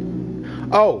button.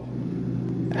 Oh!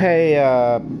 Hey,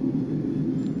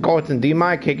 Colton, do you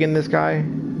mind kicking this guy?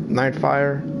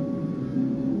 Nightfire?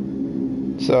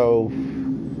 So...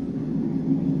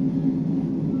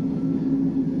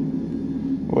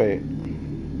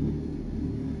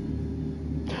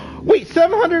 Wait,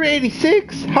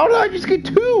 786? How did I just get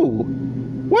 2?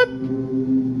 What?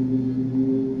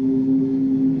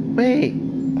 Wait,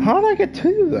 how did I get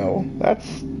 2 though? That's...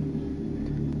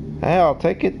 Hey, I'll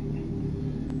take it.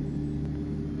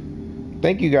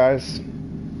 Thank you guys.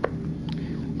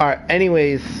 Alright,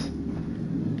 anyways.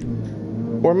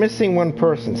 We're missing one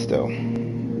person still.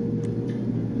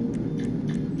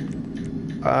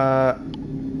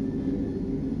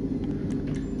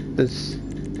 This...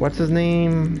 What's his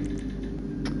name?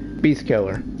 Beast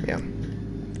Killer. Yeah.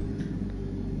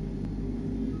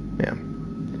 Yeah.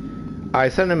 I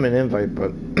sent him an invite,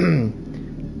 but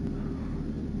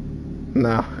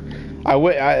no.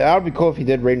 That would be cool if he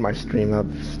did raid my stream.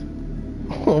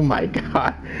 Oh my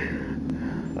god.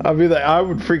 I'd be like, I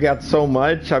would freak out so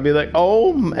much. I'd be like,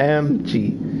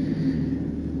 OMG.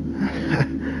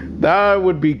 That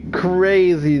would be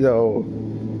crazy though.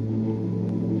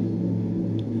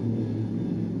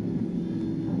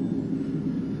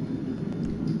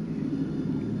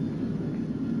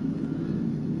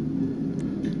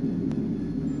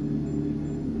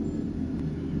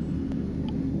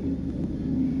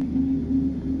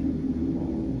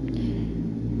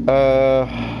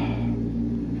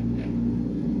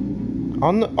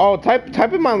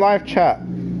 Type in my live chat.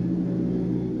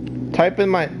 Type in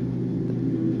my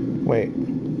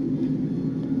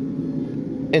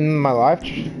in my live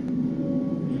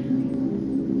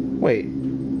wait,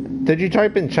 did you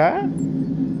type in chat?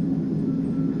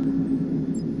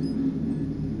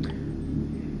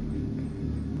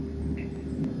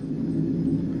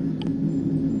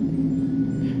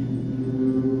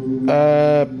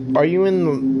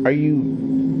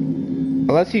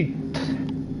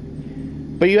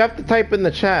 But you have to type in the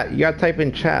chat. You gotta type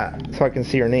in chat so I can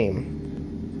see your name.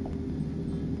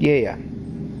 Yeah.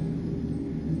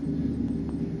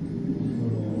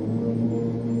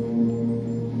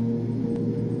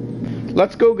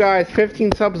 Let's go, guys.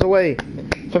 15 subs away.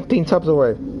 15 subs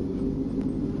away.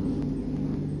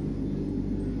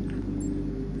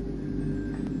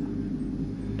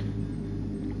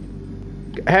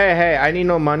 Hey, I need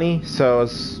no money, so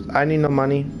I need no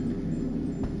money.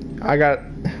 I got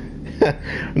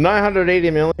 980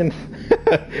 million.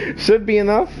 Should be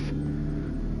enough.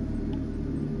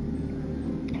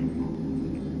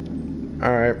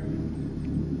 Alright.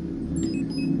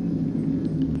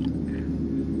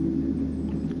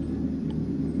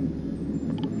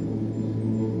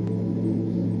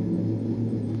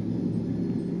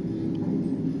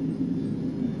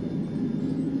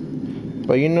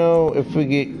 But you know, if we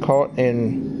get caught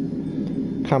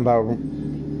in combat...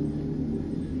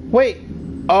 Wait!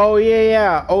 Oh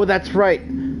yeah. Oh, that's right.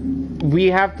 We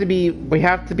have to be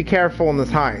careful in this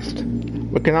heist.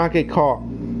 We cannot get caught.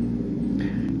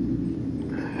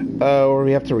 Or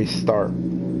we have to restart.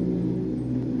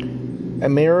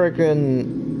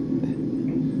 American...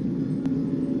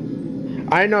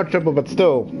 I know triple, but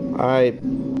still,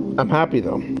 I'm happy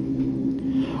though.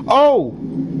 Oh!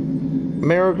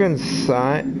 American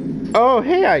side. Oh,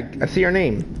 hey, I see your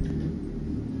name.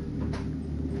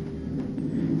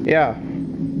 Yeah.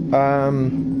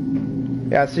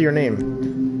 Yeah, I see your name.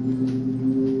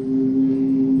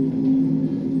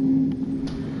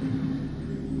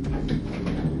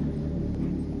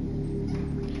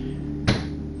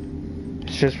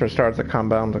 It's just for starts the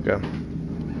compound, okay.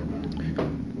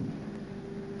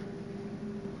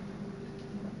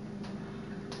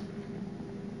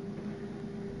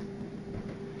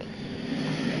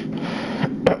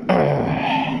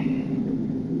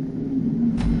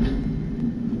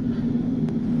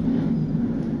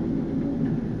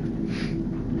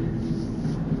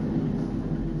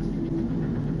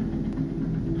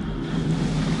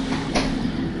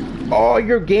 Oh,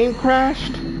 your game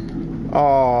crashed?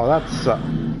 Oh, that sucks.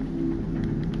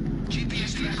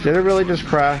 Did it really just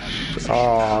crash?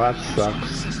 Oh, that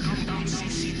sucks.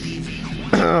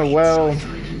 Well...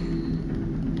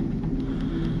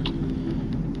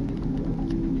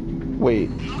 Wait.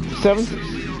 7...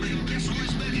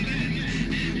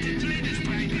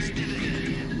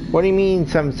 What do you mean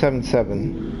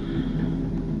 777?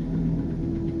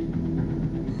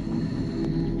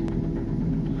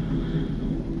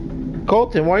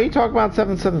 Colton, what are you talking about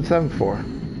 777 for?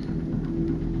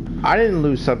 I didn't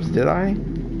lose subs, did I?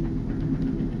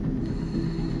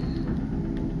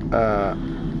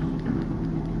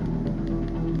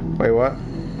 Wait, what?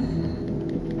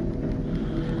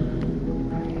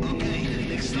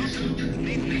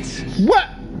 What?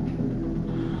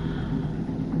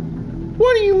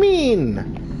 What do you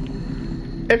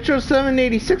mean? It shows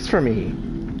 786 for me.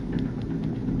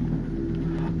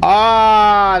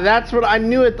 Ah, that's what I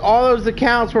knew it. All those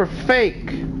accounts were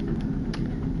fake.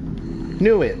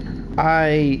 Knew it.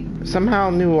 I somehow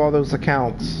knew all those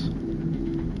accounts.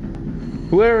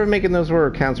 Whoever making those were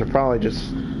accounts are probably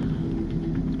just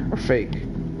or fake.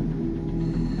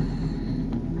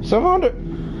 So I wonder.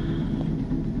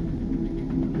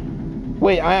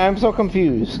 Wait, I'm so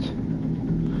confused.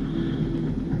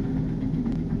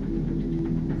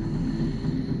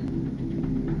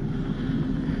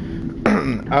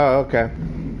 Oh, okay.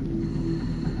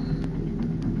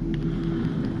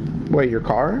 Wait, your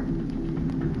car?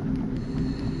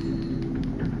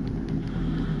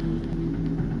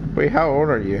 Wait, how old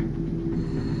are you?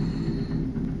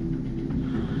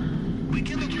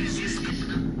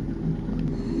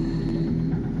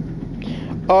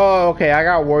 Oh, okay. I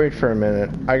got worried for a minute.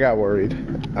 I got worried.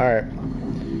 All right.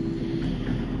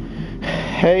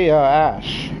 Hey,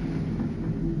 Ash.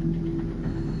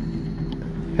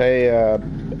 Hey,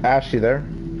 Ash, you there?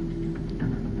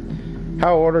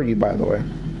 How old are you, by the way?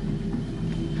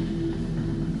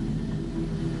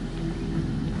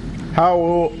 How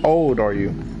old are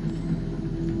you?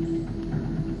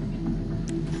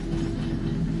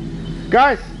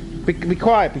 Guys, be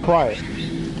quiet, be quiet.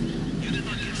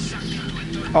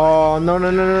 Oh, no,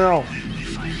 no, no, no, no.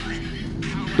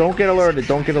 Don't get alerted,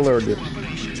 don't get alerted.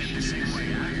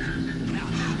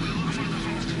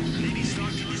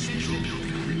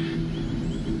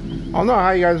 I don't know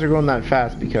how you guys are going that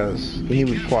fast because you need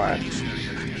to be quiet.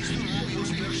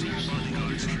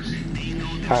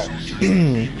 Alright.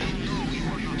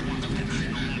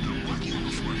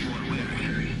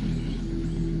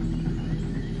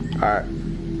 Alright.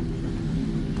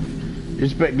 You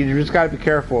just gotta be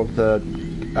careful of the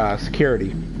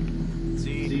security.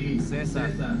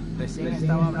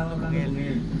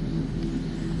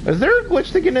 Is there a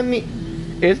glitch to get in the...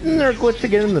 Isn't there a glitch to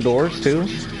get in the doors too?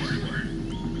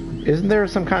 Isn't there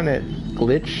some kind of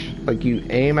glitch? Like you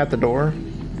aim at the door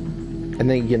and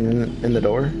then you get in the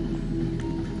door?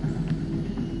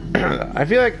 I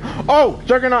feel like... Oh!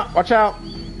 Juggernaut! Watch out!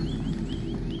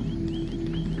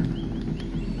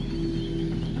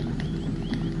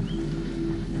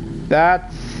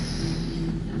 That's...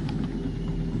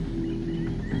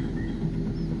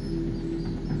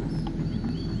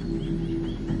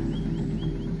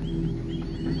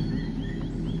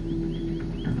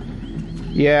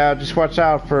 Yeah, just watch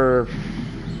out for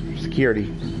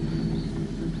security.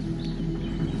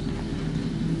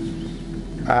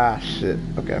 Ah, shit.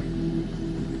 Okay.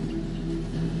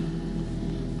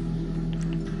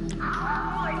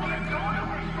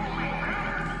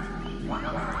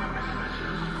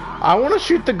 I want to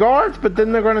shoot the guards, but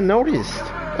then they're gonna notice.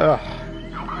 Ugh.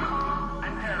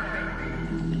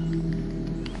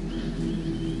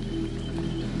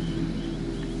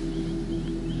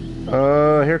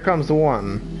 Here comes the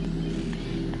one.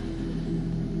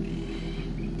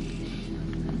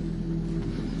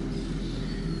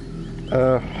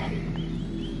 Oh.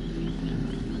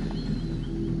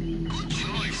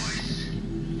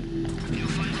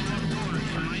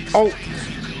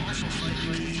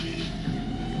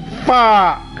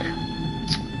 Fuck.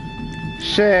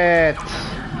 Shit.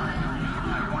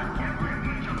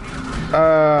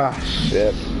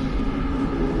 Shit.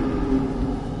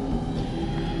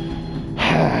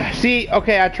 See,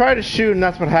 okay, I try to shoot and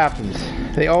that's what happens.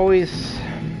 They always...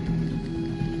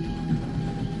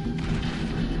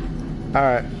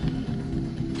 Alright.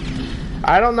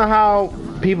 I don't know how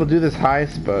people do this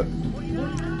heist, but...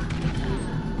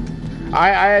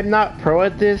 I am not pro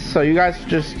at this, so you guys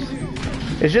just...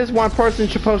 It's just one person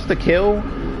supposed to kill?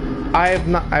 I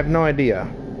have no idea.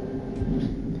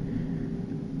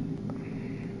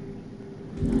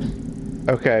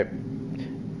 Okay.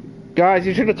 Guys,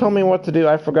 you should have told me what to do.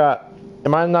 I forgot.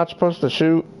 Am I not supposed to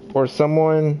shoot? Or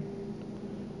someone?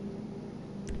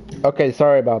 Okay,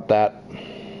 sorry about that.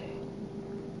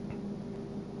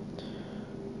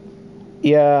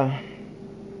 Yeah.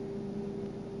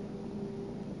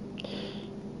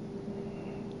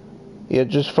 Yeah,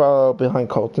 just follow behind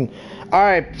Colton.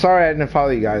 Alright, sorry I didn't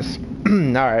follow you guys.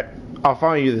 Alright, I'll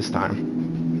follow you this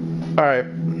time. Alright.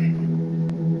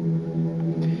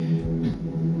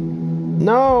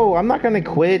 No, I'm not gonna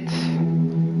quit.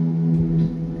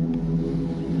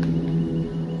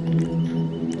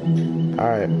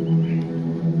 Alright.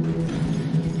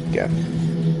 Yeah.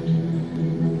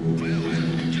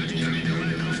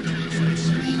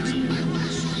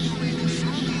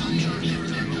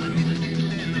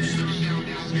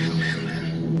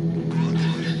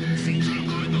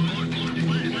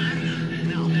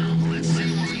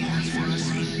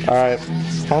 Alright.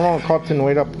 Hold on, Colton,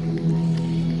 wait up.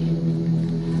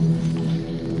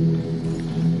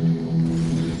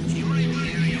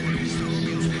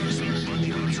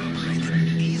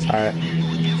 Alright.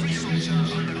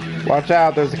 Watch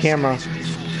out, there's a camera.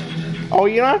 Oh,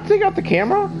 you don't have to take out the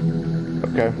camera?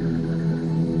 Okay.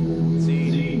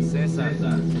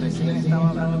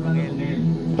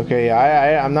 Okay,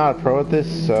 I'm not a pro at this,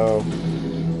 so...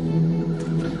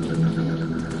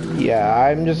 Yeah,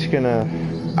 I'm just gonna...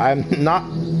 I'm not...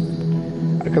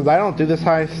 Because I don't do this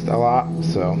heist a lot,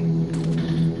 so...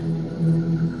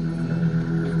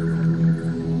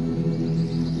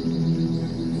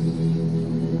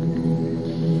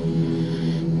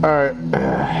 Alright.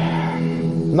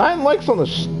 9 likes on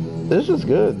this. This is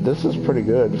good. This is pretty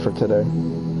good for today.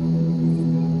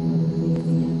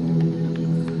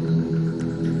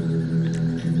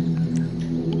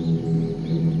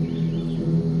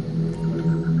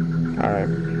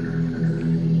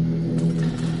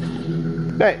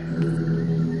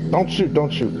 Don't shoot, don't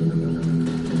shoot.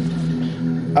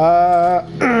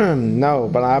 No,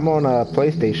 but I'm on a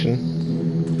PlayStation.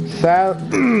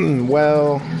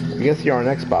 Well, I guess you're on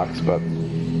Xbox, but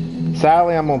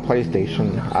sadly I'm on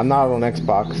PlayStation. I'm not on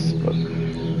Xbox,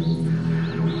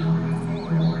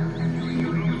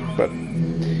 but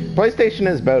PlayStation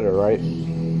is better, right?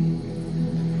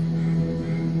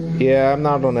 Yeah, I'm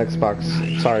not on Xbox.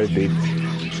 Sorry, dude.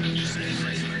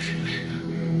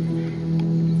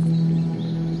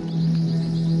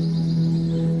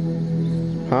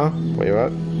 Huh? Wait,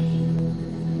 what?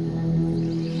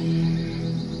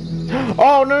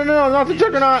 Oh, no, no, no, not the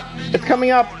Juggernaut! It's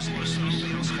coming up!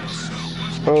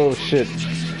 Oh, shit.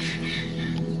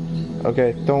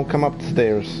 Okay, don't come up the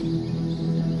stairs.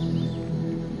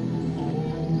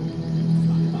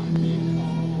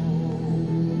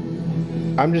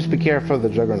 I'm just be careful of the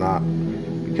Juggernaut,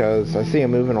 because I see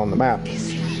him moving on the map.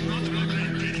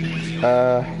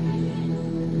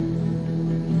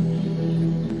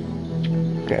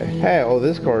 Okay. Hey, oh,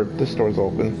 this door's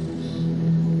open.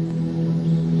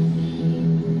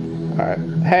 Alright.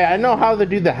 Hey, I know how to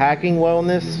do the hacking well in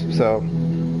this, so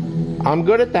I'm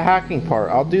good at the hacking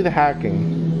part. I'll do the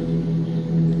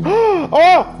hacking. Oh!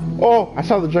 Oh! I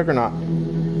saw the Juggernaut.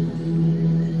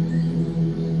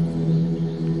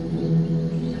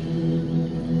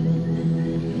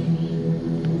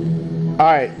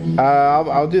 Alright,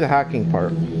 I'll do the hacking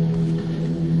part.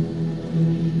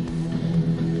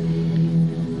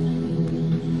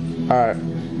 Alright.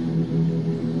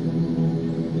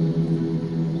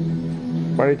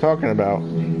 What are you talking about?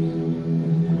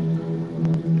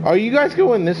 Oh, you guys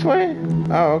going this way?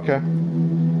 Oh, okay.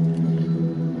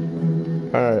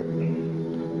 Alright.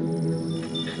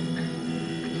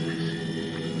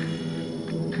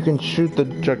 You can shoot the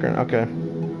Juggernaut. Okay.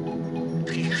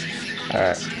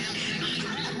 Alright.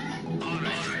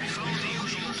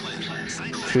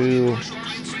 2.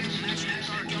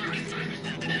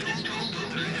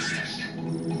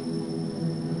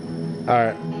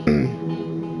 Alright.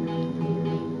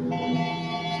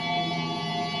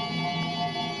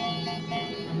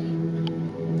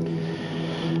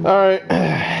 Alright.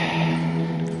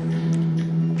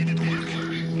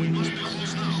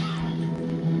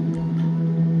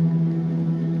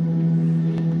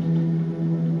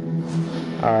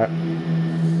 Alright.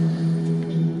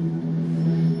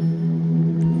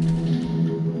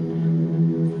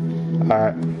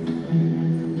 Alright.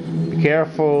 Be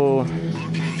careful.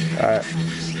 Alright.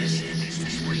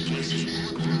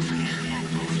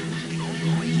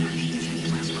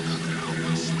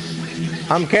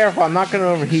 I'm careful, I'm not gonna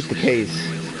overheat the case.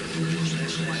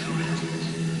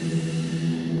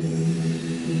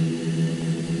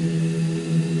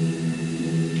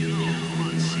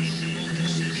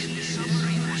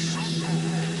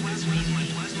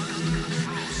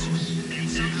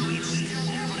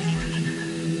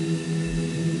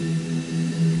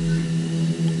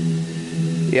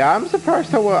 Yeah, I'm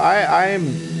surprised how well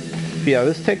I'm. Yeah,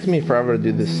 this takes me forever to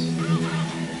do this.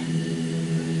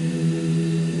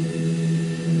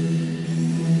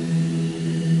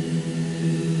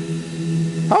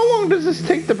 How long does this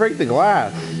take to break the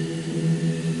glass?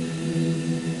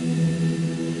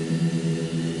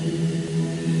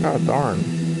 Oh, darn.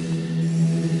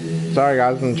 Sorry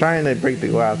guys, I'm trying to break the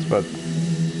glass, but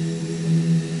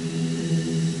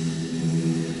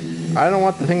I don't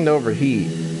want the thing to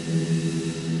overheat.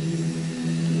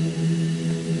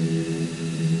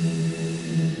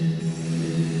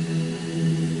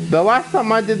 The last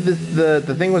time I did this,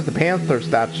 the thing was the Panther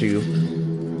statue.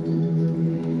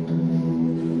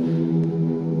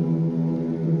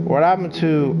 What happened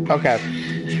to... Okay.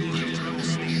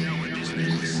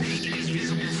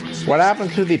 What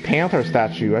happened to the Panther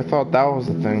statue? I thought that was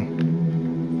the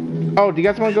thing. Oh, do you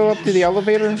guys want to go up to the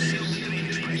elevator?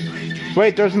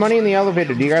 Wait, there's money in the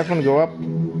elevator. Do you guys want to go up?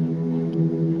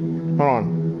 Hold on.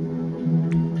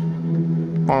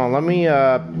 Hold on, let me,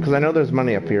 because I know there's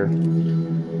money up here.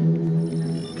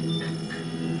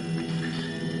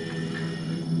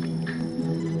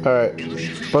 Alright.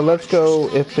 But let's go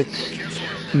if it's...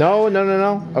 No, no, no,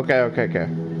 no. Okay, okay, okay.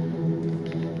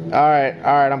 Alright,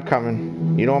 alright, I'm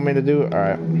coming. You don't want me to do it?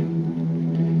 Alright.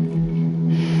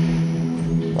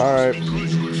 Alright.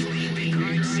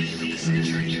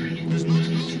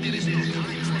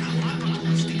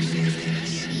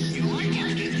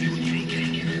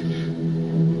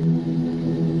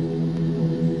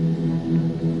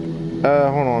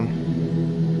 Hold on.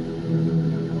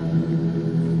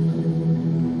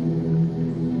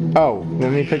 Oh,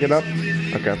 let me pick it up?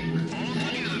 Okay.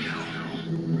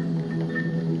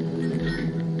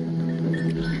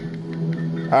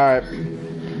 Alright.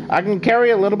 I can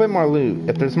carry a little bit more loot.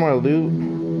 If there's more loot.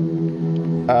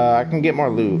 I can get more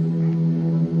loot.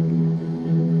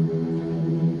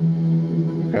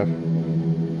 Okay.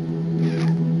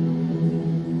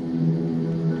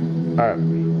 Alright.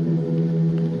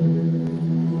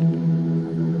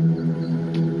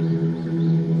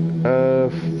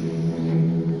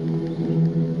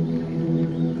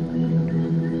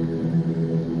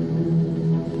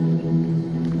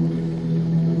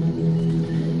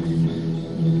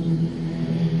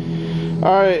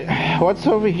 Alright, what's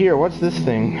over here? What's this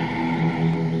thing?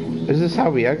 Is this how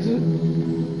we exit?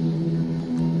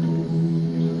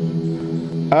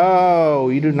 Oh,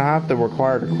 you do not have the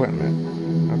required equipment.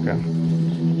 Okay.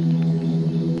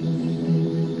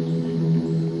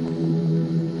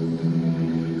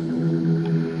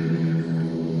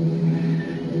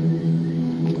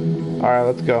 Alright,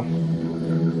 let's go.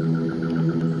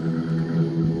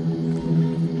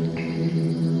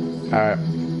 Alright.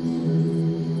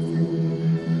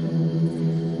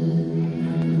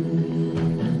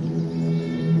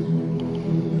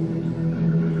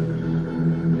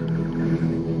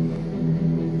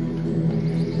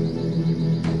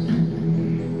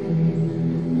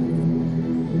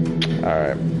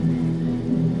 Alright.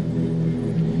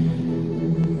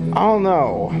 I don't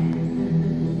know.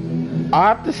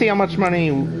 I'll have to see how much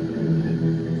money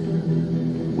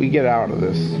we get out of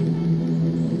this.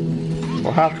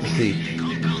 We'll have to see.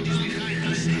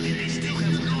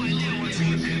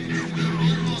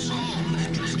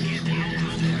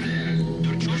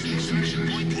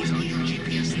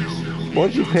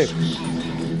 What'd you pick?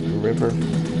 River.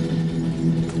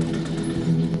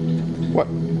 What?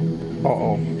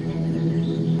 Uh-oh.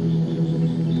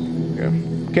 Okay.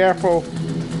 Careful.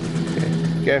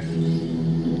 Okay.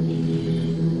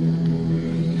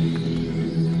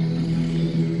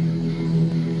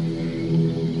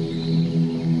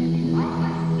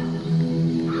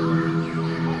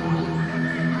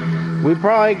 We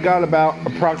probably got about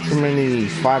approximately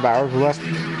 5 hours left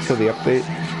to the update.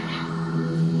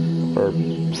 Or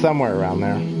somewhere around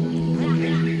there.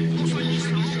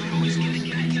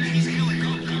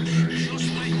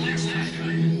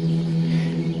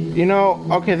 You know,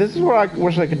 okay, this is what I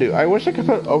wish I could do. I wish I could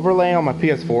put overlay on my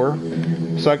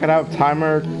PS4 so I could have a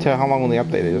timer to how long the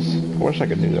update is. I wish I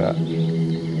could do that.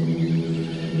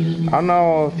 I don't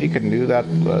know if you can do that,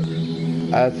 but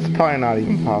that's probably not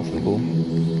even possible.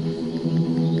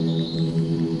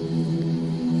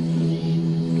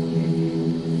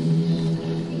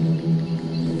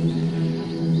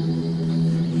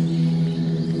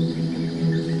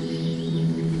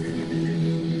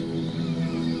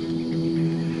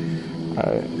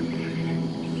 Alright.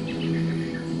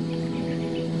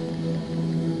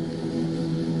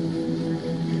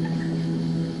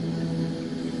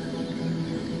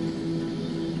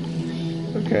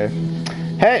 Okay.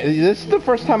 Hey, this is the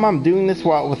first time I'm doing this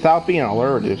without being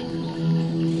alerted.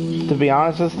 To be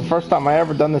honest, this is the first time I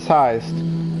ever done this heist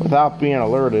without being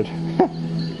alerted.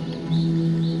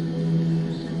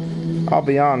 I'll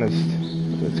be honest.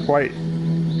 It's quite...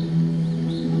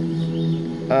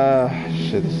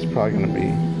 shit, this is probably gonna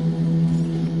be...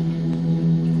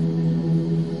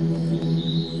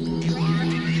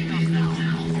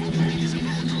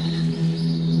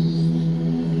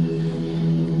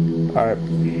 Alright.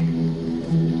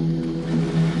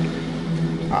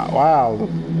 Wow.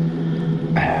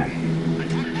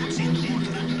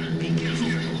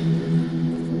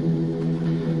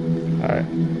 Alright.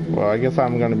 Well, I guess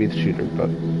I'm gonna be the shooter, but...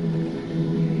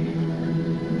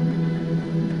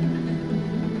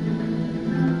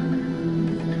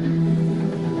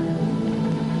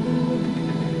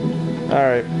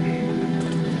 Alright.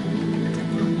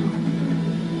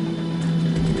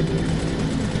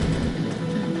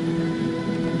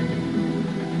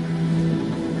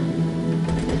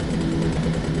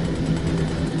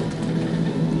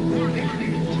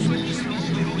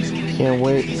 Can't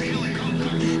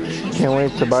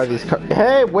wait to buy these cars.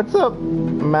 Hey, what's up,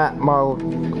 Matt Malcolm?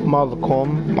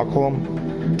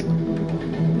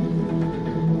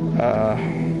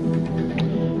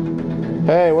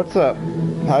 Hey, what's up?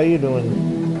 How you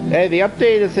doing? Hey, the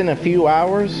update is in a few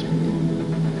hours.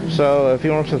 So if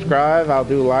you want to subscribe, I'll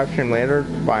do a live stream later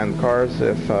buying the cars.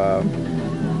 If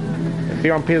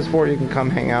you're on PS4, you can come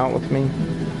hang out with me.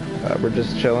 We're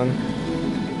just chilling.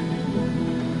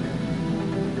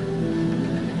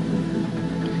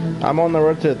 I'm on the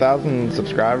road to 1,000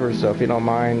 subscribers, so if you don't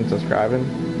mind subscribing.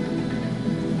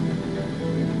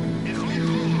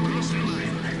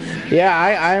 Yeah,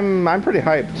 I'm pretty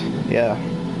hyped. Yeah,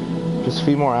 just a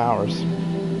few more hours.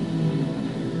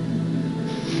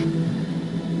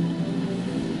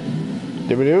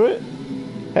 Did we do it?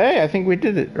 Hey, I think we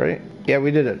did it, right? Yeah, we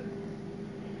did it.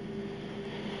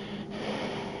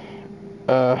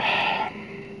 Uh.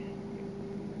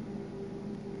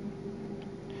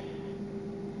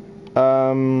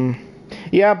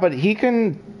 Yeah, but he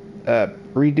can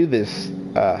redo this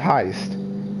heist.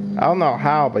 I don't know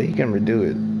how, but he can redo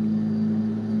it.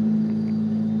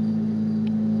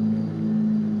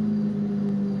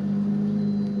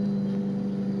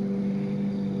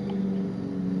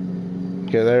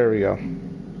 Okay, there we go.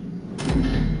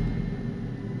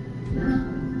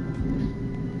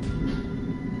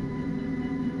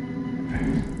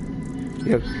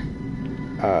 Yep.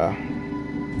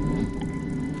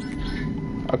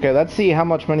 Okay, let's see how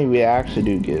much money we actually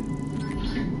do get.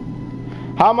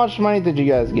 How much money did you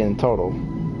guys get in total?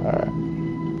 Alright.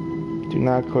 Do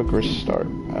not click restart.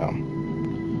 Oh.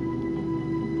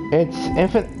 It's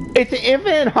infinite. It's an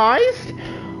infinite heist?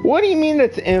 What do you mean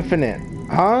it's infinite?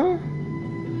 Huh?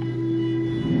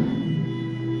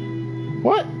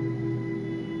 What?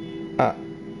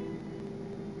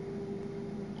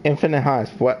 Infinite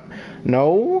heist. What?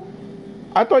 No?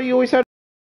 I thought you always had.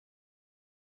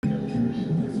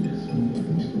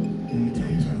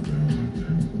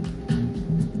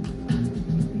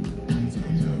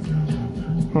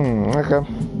 Okay.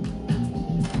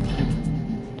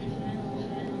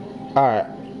 Alright.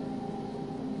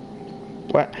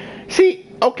 What? See,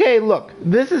 okay, look.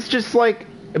 This is just like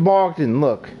Bogdan,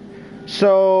 look.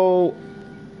 So,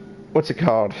 what's it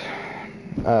called?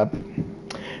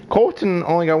 Colton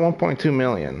only got 1.2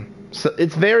 million. So,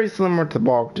 it's very similar to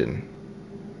Bogdan.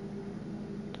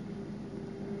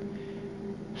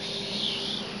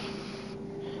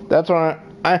 That's what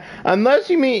I unless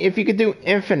you mean if you could do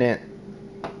infinite,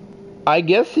 I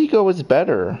guess Eco is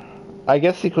better. I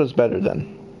guess Eco is better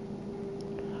then.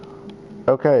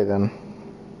 Okay then.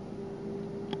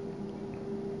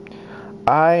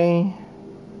 I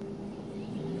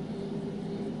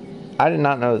did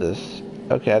not know this.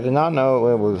 Okay, I did not know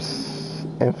it was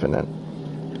infinite.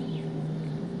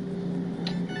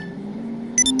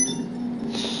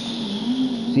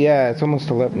 Yeah, it's almost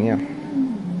 11, yeah.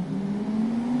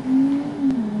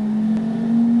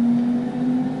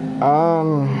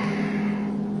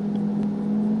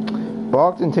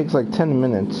 Bogdan takes like 10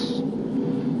 minutes.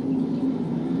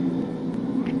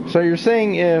 So you're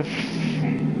saying if...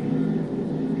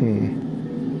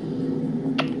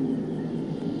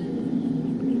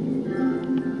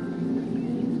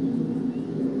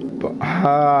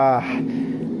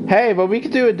 Hey, but we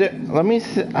could do it. Let me.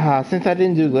 Since I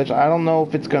didn't do glitch, I don't know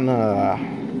if it's gonna.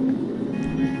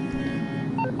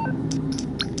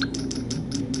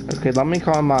 Okay, let me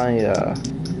call my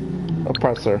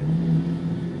oppressor.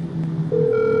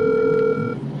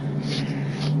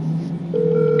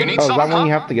 You need is that when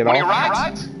you have to get when off? you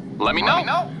ride? Let me know.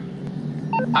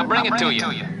 I'll bring it to you.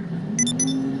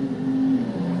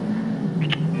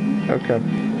 Okay.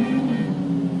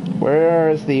 Where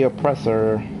is the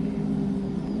oppressor?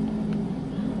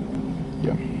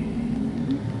 Yeah.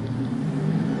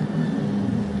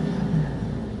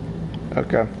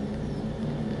 Okay.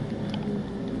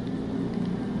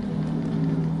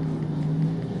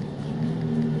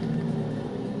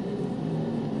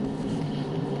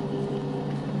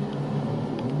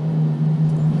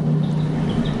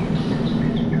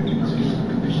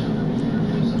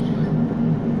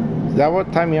 Is that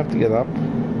what time you have to get up?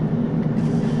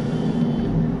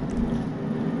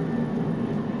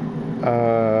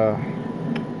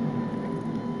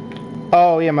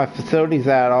 Oh yeah, my facility's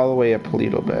at all the way at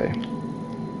Paleto Bay.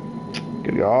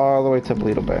 Gotta go all the way to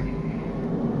Paleto Bay.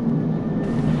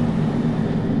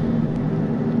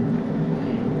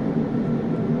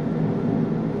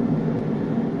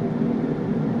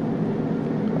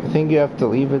 I think you have to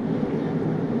leave it.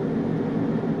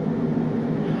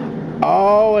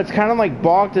 Oh, it's kind of like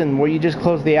Bogdan, where you just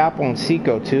close the app on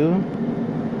Seco too.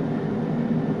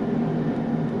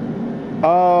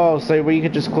 Oh, so where you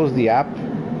could just close the app?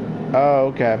 Oh,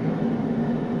 okay.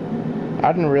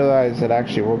 I didn't realize it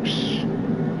actually works.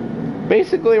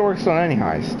 Basically, it works on any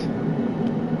heist.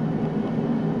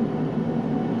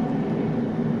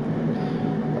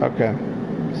 Okay.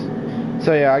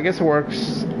 So yeah, I guess it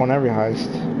works on every heist.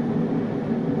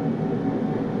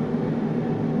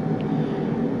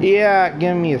 Yeah,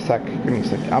 give me a sec. Give me a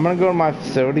sec. I'm gonna go to my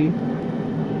facility,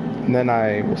 and then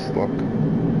I will look.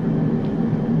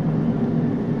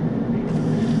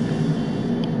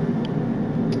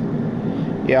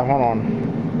 Yeah, hold on.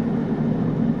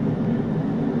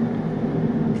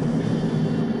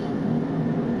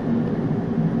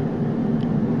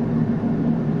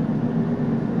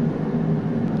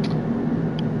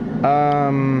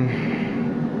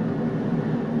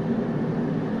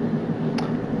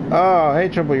 Oh, hey,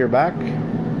 Trouble, you're back.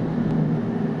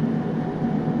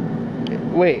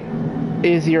 Wait.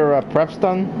 Is your preps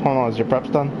done? Hold on, is your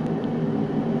preps done?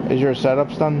 Is your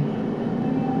setups done?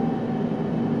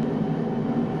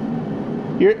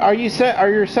 Are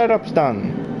your setups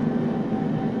done?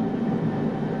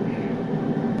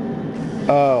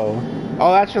 Oh,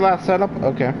 that's your last setup.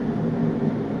 Okay.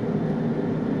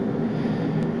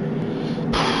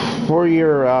 For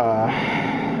your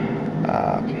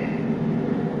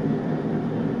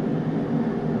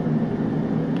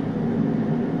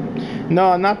no,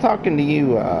 I'm not talking to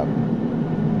you.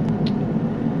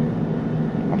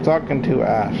 I'm talking to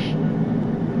Ash.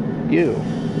 You,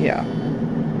 yeah.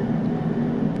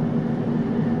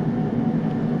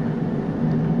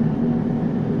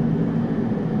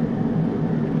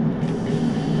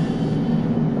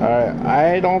 Alright,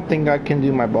 I don't think I can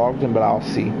do my Bogdan, but I'll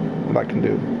see what I can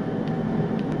do.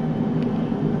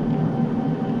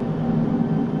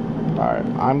 Alright,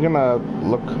 I'm gonna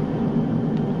look.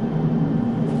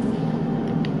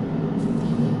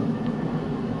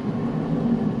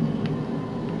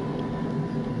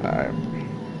 Alright.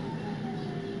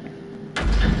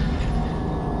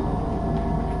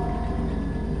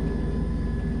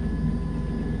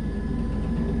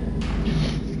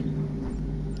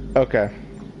 Okay.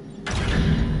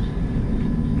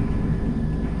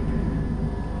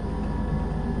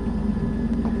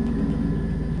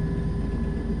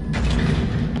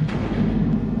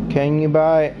 Can you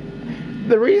buy...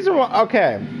 The reason why...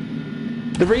 Okay.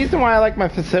 The reason why I like my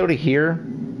facility here,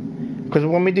 because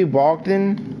when we do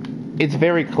Bogdan, it's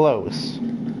very close.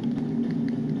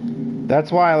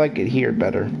 That's why I like it here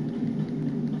better.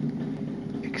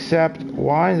 Except,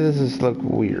 why does this look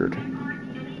weird?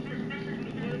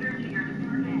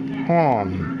 Hold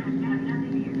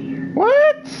on.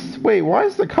 What? Wait, why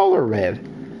is the color red?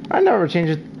 I never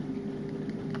changed it.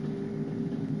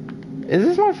 Is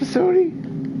this my facility?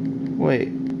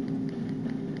 Wait.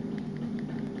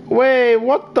 Wait,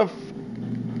 what the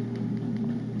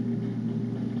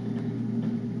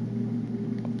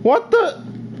What the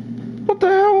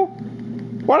hell?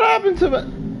 What happened to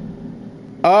the...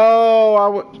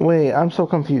 Oh, wait, I'm so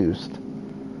confused.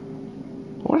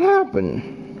 What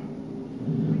happened?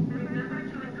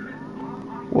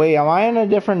 Wait, am I in a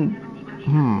different...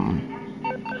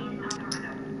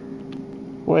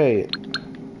 Wait.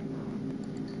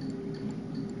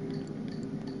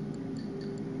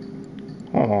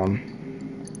 Hold on.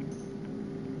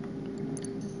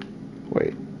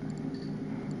 Wait.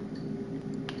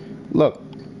 Look.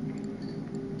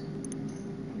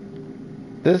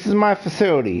 This is my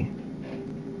facility.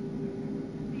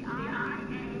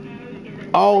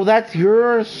 Oh, that's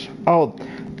yours? Oh,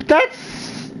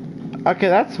 that's... Okay,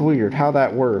 that's weird how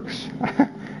that works. I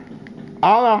don't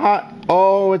know how...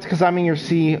 Oh, it's because I'm in your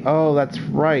C. Oh, that's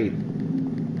right.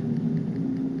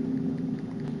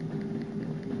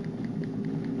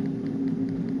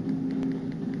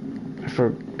 I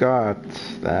forgot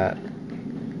that.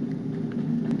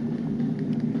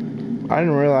 I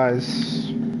didn't realize...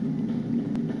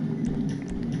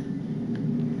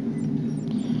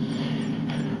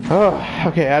 Oh,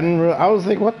 okay, I didn't I was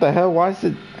like, what the hell? Why is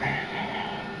it...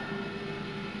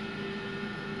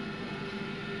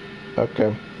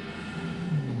 Okay.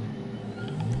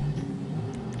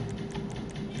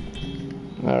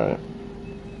 Alright.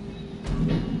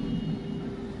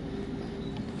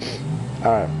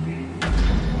 Alright.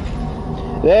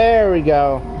 There we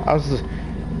go. I was just...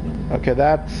 Okay,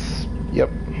 that's... Yep.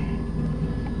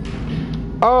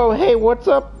 Oh, hey, what's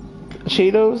up,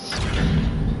 Cheetos?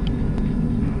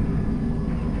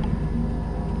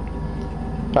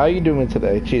 How you doing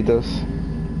today, Cheetos?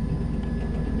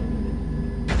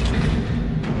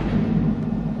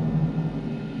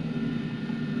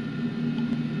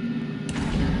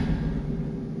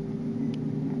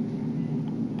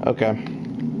 Okay.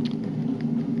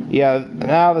 Yeah,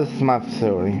 now this is my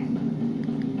facility.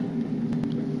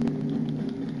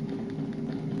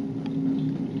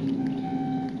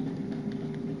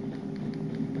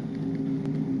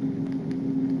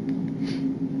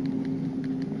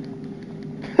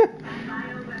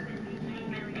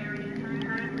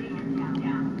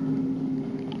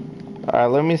 Alright,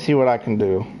 let me see what I can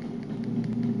do.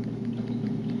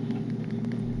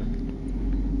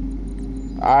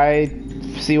 I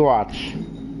see, watch.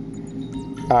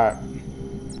 Alright.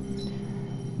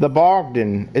 The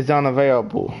Bogdan is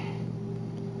unavailable.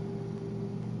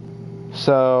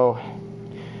 So,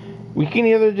 we can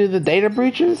either do the data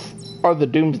breaches or the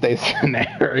doomsday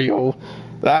scenario.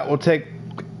 That will take...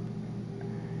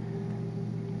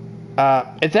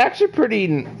 it's actually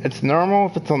pretty... It's normal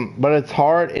if it's on... But it's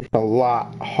hard. It's a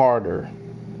lot harder.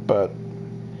 But...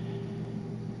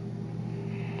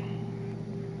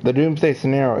 The doomsday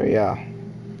scenario, yeah.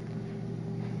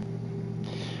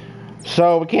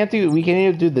 So we can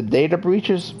either do the data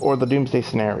breaches or the doomsday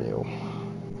scenario.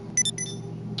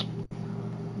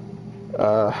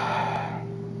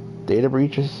 Data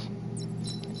breaches.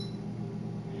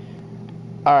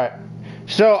 Alright.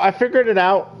 So I figured it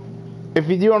out. If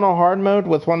you do on a hard mode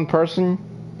with one person,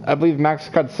 I believe max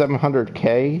cut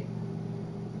 700k.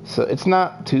 So it's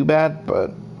not too bad,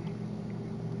 but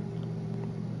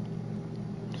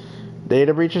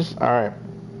data breaches? Alright.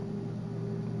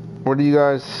 What do you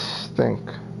guys think?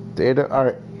 Data?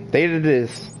 Alright. Data it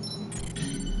is.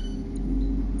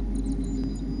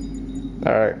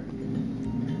 Alright.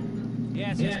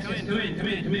 Yes, come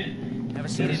in. Have a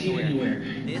seat anywhere.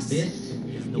 This is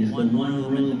the one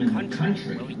room in the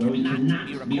country where we cannot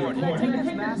be recorded. Take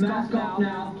this mask off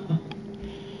now.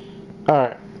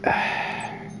 Alright.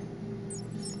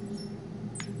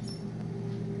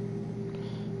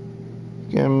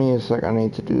 Give me a sec, I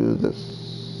need to do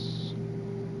this.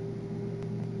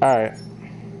 Alright.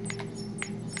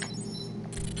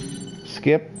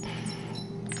 Skip.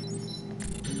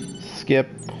 Skip.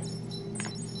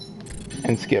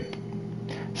 And skip.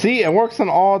 See, it works on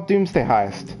all Doomsday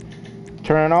Heist.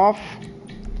 Turn off.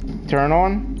 Turn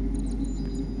on.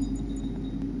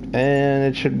 And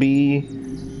it should be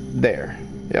there.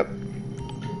 Yep.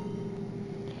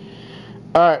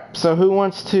 Alright, so who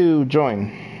wants to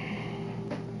join?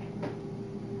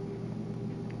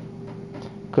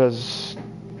 Because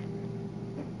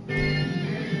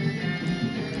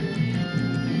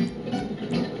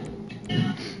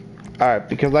alright,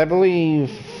 because I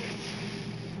believe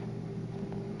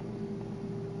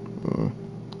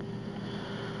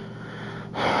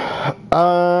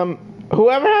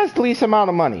whoever has the least amount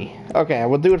of money. Okay,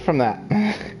 we'll do it from that.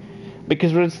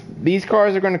 Because these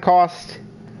cars are going to cost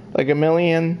like $1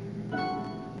 million.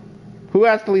 Who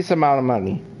has the least amount of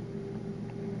money?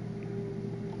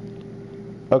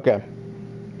 Okay.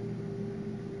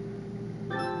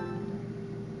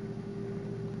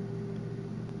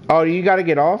 Oh, you gotta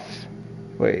get off?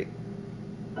 Wait.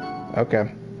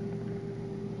 Okay.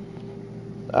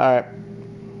 Alright.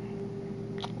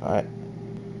 Alright.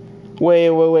 Wait.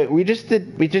 We just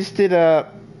did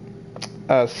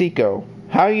Seco.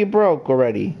 How are you broke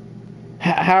already?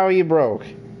 How are you broke?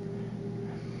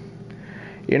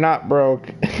 You're not broke.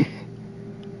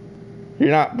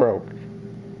 You're not broke.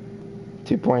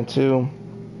 2.2.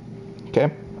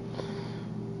 Okay.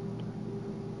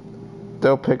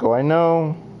 Del Pickle, I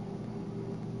know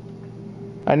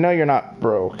you're not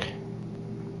broke.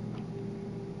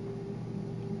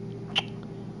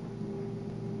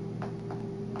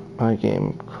 My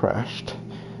game crashed.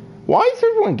 Why is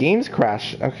everyone games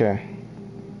crash? Okay.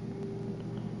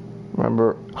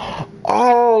 Remember.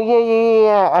 Oh,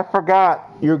 yeah. I forgot.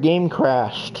 Your game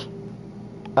crashed.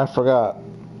 I forgot.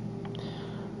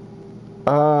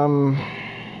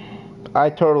 I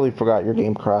totally forgot your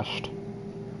game crashed.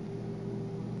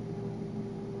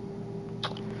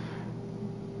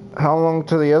 How long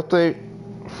to the update?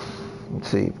 Let's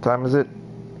see, what time is it?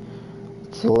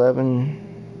 It's 11,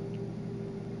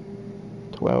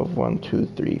 12, 1, 2,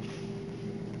 3,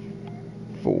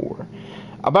 4.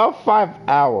 About 5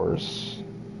 hours.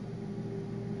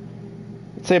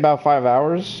 Let's say about 5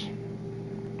 hours.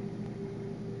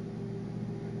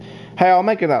 Hey, I'll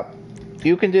make it up.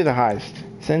 You can do the heist.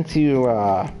 Since your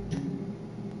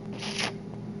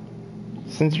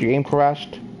game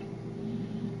crashed.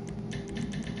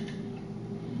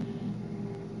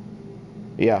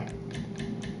 Yeah.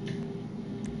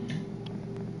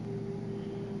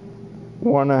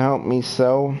 Wanna help me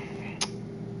sell?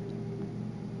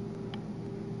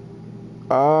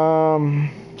 I'm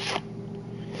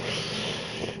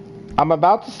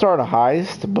about to start a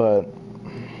heist, but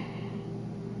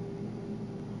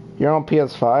you're on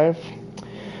PS5?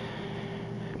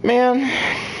 Man,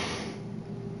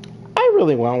 I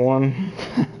really want one.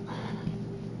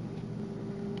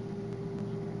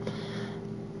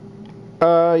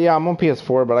 Yeah, I'm on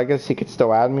PS4, but I guess he could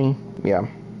still add me. Yeah,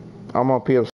 I'm on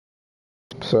PS4,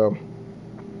 so.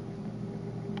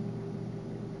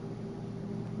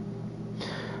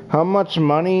 How much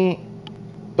money?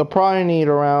 They'll probably need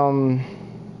around,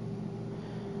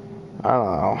 I don't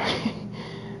know,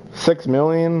 6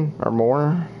 million or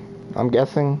more, I'm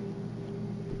guessing.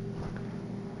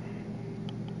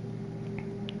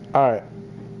 Alright.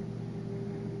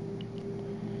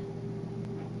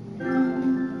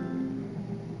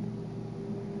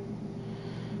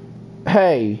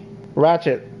 Hey,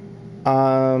 Ratchet.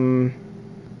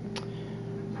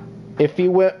 If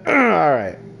you will,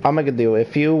 alright, I'll make a deal.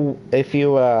 If you,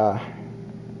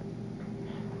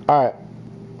 alright.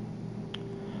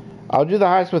 I'll do the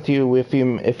heist with you if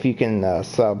you can,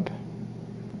 sub.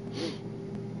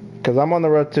 Because I'm on the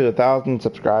road to 1,000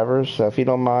 subscribers, so if you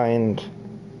don't mind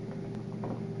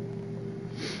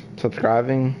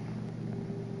subscribing,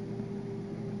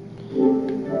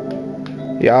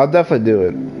 yeah, I'll definitely do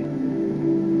it.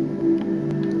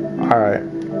 Alright.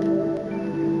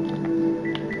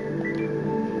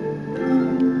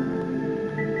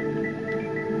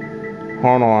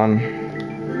 Hold on.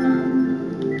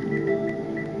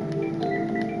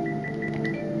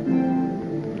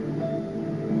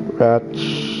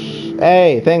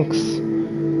 Hey, thanks.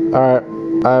 Alright,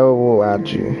 I will add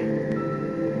you.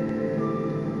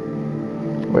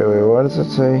 Wait, what does it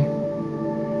say?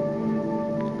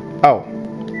 Oh.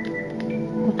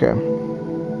 Okay.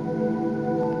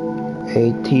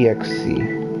 ATXC.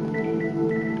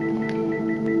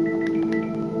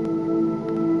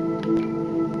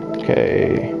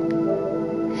 Okay.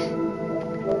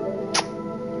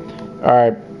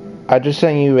 Alright. I just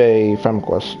sent you a friend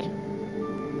request.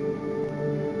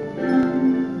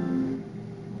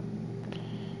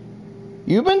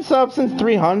 You've been sub since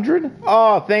 300?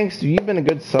 Oh, thanks. You've been a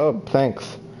good sub.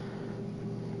 Thanks.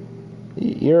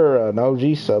 You're an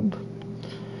OG sub.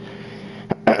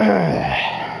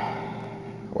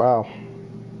 Wow.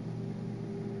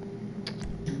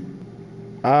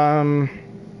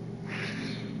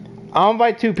 I'll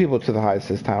invite 2 people to the heist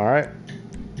this time, alright?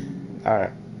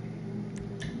 Alright.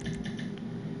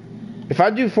 If I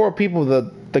do 4 people,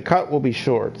 the cut will be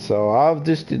short, so I'll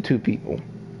just do 2 people.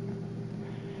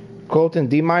 Colton,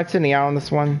 do you mind sitting out on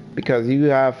this one? Because you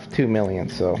have 2 million,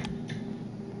 so.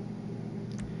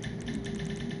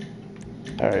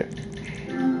 Alright.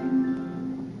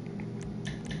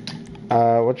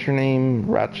 What's your name?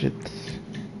 Ratchet.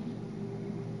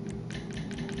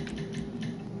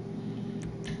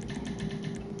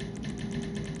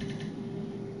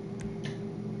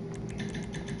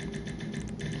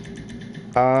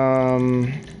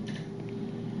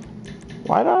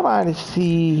 Why don't I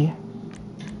see...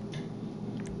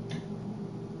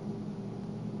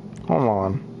 Hold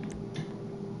on.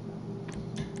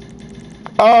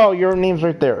 Oh, your name's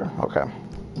right there. Okay.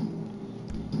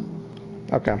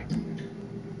 Okay.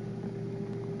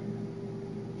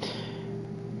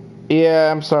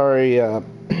 Yeah, I'm sorry.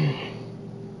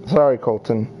 Sorry,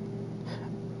 Colton.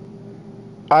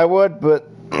 I would, but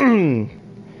the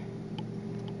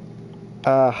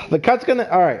cut's gonna.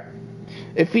 All right.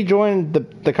 If you join,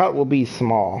 the cut will be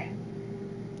small.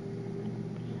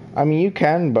 I mean, you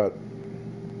can, but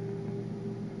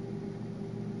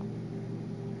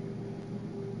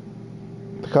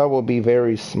the cut will be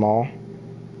very small.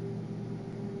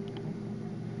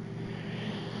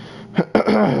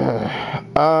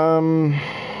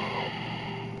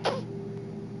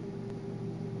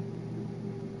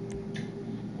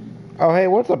 Oh, hey,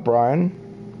 what's up, Brian?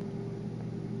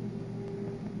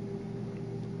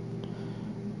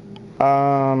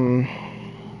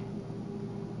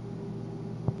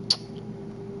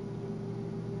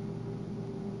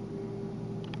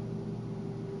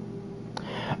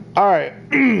 Alright,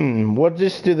 we'll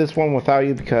just do this one without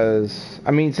you because,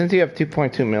 I mean, since you have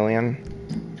 2.2 million,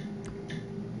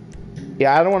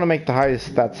 yeah, I don't want to make the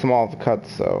heist that small of a cut,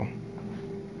 so.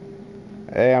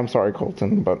 Hey, I'm sorry,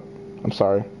 Colton, but I'm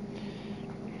sorry.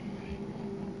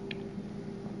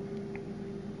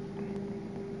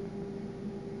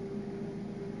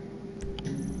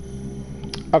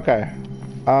 Okay.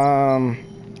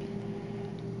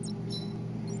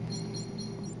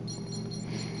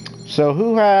 So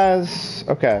who has...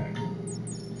 Okay.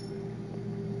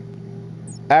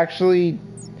 Actually,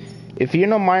 if you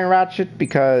don't mind Ratchet,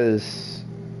 because...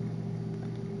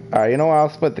 Alright, you know what? I'll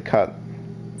split the cut.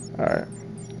 Alright.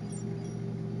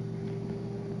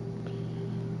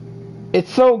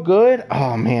 It's so good.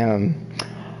 Oh, man.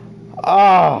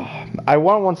 Ah, oh, I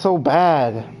want one so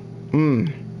bad.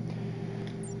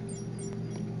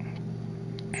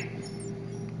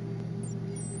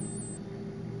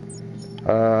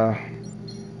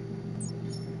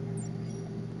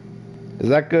 Is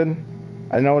that good?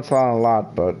 I know it's not a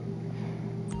lot, but...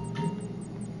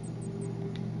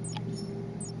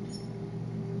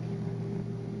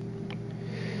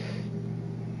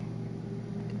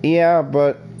 Yeah,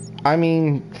 but, I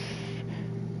mean...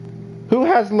 Who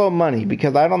has low money?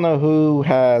 Because I don't know who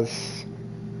has...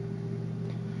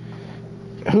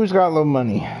 Who's got low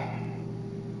money?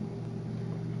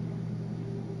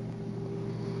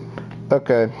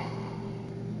 Okay.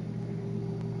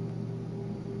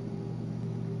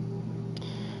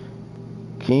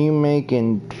 Can you make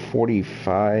in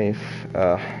 45?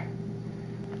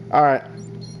 Alright.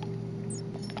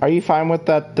 Are you fine with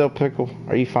that, Dill Pickle?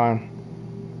 Are you fine?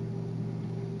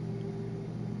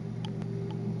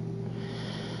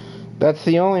 That's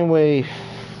the only way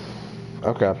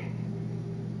Okay.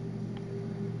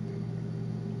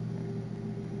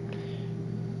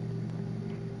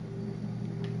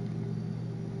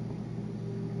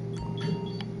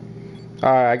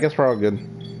 Alright, I guess we're all good.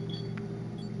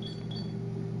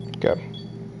 Okay.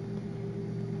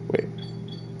 Wait.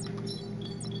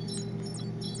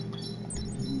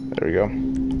 There we go.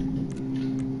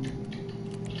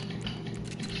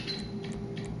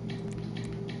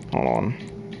 Hold on.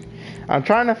 I'm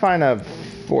trying to find a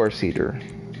four-seater.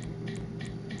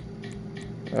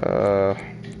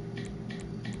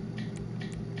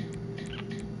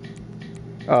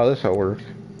 Oh, this will work.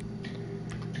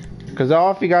 Because I'll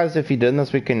offer you guys, if you did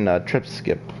this, we can trip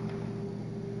skip.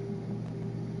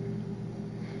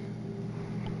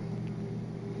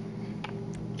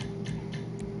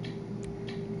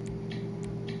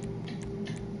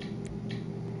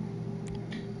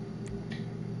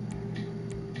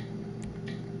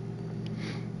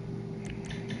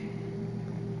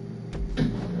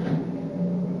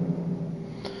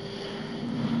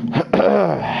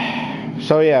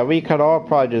 So yeah, we could all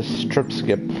probably just trip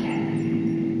skip.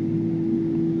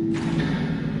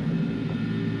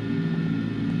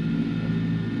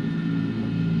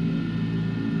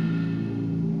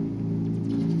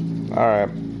 Alright.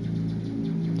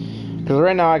 Because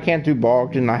right now I can't do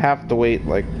bulk and I have to wait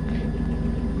like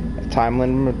a time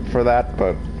limit for that,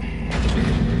 but...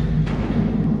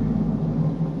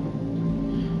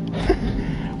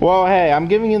 Well, hey, I'm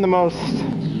giving you the most...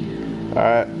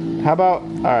 Alright, how about...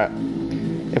 Alright.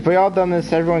 If we all done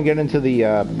this, everyone get into the,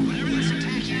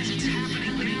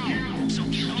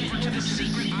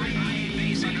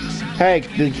 Hey,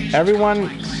 did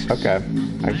everyone... Okay,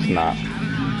 I guess not.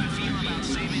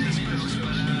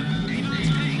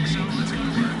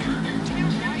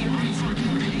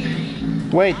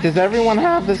 Wait, does everyone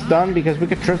have this done? Because we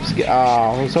could trip skip.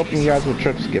 I was hoping you guys would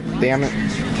trip skip. Damn it.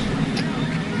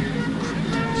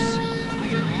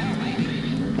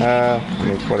 I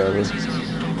mean, whatever.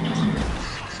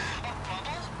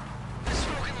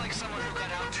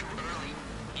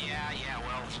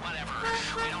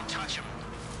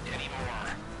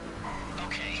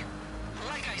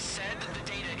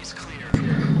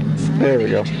 There we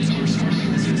go.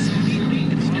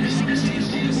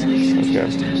 Okay.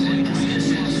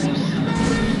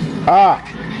 Ah!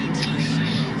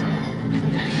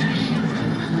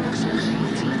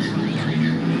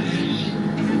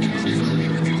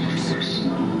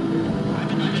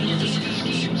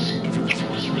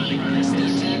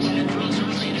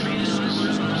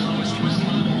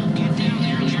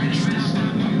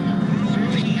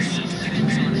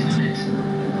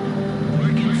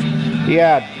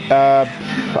 Yeah,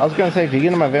 I was gonna say, if you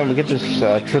get in my van, we get this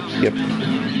trip skip.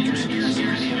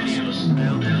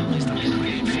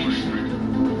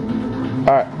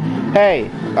 Alright. Hey,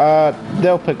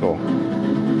 Dill Pickle.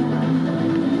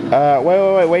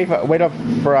 Wait up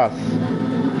for us.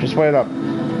 Just wait up.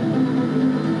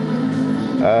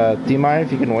 Do you mind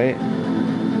if you can wait?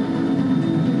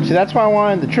 See, that's why I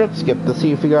wanted the trip skip, to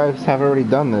see if you guys have already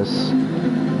done this.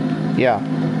 Yeah,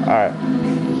 alright.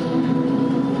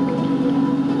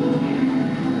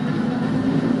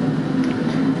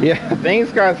 Yeah,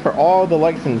 thanks guys for all the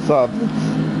likes and subs.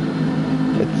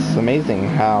 It's amazing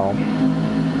how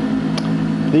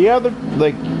the other,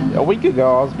 like a week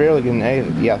ago, I was barely getting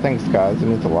anything. Yeah, thanks guys, it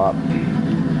means a lot.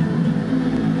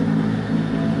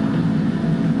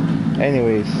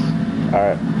 Anyways,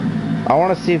 alright. I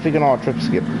want to see if we can all trip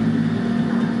skip.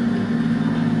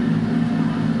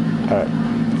 Alright.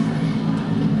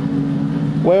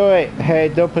 Wait. Hey,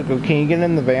 Dopico, can you get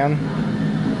in the van?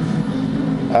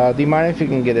 Do you mind if you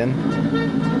can get in?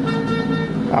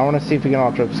 I want to see if we can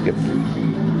all trip skip.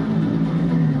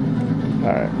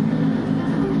 Alright.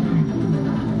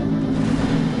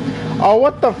 Oh,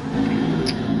 what the f...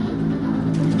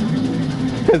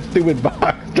 Stupid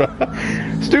box truck.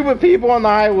 Stupid people on the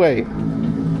highway.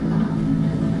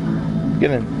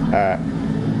 Get in. Alright.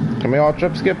 Can we all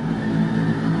trip skip?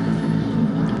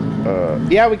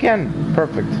 Yeah, we can.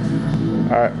 Perfect.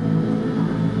 Alright.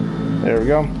 There we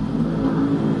go.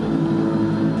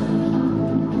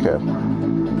 Okay.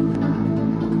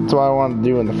 That's what I wanted to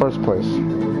do in the first place.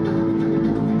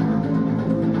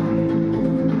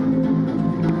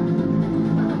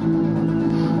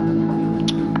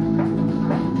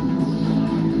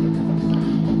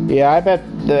 Yeah, I bet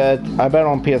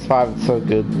on PS5 it's so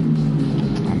good.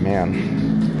 Oh,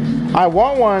 man. I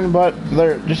want one, but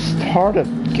they're just hard to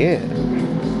get.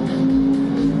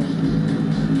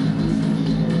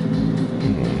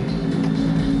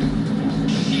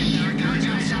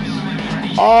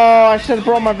 Oh, I should have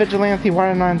brought my vigilante. Why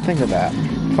didn't I think of that?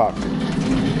 Fuck.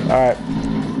 Alright.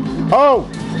 Oh!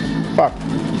 Fuck.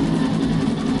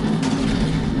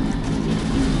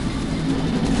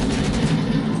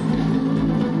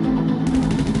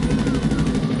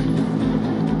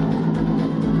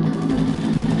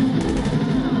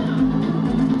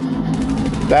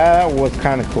 That was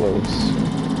kind of close.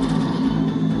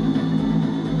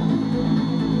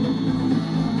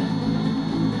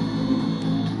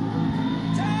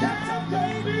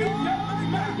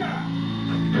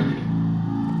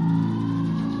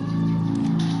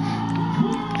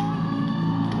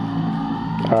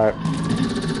 Alright.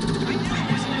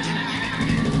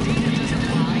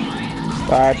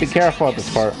 Alright, be careful at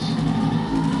this part.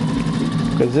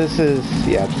 Because this is...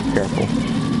 yeah, just be careful.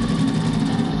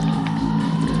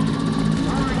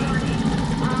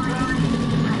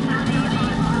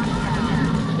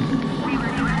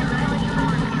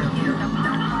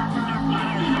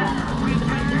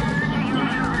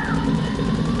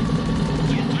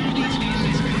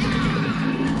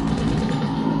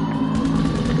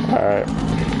 Alright.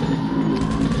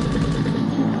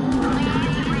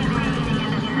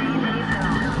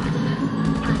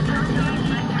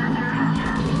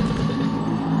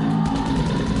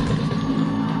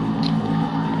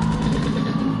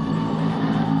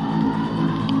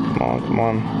 Come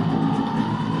on.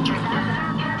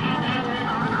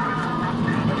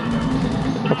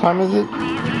 What time is it?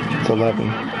 It's 11.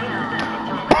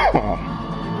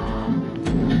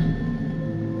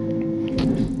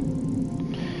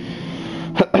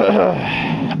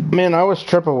 Man, I wish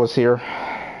Triple was here.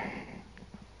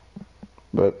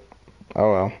 But,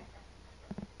 oh well.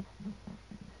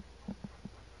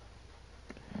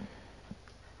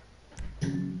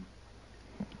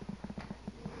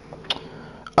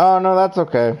 Oh, no, that's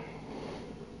okay.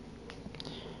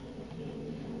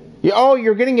 Yeah, oh,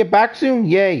 you're getting it back soon?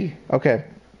 Yay. Okay.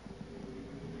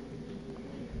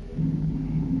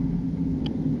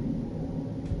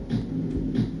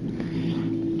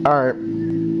 Alright.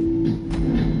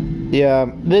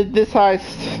 Yeah, this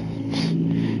heist,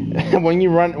 when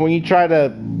you try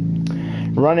to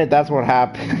run it, that's what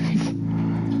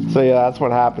happens. So yeah, that's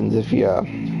what happens if you,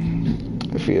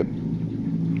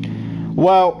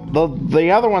 well,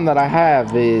 the other one that I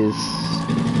have is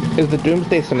the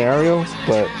Doomsday scenario,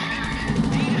 but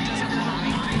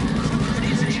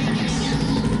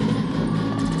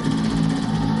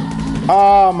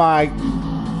oh my,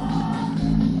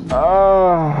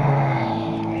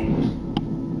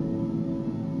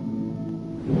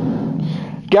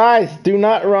 guys, do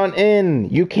not run in.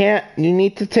 You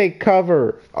need to take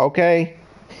cover, okay?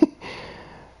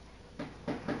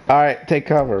 Alright, take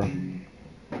cover.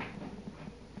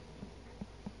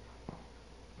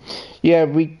 Yeah,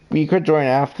 we could join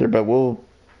after, but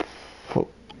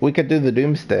we could do the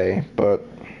Doomsday, but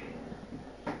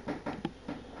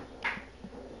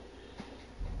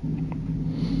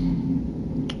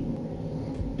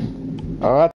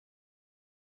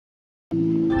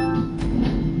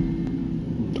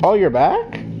oh, you're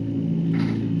back?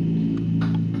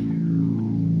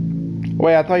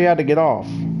 Wait, I thought you had to get off.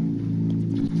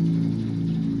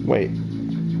 Wait.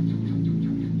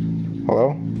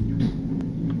 Hello?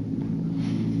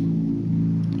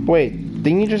 Wait,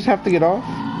 didn't you just have to get off?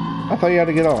 I thought you had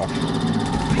to get off.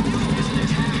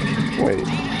 Wait.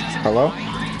 Hello?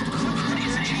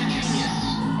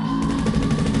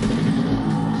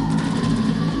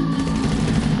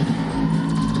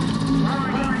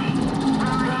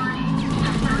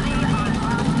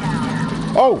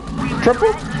 Oh,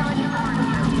 Triple?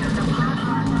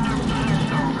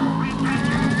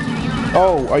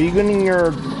 Oh, are you getting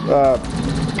your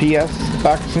PS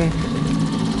back soon?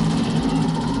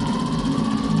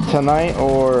 Tonight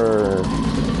or...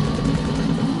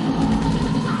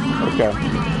 okay.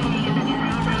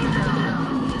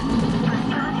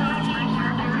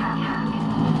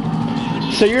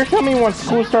 So you're telling me when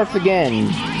school starts again,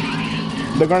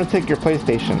 they're gonna take your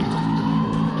PlayStation?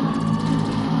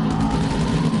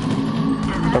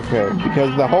 Okay,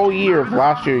 because the whole year of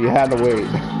last year you had to wait.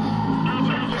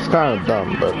 It's kind of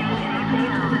dumb, but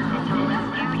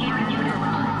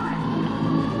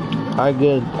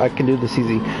I can do this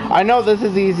easy. I know this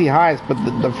is easy heist, but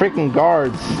the freaking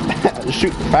guards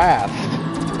shoot fast.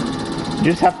 You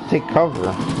just have to take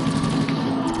cover.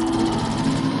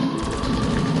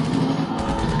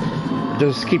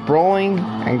 Just keep rolling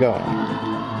and going.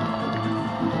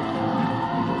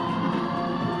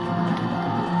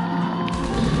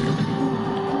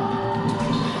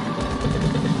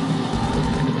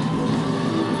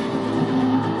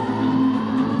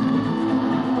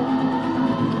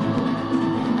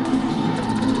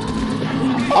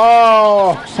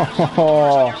 Oh!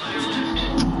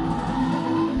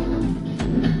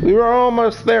 We were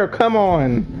almost there, come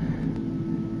on.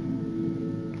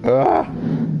 Ugh.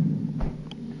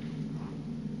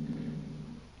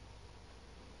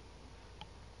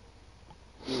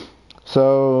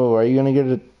 So, are you gonna get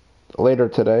it later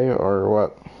today, or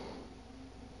what?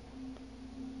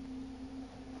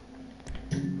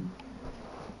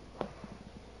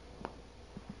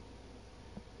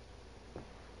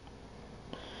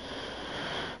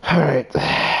 Alright.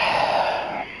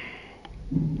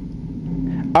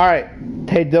 Alright.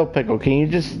 Hey, Dill Pickle, can you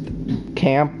just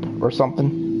camp or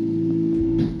something?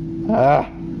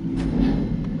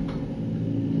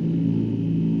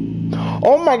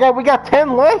 Oh my god, we got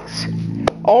 10 likes!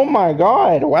 Oh my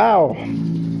god, wow.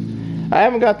 I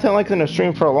haven't got 10 likes in a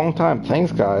stream for a long time.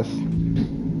 Thanks, guys.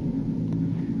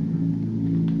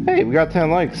 Hey, we got 10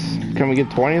 likes. Can we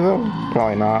get 20 though?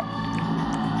 Probably not.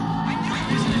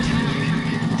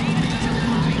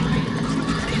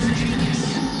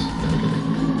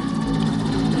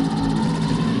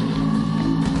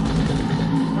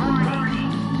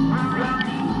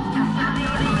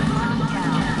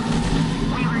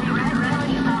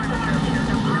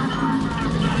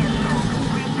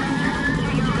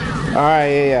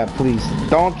 Alright, yeah, please.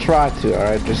 Don't try to,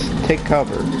 alright? Just take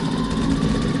cover.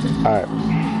 Alright.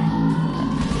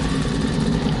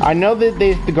 I know that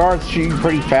the guards shoot you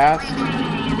pretty fast,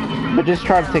 but just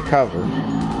try to take cover.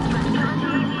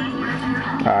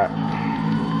 Alright.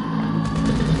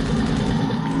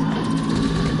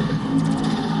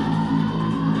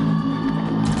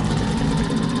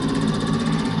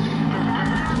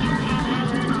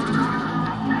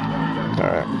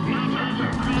 Alright.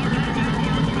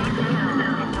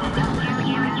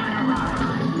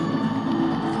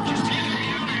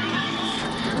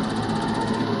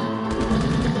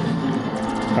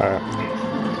 Alright.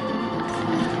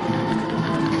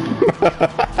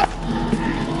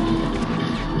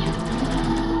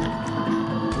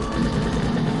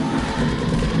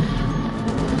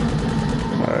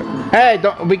 Alright. Hey,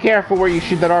 don't be careful where you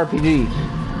shoot that RPG.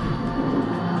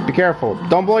 Be careful.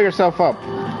 Don't blow yourself up.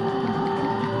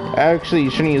 Actually, you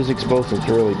shouldn't use explosives,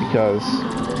 really, because...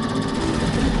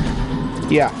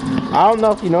 Yeah. I don't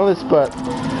know if you know this, but...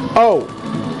 Oh!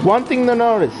 One thing to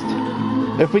notice.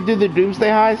 If we do the Doomsday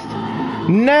Heist,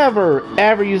 never,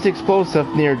 ever use explosive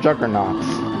near Juggernauts.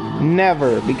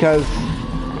 Never, because...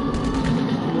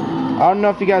 I don't know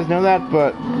if you guys know that,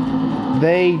 but...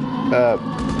 They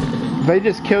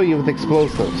just kill you with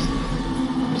explosives.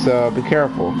 So, be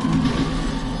careful.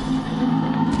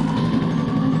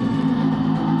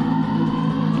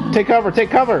 Take cover, take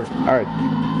cover! Alright.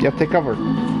 Yep, take cover.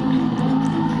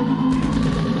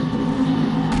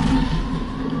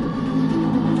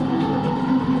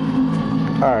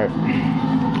 Alright.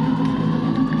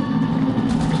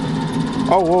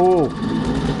 Oh, whoa, whoa.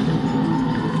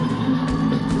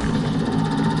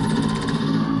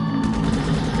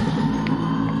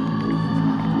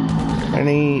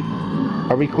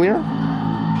 Are we clear?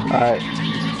 Alright.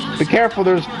 Be careful,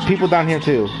 there's people down here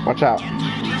too. Watch out.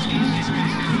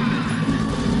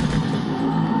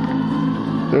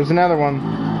 There's another one.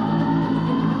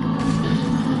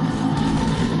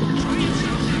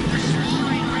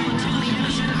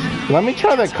 Let me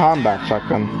try the combat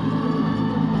shotgun.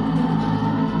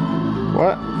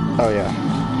 What? Oh yeah.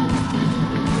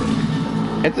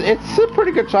 It's a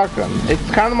pretty good shotgun.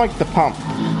 It's kind of like the pump.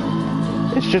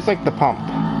 It's just like the pump.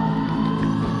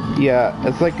 Yeah,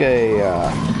 it's like a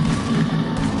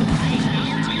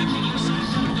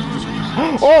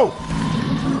Oh!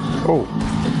 Oh.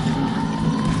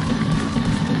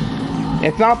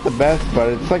 It's not the best, but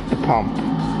it's like the pump.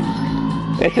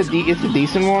 It's a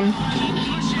decent one.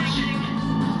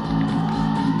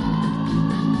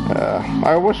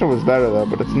 I wish it was better though,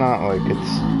 but it's not like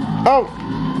it's... Oh!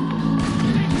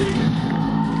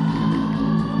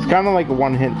 It's kind of like a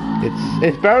one hit.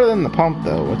 It's better than the pump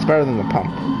though. It's better than the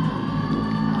pump.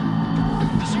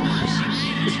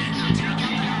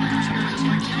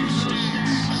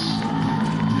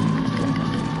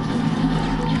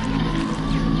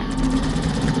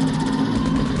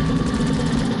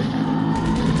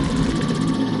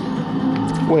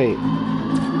 Wait.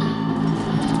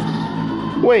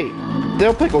 Wait.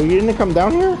 Dill Pickle, you didn't come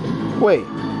down here? Wait.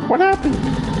 What happened?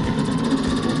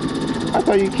 I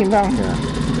thought you came down here.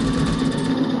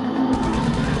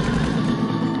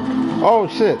 Oh,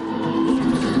 shit.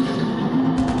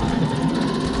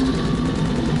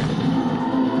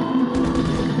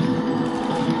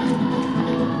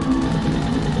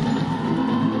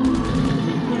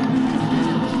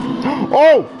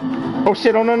 Oh! Oh,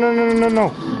 shit. Oh, no, no, no, no, no,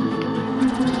 no.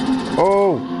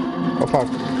 Oh. Oh, fuck.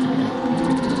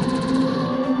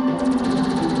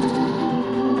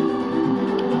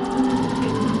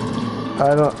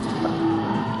 I don't...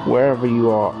 Wherever you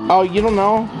are. Oh, you don't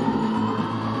know?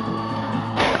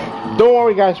 Don't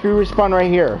worry, guys. We respawn right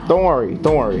here. Don't worry.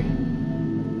 Don't worry.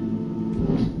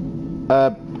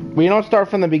 We don't start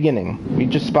from the beginning. We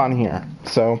just spawn here.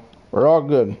 So, we're all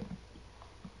good.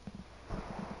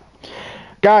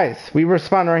 Guys, we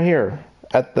respawn right here.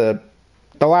 At the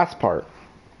last part.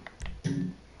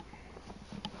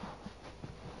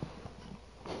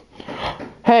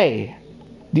 Hey,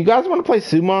 do you guys want to play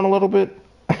sumo in a little bit?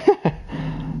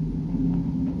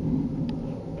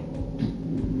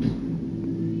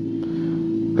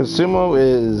 Because sumo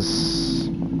is...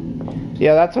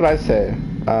 Yeah, that's what I say.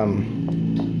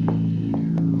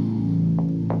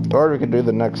 Or we could do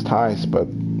the next heist, but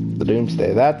the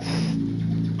Doomsday. That's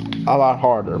a lot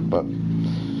harder, but...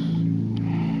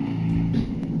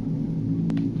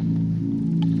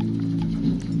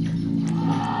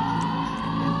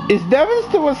 Is Devin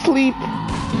still asleep?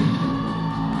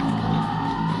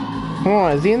 Hold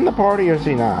on, is he in the party or is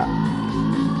he not?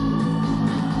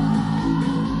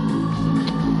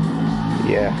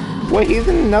 Yeah. Wait, he's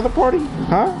in another party?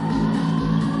 Huh?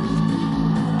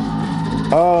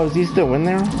 Oh, is he still in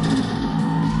there?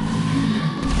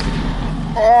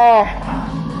 Oh!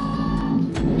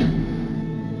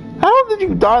 How did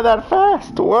you die that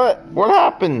fast? What? What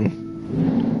happened?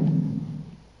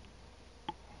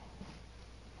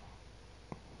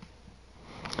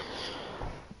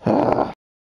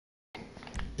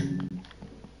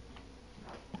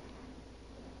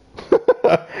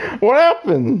 What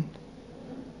happened?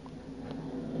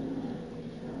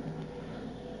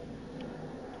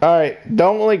 Alright,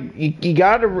 don't like you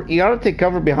gotta take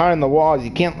cover behind the walls.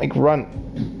 You can't like run.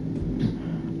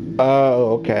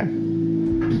 Oh, okay.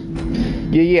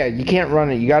 Yeah, you can't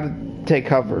run it. You gotta take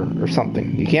cover or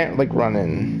something. You can't like run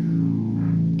in.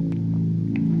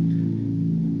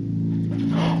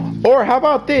 Or how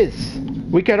about this?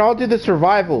 We could all do the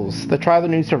survivals. Try the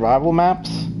new survival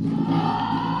maps.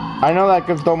 I know that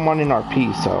gives them money in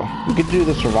RP, so we could do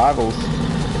the survivals.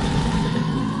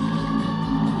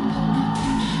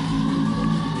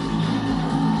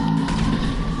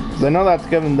 I know that's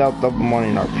giving them double money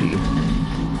in RP.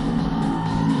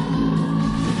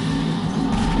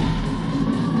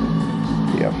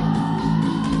 Yep.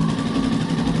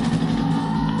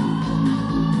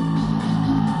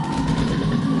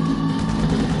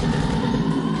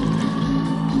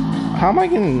 How am I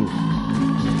getting...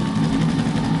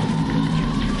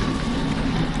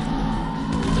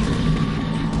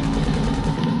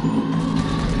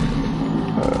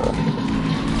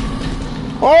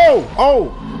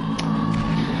 Oh!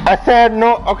 I said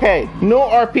no, okay, no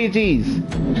RPGs.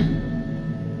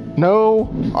 No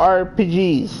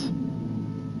RPGs.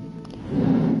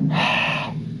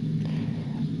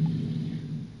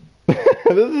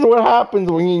 This is what happens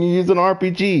when you use an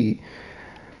RPG.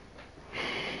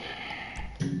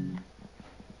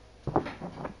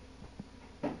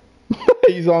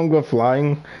 He's on go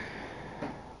flying.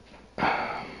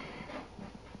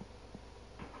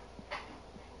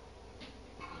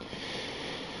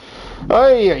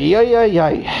 Ay.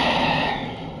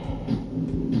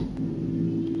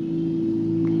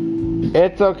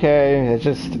 It's okay. It's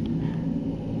just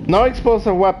no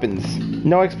explosive weapons.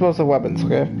 No explosive weapons,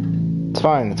 okay? It's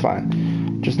fine, it's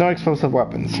fine. Just no explosive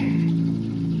weapons.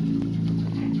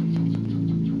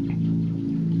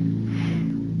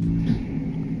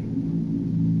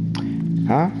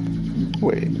 Huh?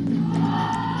 Wait.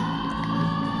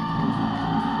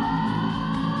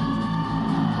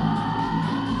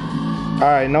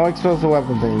 Alright, no explosive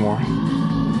weapons anymore.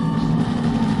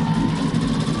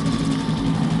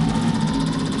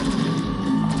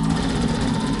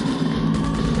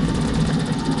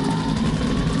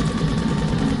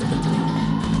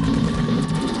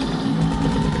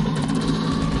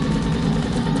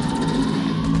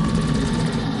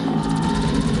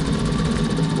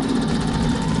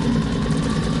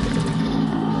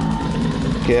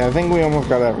 Okay, I think we almost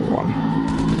got everyone.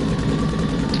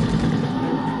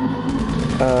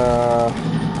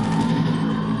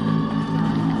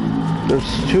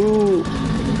 There's two...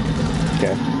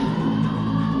 Okay.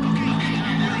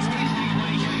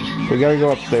 We gotta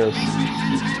go upstairs.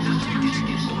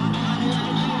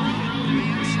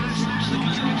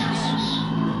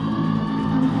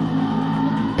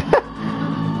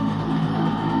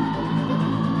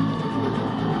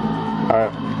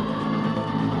 Alright.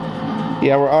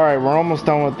 Yeah, we're alright. We're almost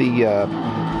done with the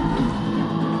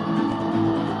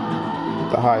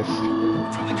heist.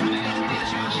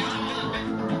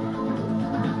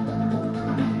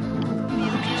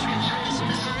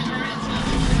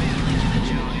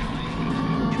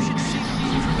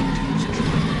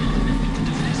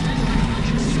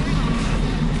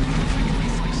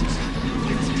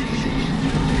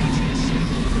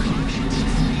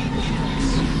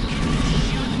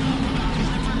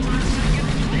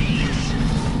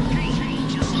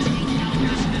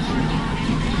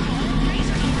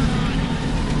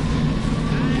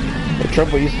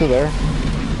 Triple, you still there?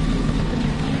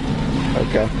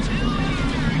 Okay.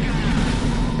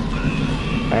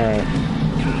 Alright.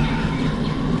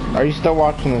 Are you still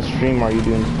watching the stream, or are you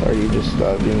just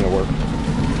doing your work?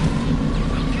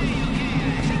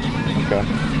 Okay.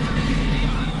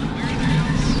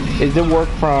 Is it work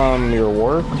from your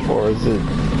work, or is it...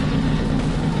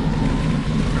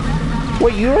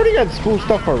 Wait, you already got school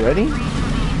stuff already?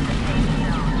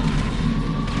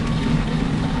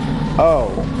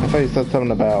 Oh, I thought you said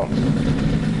something about...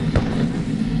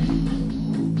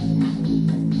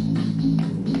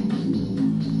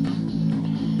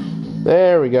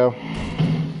 There we go.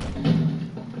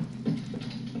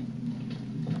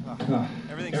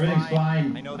 Everything's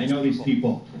fine. I know these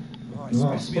people.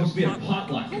 Oh, it's supposed to be a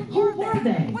potluck. Who were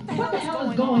they? What the hell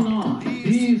is going on?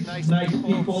 These nice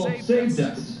people saved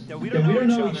us. Yeah, we don't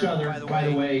know each other, by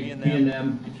the way, me and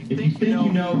them. If you think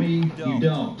you know me, you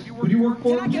don't. Who do you work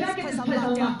for? Can I get this place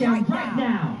on lockdown right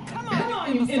now? Come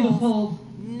on, you imbeciles.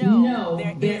 No,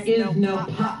 there is no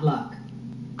potluck.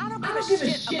 I don't give a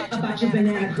shit about your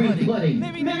banana cream pudding.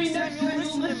 Maybe next time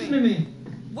you'll listen to me.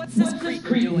 What's this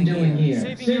cretin doing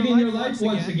here? Saving your life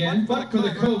once again, but for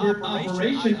the covert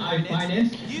operation I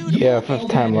financed, yeah, first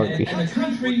time lucky. And the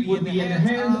country would be in the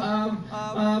hands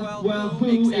of, well,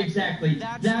 who exactly?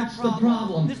 That's the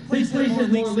problem. This place has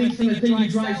more leaks than the thing you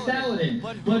dry salad in.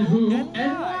 But who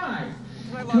and why?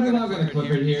 Can I log on the clip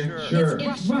right here? Sure.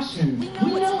 It's Russian. We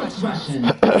know it's Russian.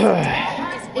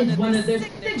 That is one of their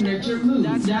signature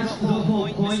moves. That's the whole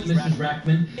point, Mrs.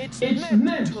 Rackman. It's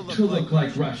meant to look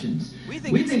like Russians. We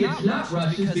think it's not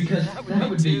Russians because that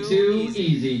would be too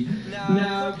easy.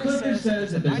 Now, Clipper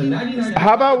says that there's a 99...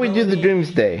 How about we do the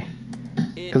Doomsday?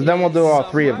 Because then we'll do all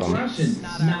three of them. Russians,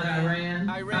 not Iran.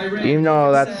 Even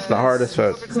though that's the hardest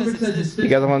vote. You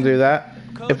guys want to do that?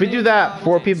 If we do that,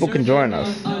 4 people can join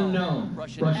us.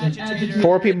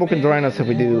 4 people can join us if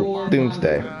we do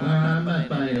Doomsday. I'm not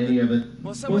buying any of it.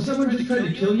 Well, someone just tried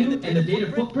to kill you, and the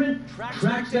data footprint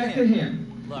tracks back to him.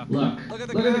 Look at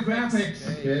the graphics.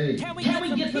 Okay. Can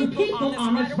we get some people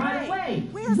on this right away?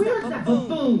 Where's that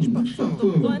buffoon?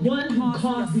 The one who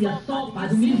caused the assault by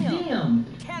the museum.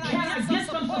 Can I get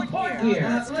some support here?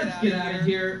 Let's get out of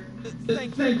here.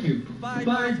 Thank you.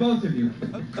 Bye, both of you.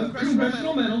 A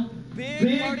congressional medal.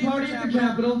 Big party at the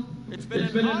Capitol. It's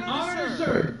been an honor to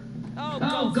serve.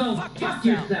 Oh, go fuck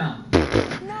yourself.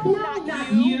 No,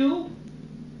 not you.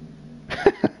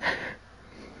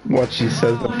 What she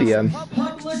says at the end.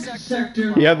 Public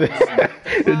sector. Yeah,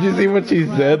 did you see what she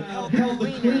said? Hell,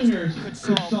 the cleaners could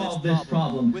solve this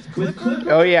problem.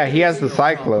 Oh yeah, he has the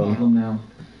cyclone.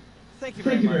 Thank you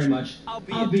very much.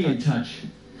 I'll be in touch.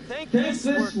 Thanks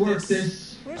this work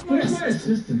this. Where's my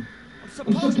assistant?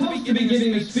 I'm supposed to be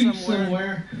giving a speech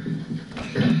somewhere.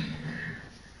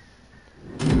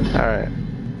 Alright.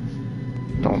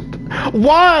 Don't.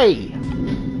 Why?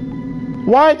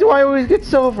 Why do I always get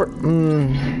silver?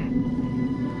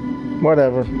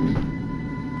 Whatever.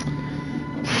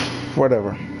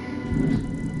 Whatever.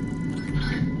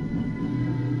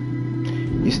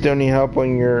 You still need help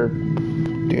on your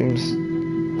dooms?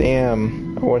 Damn.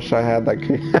 I wish I had that.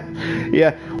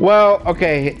 Yeah. Well,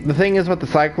 okay. The thing is with the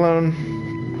cyclone.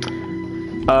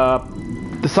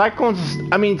 The cyclone's.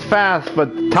 I mean, it's fast, but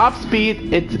top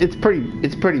speed. It's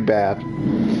pretty bad.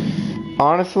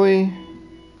 Honestly.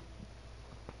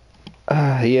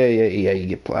 Yeah. You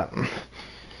get platinum.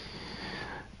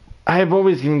 I have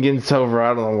always been getting silver.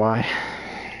 I don't know why.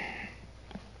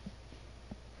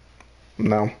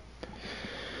 No.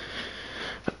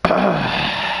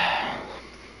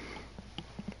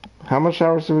 How much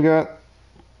hours do we got?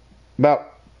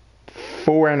 About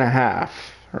 4.5,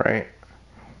 right?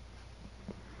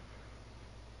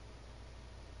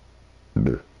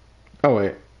 Oh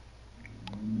wait.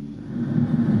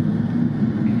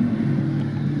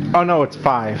 Oh no, it's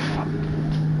 5.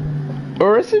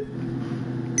 Or is it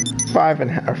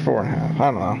 5.5 or 4.5?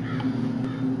 I don't know.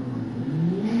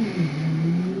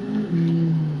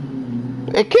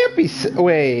 It can't be.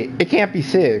 Wait, it can't be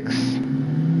 6.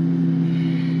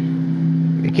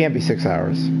 It can't be 6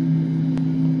 hours.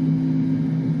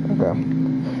 Okay.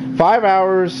 5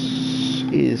 hours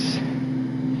is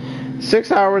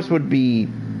 6 hours would be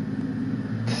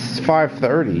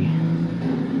 5:30.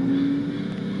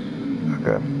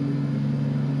 Okay.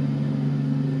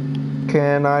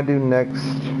 Can I do next?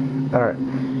 All right.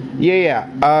 Yeah.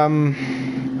 All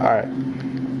right.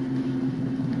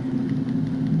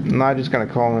 I'm not just gonna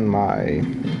call in my.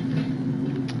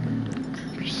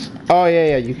 Oh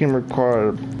yeah. You can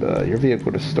record your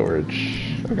vehicle to storage.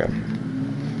 Okay.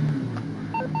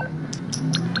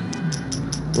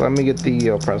 Let me get the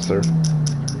oppressor.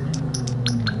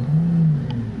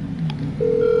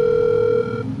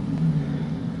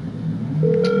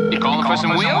 for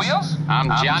some wheels? I'm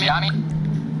Johnny.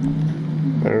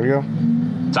 There we go.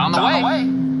 It's on the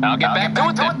way. I'll get back to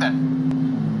it then.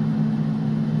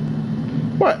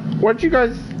 What? Where'd you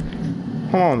guys...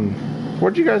 Hold on.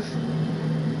 Where'd you guys...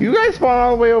 You guys spawn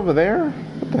all the way over there?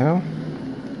 What the hell?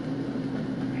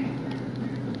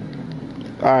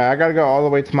 Alright, I gotta go all the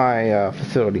way to my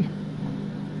facility.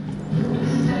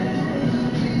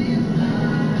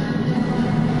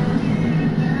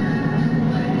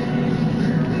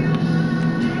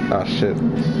 Oh shit.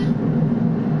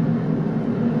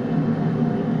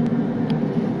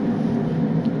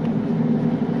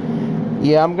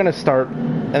 Yeah, I'm gonna start.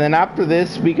 And then after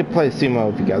this, we could play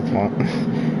sumo if you guys want.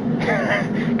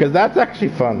 Because that's actually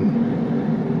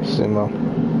fun. Sumo.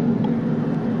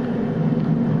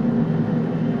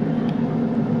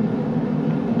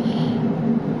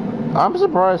 I'm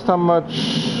surprised how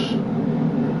much...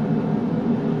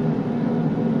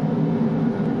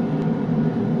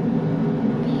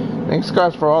 Thanks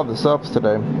guys for all the subs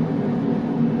today.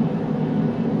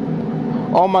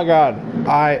 Oh my god.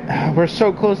 We're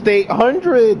so close to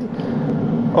 800!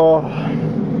 Oh.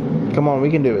 Come on, we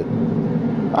can do it.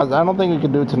 I don't think we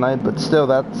can do it tonight, but still,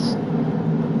 that's...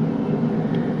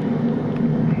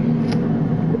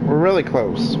 We're really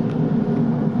close.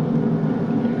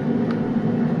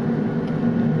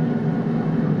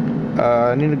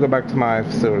 I need to go back to my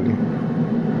facility.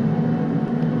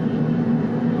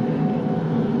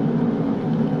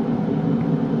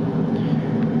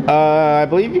 I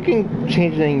believe you can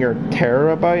change it in your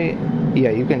terabyte.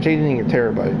 Yeah, you can change it in your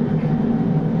terabyte.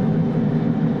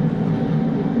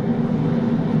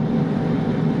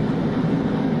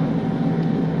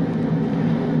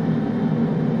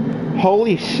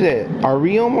 Holy shit, are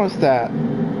we almost at...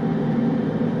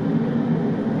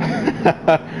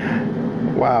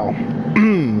 Wow.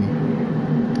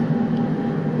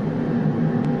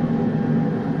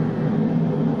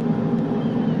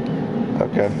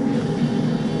 Okay.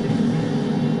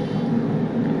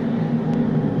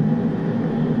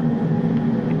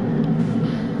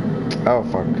 Oh,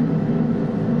 fuck.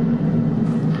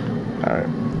 Alright.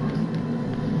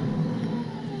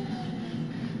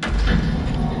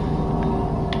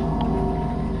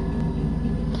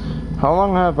 How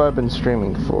long have I been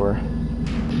streaming for?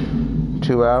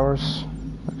 2 hours?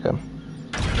 Okay.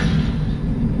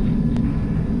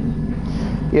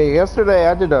 Yeah, yesterday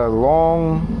I did a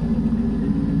long...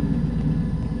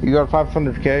 You got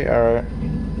 500k? Alright.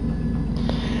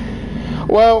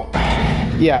 Well,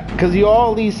 yeah, because you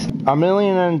all at least... $1.2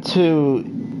 million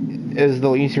is the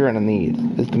least you're gonna need.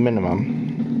 Is the minimum.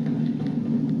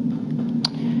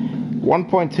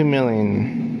 1.2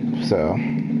 million, so...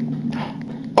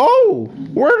 Oh!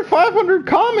 We're at 500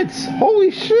 comments!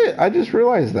 Holy shit, I just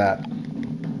realized that.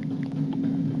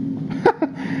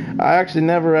 I actually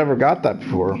never ever got that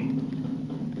before.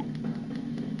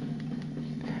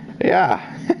 Yeah.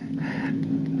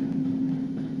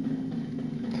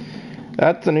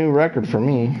 That's a new record for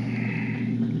me.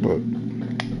 But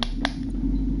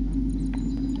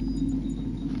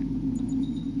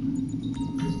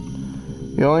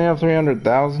you only have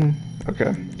 300,000?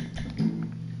 Okay.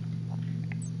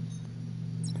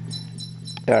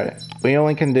 Alright. We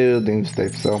only can do Doomsday,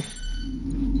 so.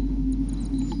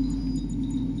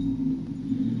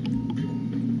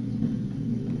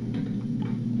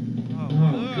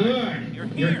 Oh, good.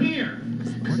 You're here.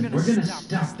 We're gonna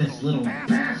stop this little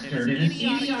bastard and his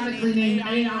idiotically named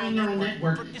AI neural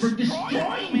network from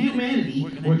destroying humanity.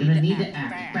 We're gonna need to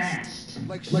act fast.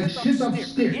 Like shit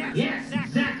upstairs. Yes,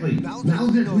 exactly. Now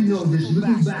that we know this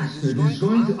little bastard is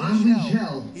going to unleash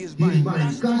hell, he is buying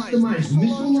customized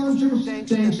missile launchers,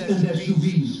 tanks, and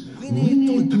SUVs. We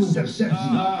need to intercept him.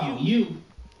 Oh, you.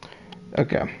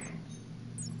 Okay.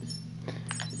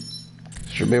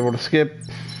 Should be able to skip.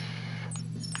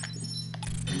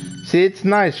 See, it's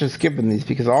nice just skipping these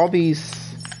because all these...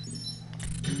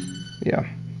 Yeah.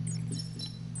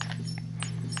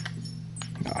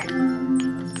 Oh.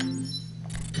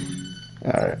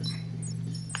 Alright.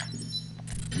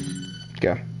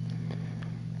 Okay.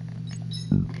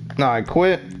 Now I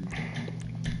quit.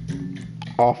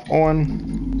 Off on.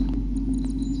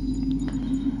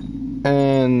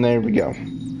 And there we go.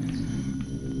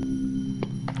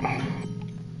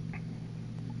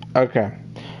 Okay.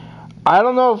 I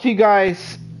don't know if you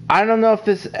guys... I don't know if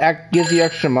this gives you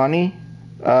extra money.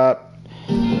 Hold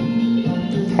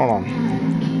on.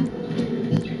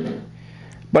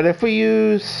 But if we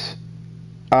use...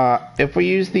 if we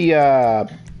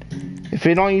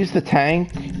don't use the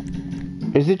tank...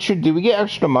 Is it true? Do we get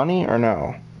extra money or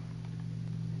no?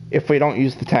 If we don't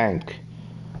use the tank.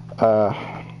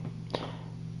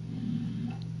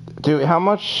 Dude, how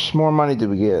much more money do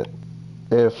we get?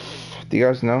 If do you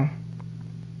guys know?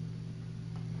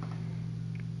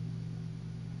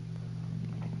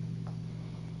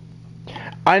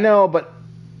 I know, but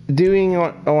doing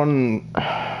on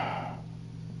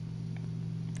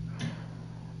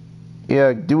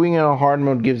yeah, doing it on hard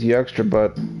mode gives you extra,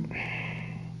 but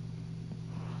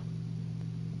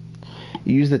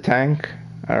use the tank.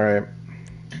 All right.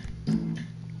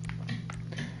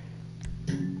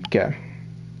 Okay.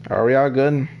 Are we all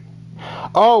good?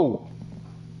 Oh,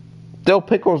 Dill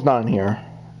Pickle's not in here.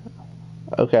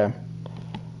 Okay.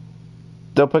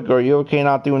 Dill Pickle, are you okay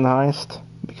not doing the heist?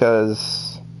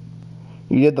 Because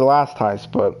you did the last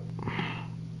heist, but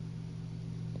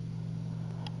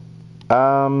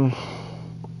I'm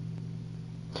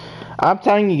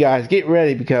telling you guys, get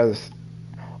ready because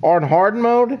on hard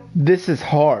mode, this is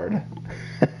hard.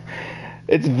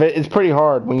 It's pretty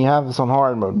hard when you have this on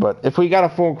hard mode, but if we got a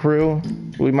full crew,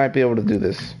 we might be able to do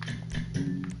this.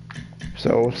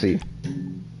 So we'll see.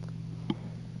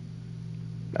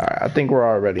 Alright, I think we're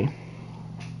all ready.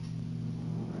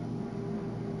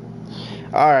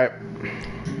 Alright.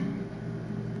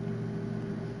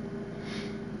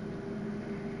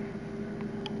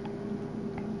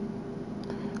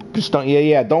 Just don't,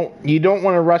 you don't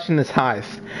want to rush in this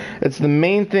heist. It's the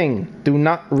main thing. Do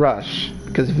not rush.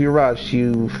 Because if you rush,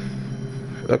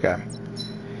 okay.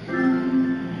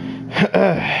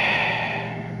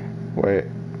 Wait.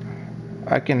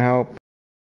 I can help.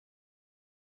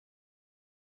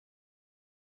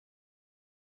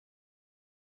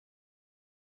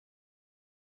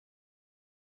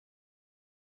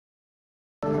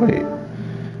 Wait.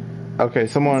 Okay,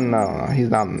 someone, no, he's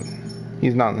not in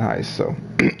the heist, so.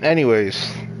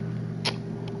 Anyways.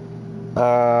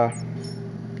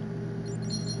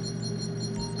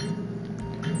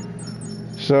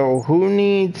 So who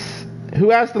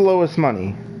has the lowest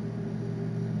money?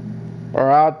 Or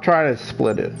I'll try to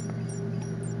split it.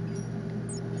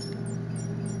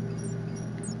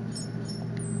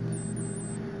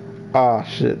 Ah,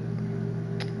 shit.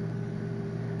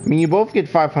 I mean, you both get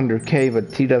 500k,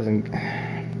 but T doesn't.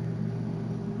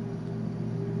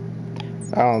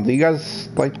 I don't know, do you guys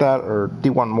like that, or do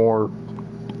you want more?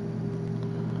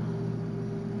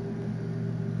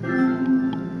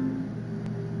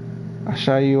 I'll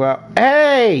show you out.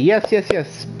 Hey!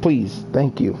 Yes, please.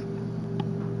 Thank you.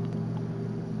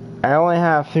 I only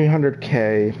have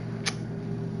 300k.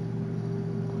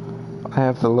 I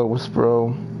have the lowest,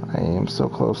 bro. I am so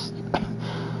close.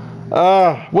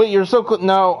 Wait, you're so close.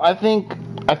 No, I think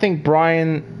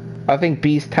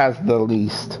Beast has the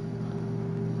least.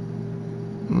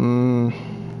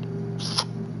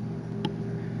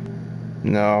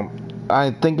 No,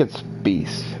 I think it's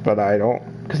Beast, but I don't.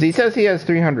 Because he says he has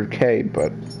 300k,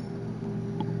 but...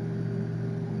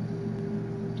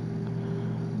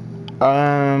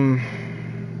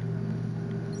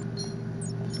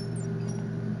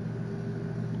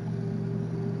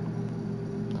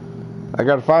 I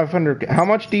got 500. How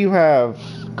much do you have,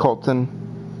 Colton?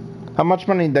 How much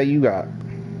money that you got?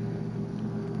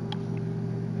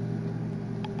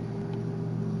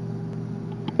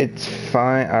 It's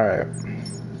fine. Alright.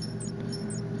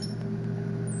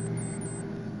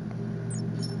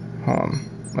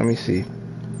 Let me see.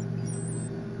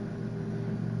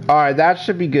 Alright, that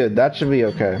should be good. That should be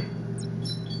okay.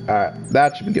 Alright,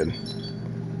 that should be good.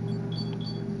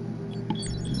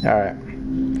 Alright.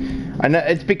 I know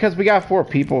it's because we got 4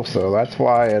 people, so that's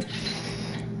why it's...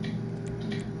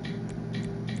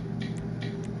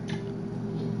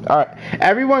 Alright,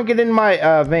 everyone get in my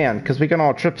van, because we can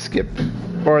all trip skip.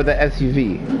 Or the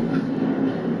SUV.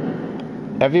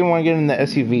 Everyone get in the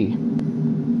SUV.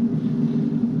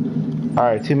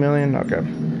 Alright, 2 million? Okay.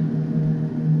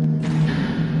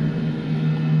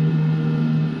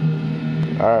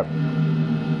 Alright.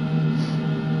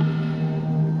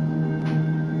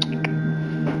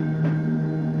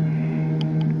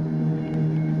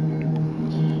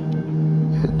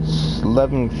 It's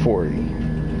 11:40.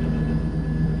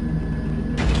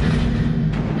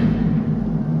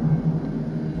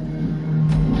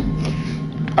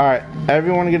 Alright,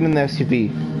 everyone get in the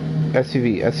SUV.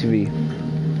 SUV.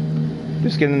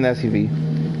 Just get in the SUV.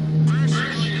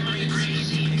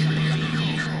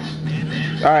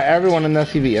 Alright, everyone in the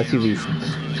SUV.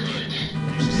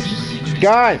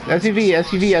 Guys, SUV.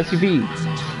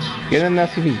 Get in the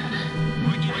SUV.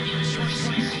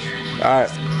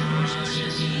 Alright.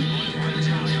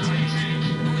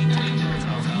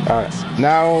 Alright,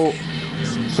 now...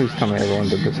 Please tell me everyone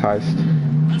did this heist.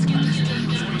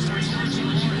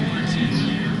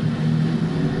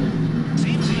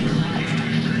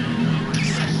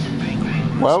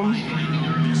 Well,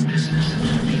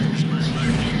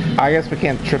 I guess we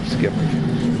can't trip skip.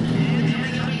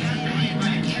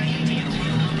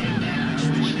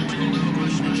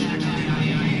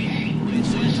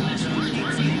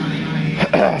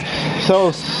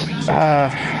 So,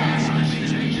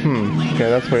 okay,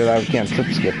 that's weird that we can't trip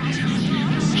skip.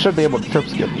 Should be able to trip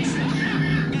skip.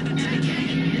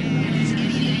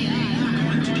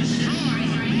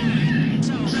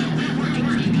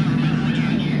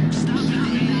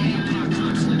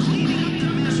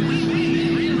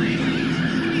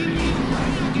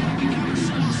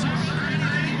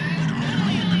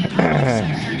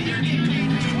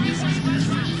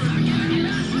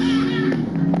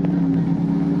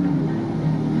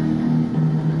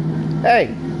 Hey!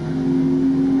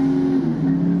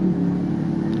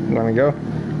 You wanna go?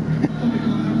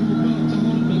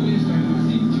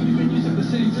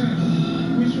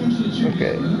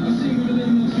 Okay.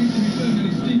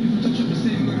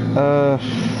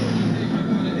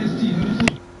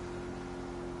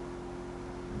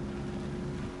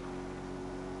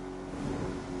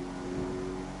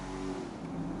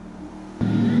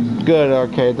 Good,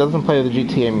 okay. It doesn't play the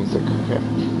GTA music. Okay.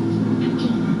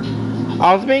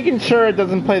 I was making sure it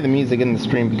doesn't play the music in the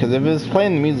stream, because if it was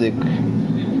playing the music...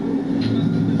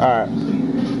 Alright.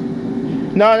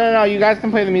 No, you guys can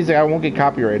play the music. I won't get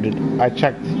copyrighted. I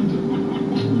checked.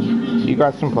 You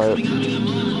guys can play it.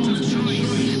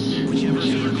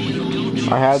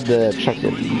 I had to check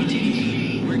it.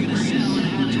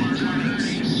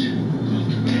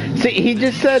 See, he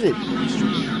just said it.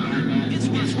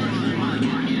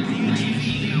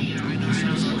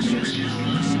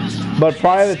 But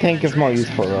probably the tank is more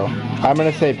useful though. I'm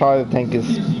gonna say probably the tank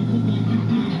is...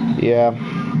 Yeah.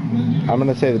 I'm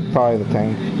gonna say that probably the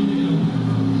tank.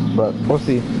 But we'll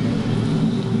see.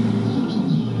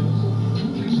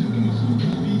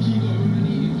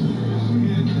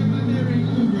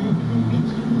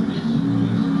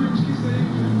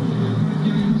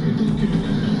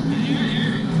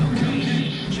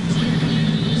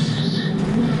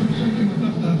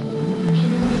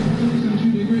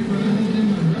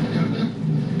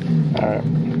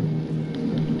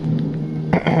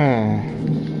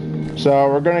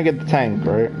 So we're gonna get the tank,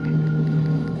 right?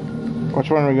 Which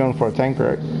one are we going for? Tank,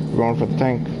 right? We're going for the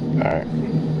tank. Alright.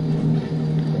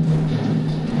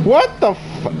 What the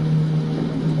f...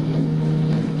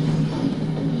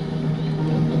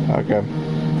 Okay.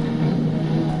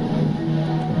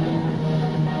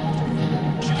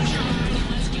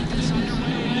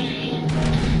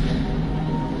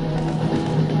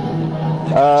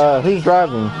 Who's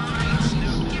driving?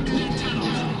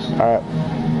 Alright.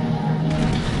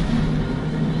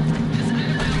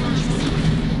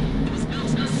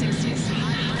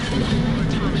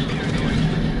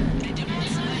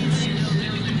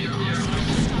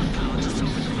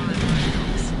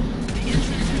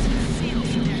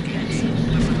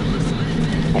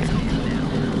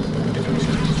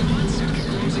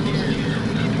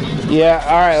 Yeah,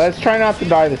 alright, let's try not to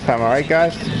die this time, alright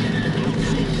guys?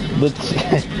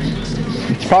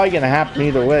 It's probably gonna happen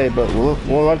either way, but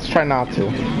well, let's try not to.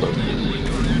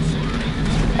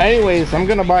 Anyways, I'm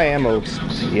gonna buy ammo.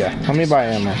 Yeah, let me buy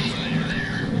ammo.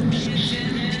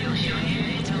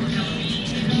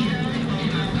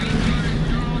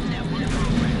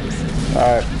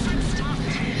 Alright.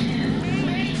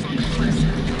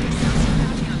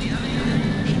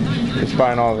 Just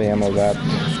buying all the ammo back.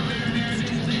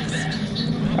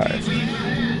 Alright.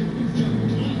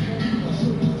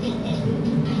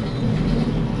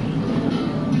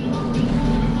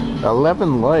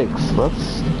 $11 likes.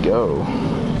 Let's go.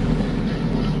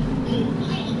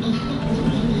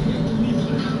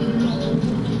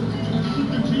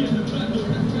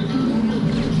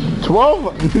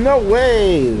 $12? No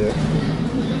way!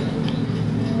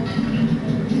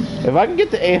 If I can get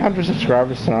to 800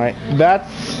 subscribers tonight,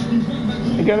 that's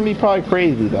gonna be probably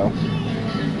crazy though.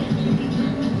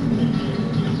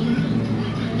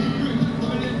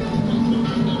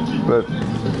 But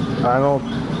I don't...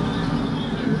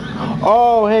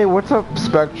 Oh, hey, what's up,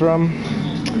 Spectrum?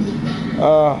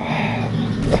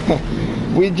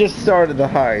 We just started the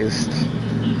heist.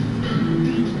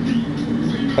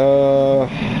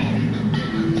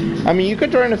 I mean, you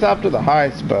could join us after the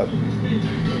heist, but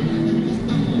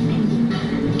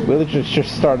we literally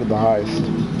just started the heist.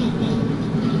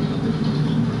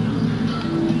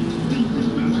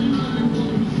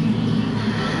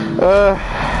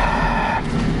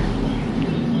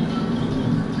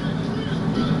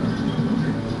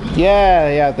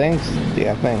 Yeah, thanks.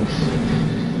 Yeah, thanks.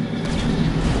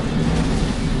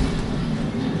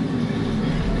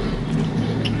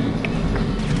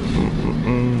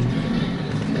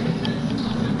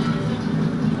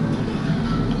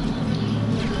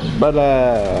 But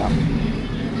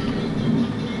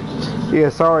yeah,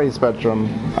 sorry, Spectrum.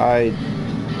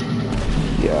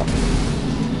 Yeah.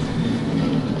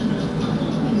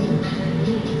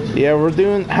 Yeah, we're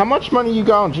doing. How much money you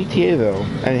got on GTA though?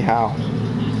 Anyhow,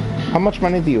 how much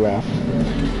money do you have?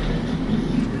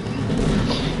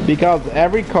 Because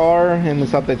every car in this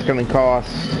update's gonna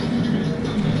cost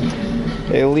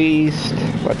at least,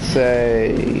 let's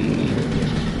say,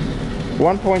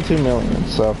 1.2 million.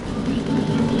 So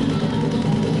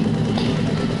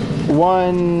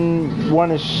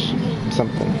one-ish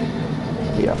something.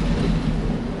 Yeah.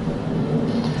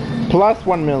 Plus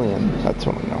 1 million. That's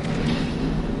what I know.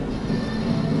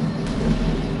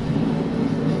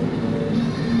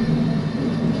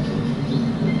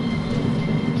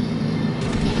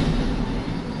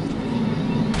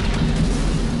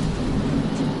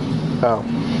 Oh.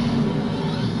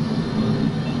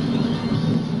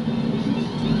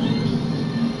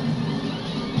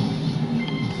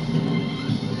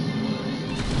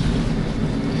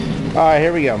 Alright,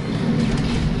 here we go.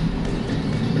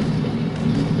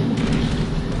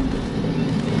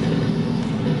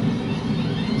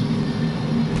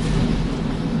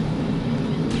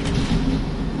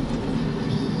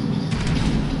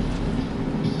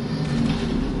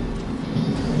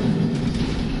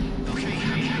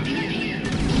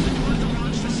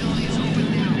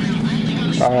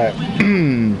 Alright.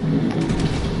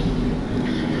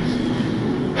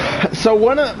 So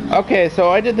so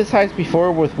I did this heist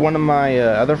before with one of my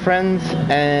other friends,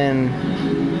 and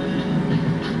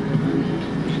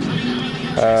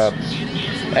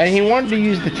he wanted to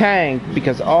use the tank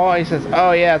because he says,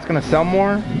 oh yeah, it's gonna sell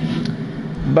more,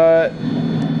 but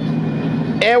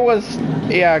it was,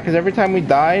 yeah, because every time we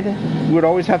died, we would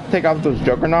always have to take out those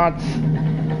juggernauts.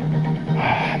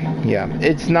 Yeah,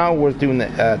 it's not worth doing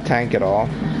the tank at all.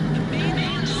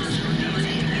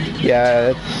 Yeah,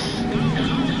 it's...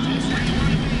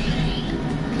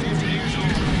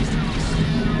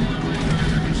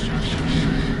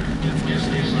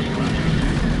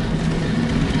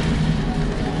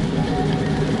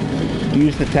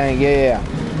 Use the tank, yeah.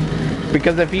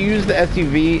 Because if you use the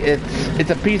SUV, it's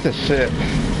a piece of shit.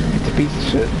 It's a piece of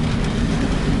shit.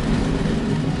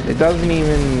 It doesn't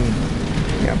even...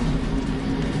 Yeah.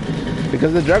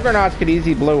 Because the juggernauts could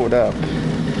easily blow it up.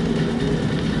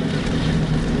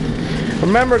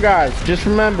 Remember guys, just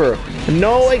remember,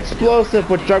 no explosive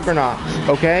with juggernauts,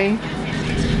 okay?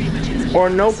 Or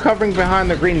no covering behind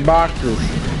the green boxes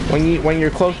when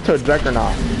you're close to a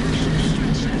juggernaut.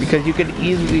 Because you could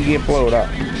easily get blown up.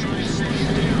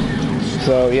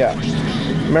 So yeah.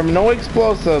 Remember, no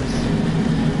explosives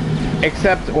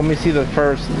except when we see the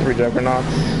first 3 juggernauts.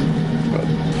 But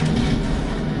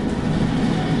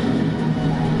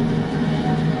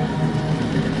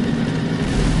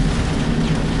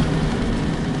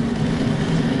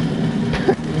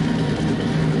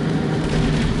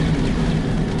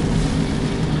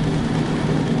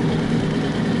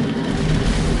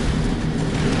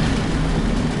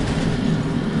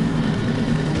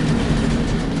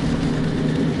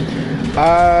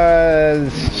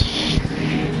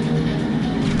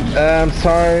I'm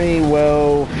sorry,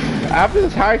 well, after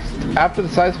this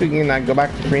heist we can go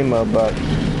back to Primo, but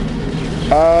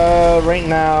right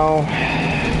now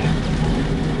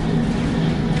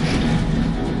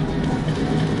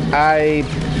I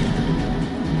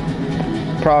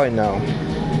probably no.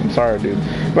 I'm sorry, dude.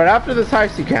 But after this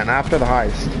heist you can, after the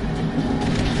heist.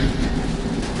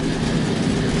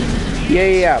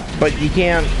 Yeah, but you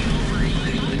can't.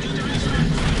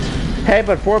 Hey,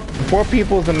 but four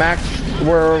people is the max. We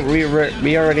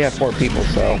already have 4 people,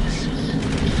 so.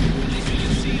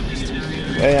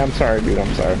 Hey, I'm sorry, dude.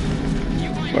 I'm sorry.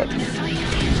 But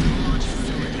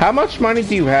how much money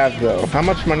do you have, though? How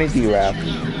much money do you have?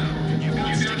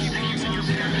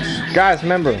 Guys,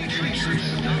 remember.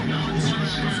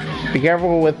 Be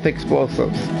careful with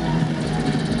explosives.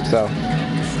 So.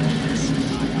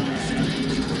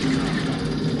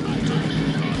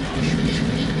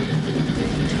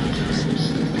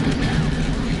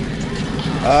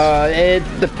 It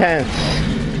depends.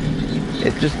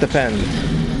 It just depends.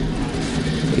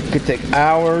 It could take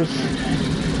hours.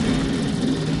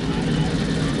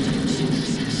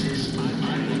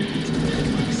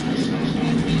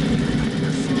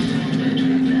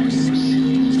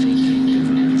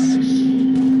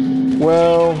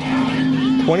 Well,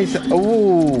 20.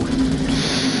 Ooh.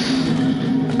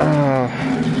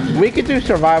 We could do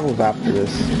survivals after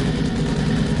this.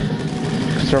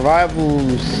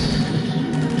 Survivals.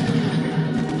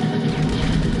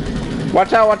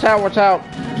 Watch out, watch out, watch out.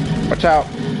 Watch out.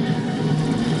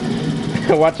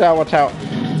 Watch out, watch out.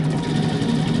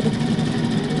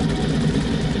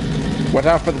 Watch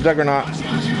out for the juggernaut.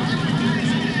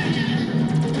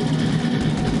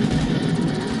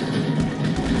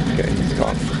 Okay, he's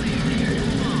gone.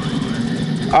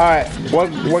 Alright,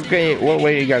 what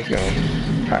way are you guys going?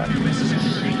 Alright.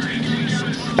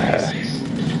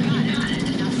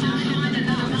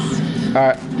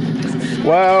 Alright.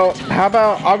 Well, how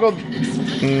about I'll go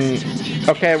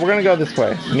okay, we're gonna go this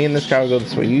way. Me and this guy will go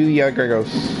this way. You the other guy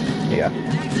goes yeah.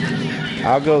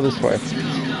 I'll go this way.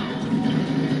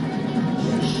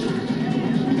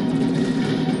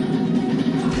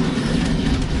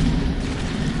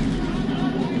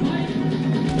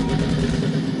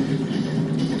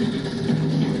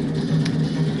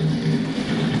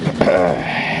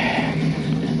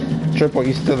 Triple,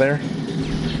 you still there?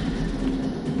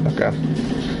 Okay.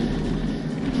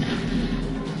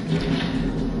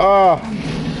 Oh,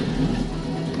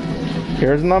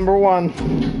 here's number one.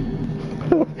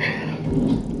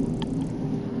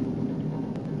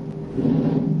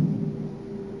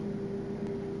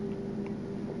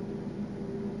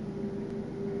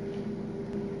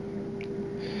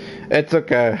 It's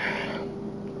okay.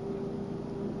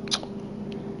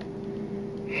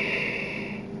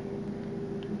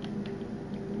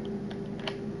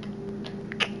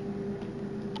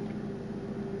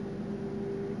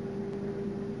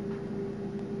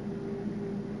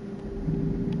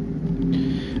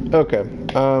 Okay,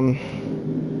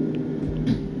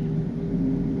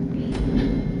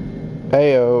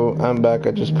 heyo, I'm back.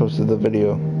 I just posted the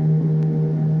video.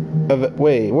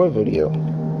 Wait, what video?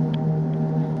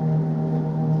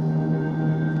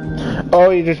 Oh,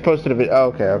 you just posted a video. Oh,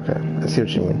 okay, okay. I see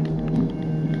what you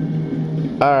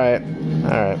mean. Alright,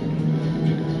 alright.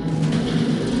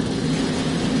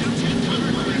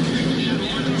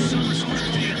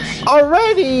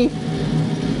 Already?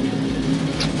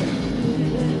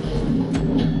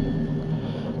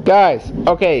 Guys,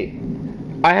 okay,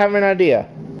 I have an idea.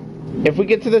 If we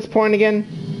get to this point again,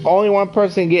 only one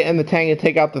person can get in the tank and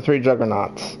take out the 3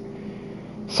 juggernauts.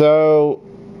 So,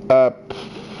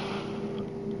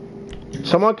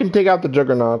 someone can take out the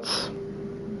juggernauts.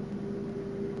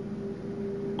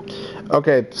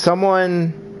 Okay,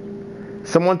 someone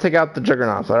take out the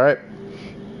juggernauts, alright?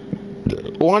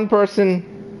 One person,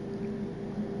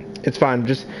 it's fine,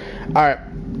 alright,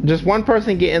 just one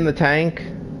person get in the tank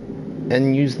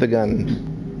and use the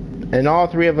gun. And all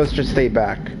 3 of us just stay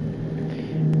back.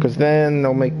 Because then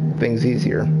they'll make things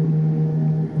easier.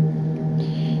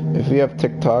 If you have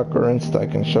TikTok or Insta, I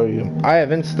can show you. I have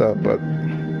Insta, but...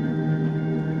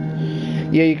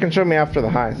 yeah, you can show me after the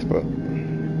heist, but...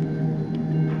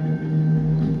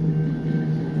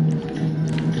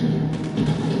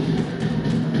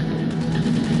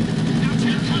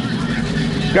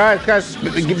 Guys,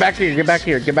 get back here, get back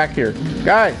here, get back here.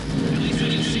 Guys!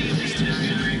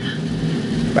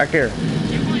 Back here.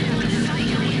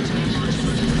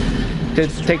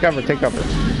 Just take cover, take cover.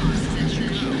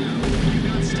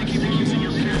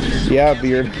 Yeah,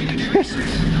 beard.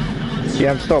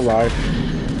 Yeah, I'm still alive.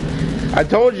 I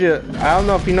told you, I don't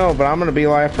know if you know, but I'm gonna be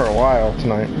alive for a while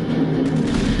tonight.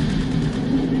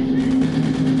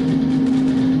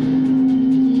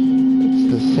 It's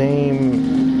the same.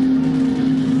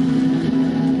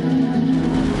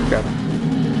 Okay.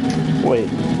 Wait.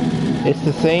 It's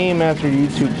the same as your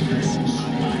YouTube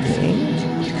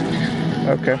name?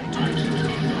 Okay.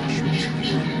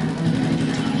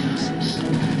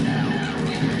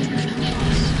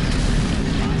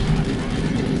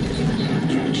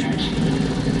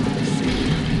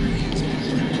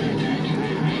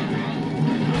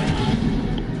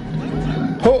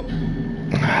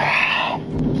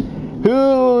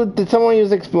 Who did someone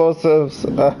use explosives?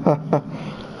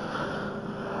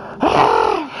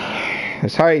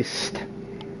 It's heist.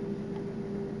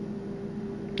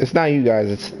 It's not you guys,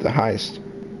 it's the heist.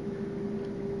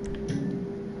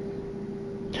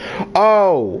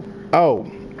 Oh!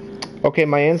 Oh. Okay,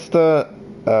 my Insta,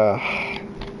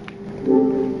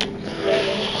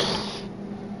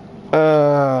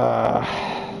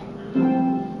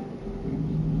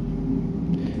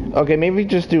 okay, maybe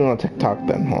just do it on TikTok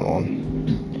then. Hold on.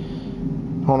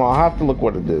 Hold on, I'll have to look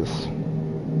what it is.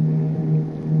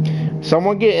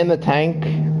 Someone get in the tank.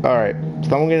 Alright,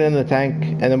 someone get in the tank.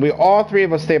 And then we all 3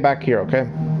 of us stay back here, okay?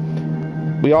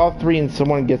 We all 3 and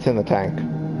someone gets in the tank.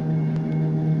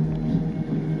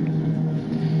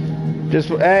 Just,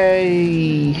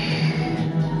 hey.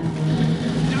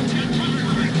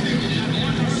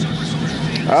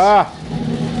 Ah.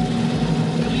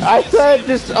 I said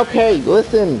just, okay,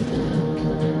 listen.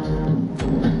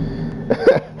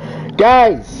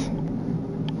 Guys.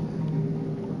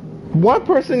 One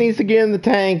person needs to get in the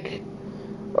tank.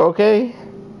 Okay?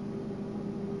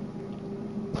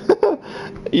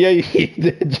 Yeah, you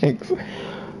did, Jinx.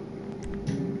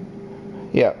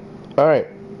 Yeah. Alright.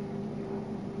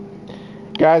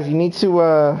 Guys, you need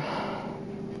to,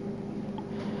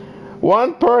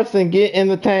 one person get in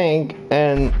the tank,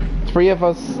 and 3 of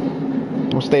us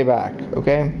will stay back,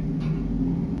 okay?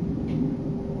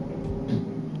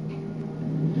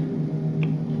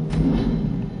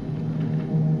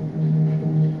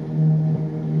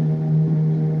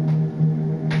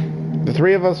 The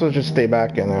 3 of us will just stay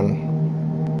back and then...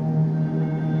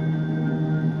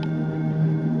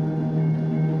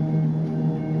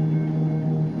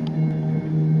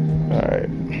 Alright.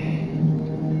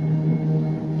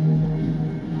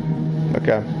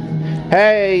 Okay.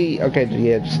 Hey! Okay,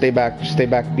 yeah, just stay back,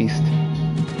 beast.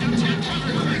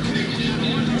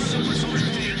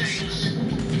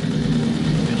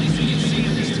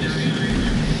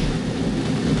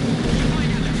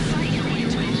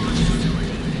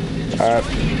 Alright.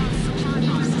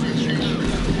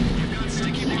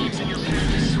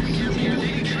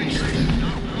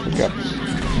 Okay.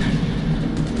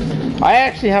 I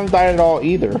actually haven't died at all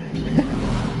either.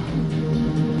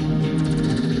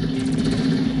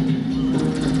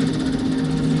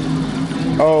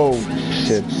 Oh,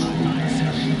 shit.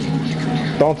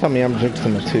 Don't tell me I'm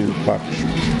jinxing the 2. Fuck.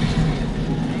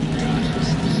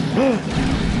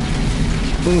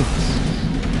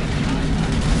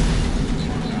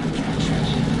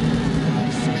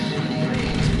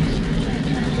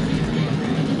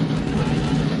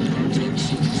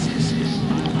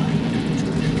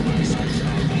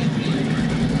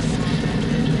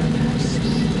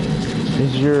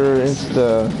 Is your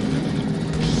Insta...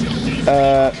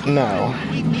 no.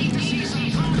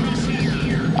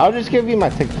 I'll just give you my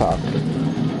TikTok.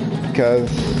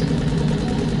 Because...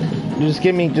 Just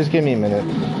give me a minute.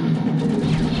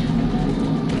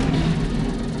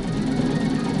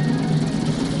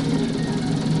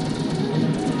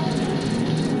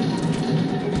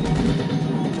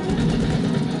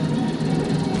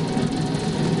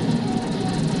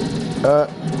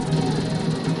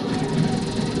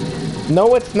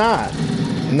 No, it's not.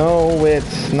 No,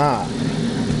 it's not.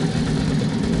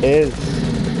 It's...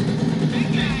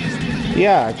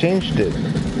 Yeah, I changed it.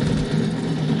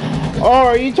 Oh,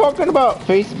 are you talking about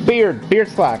Beard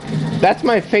Slack? That's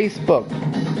my Facebook.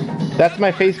 That's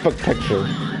my Facebook picture.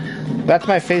 That's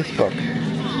my Facebook.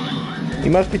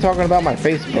 You must be talking about my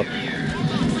Facebook.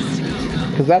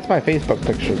 Because that's my Facebook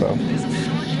picture, though.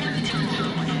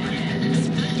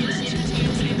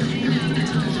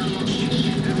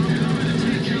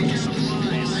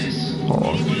 Hold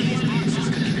on.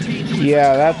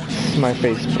 Yeah, that's my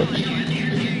Facebook.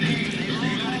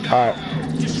 Alright.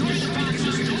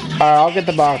 Alright, I'll get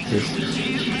the boxes.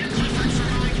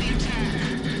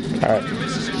 Alright.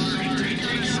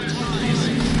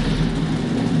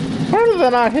 Why did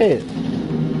that not hit?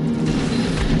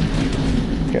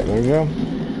 Okay, there we go.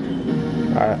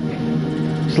 Alright.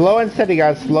 Slow and steady,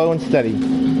 guys. Slow and steady.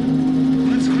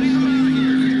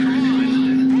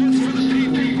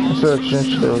 Search,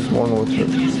 there was one with it.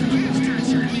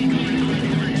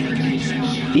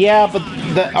 Yeah, but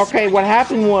okay, what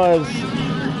happened was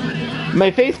my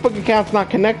Facebook account's not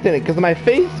connected because my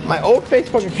old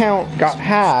Facebook account got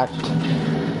hacked,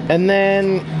 and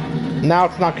then now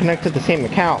it's not connected to the same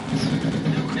account.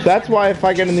 That's why if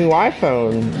I get a new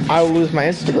iPhone, I will lose my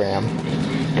Instagram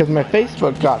because my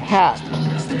Facebook got hacked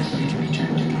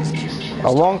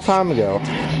a long time ago.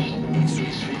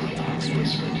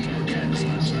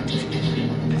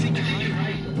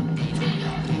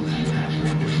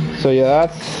 So yeah,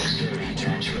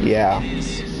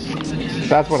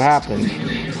 that's what happened.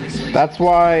 That's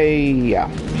why, yeah.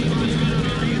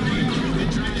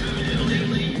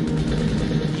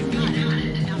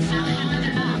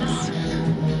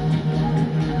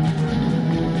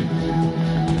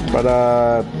 But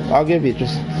I'll give you,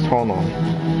 just hold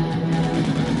on.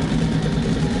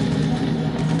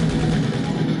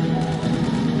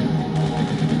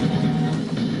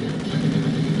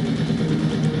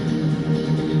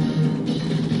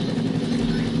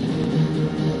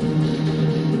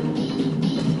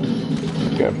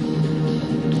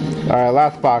 Alright,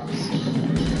 last box.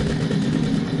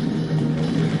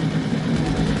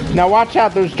 Now watch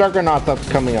out, there's juggernauts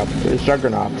coming up. There's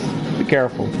juggernauts. Be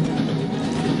careful.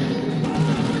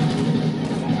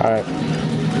 Alright.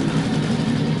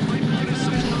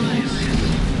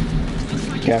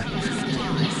 Okay.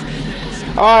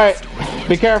 Alright,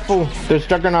 be careful. There's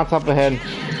juggernauts up ahead.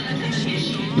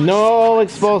 No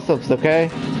explosives,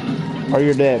 okay? Or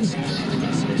you're dead.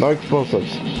 No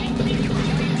explosives.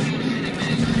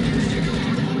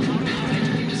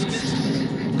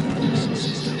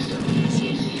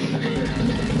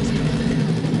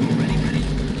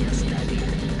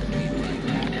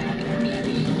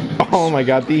 Oh my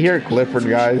god, do you hear Clifford,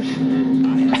 guys? Do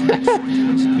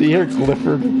you hear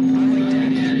Clifford?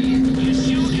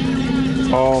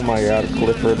 Oh my god,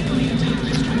 Clifford.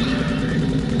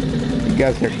 You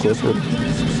guys hear Clifford?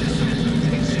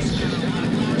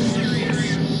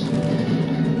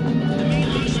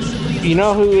 You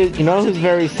know who's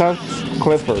very sus?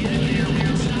 Clifford.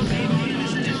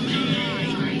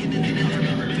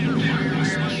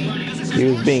 He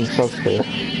was being sus there.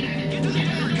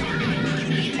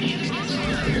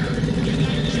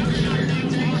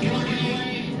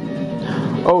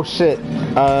 Oh shit.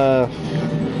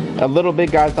 A little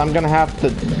bit, guys. I'm gonna have to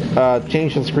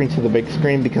change the screen to the big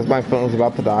screen because my phone's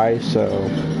about to die. So,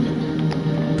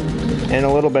 in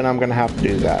a little bit, I'm gonna have to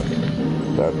do that.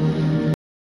 So.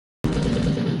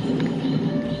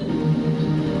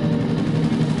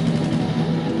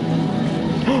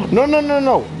 No, no, no,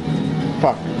 no.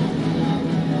 Fuck.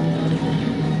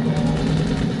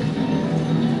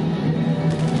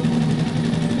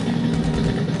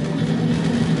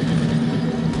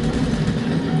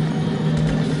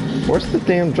 Where's the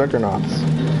damn juggernauts?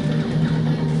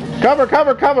 Cover,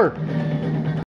 cover, cover!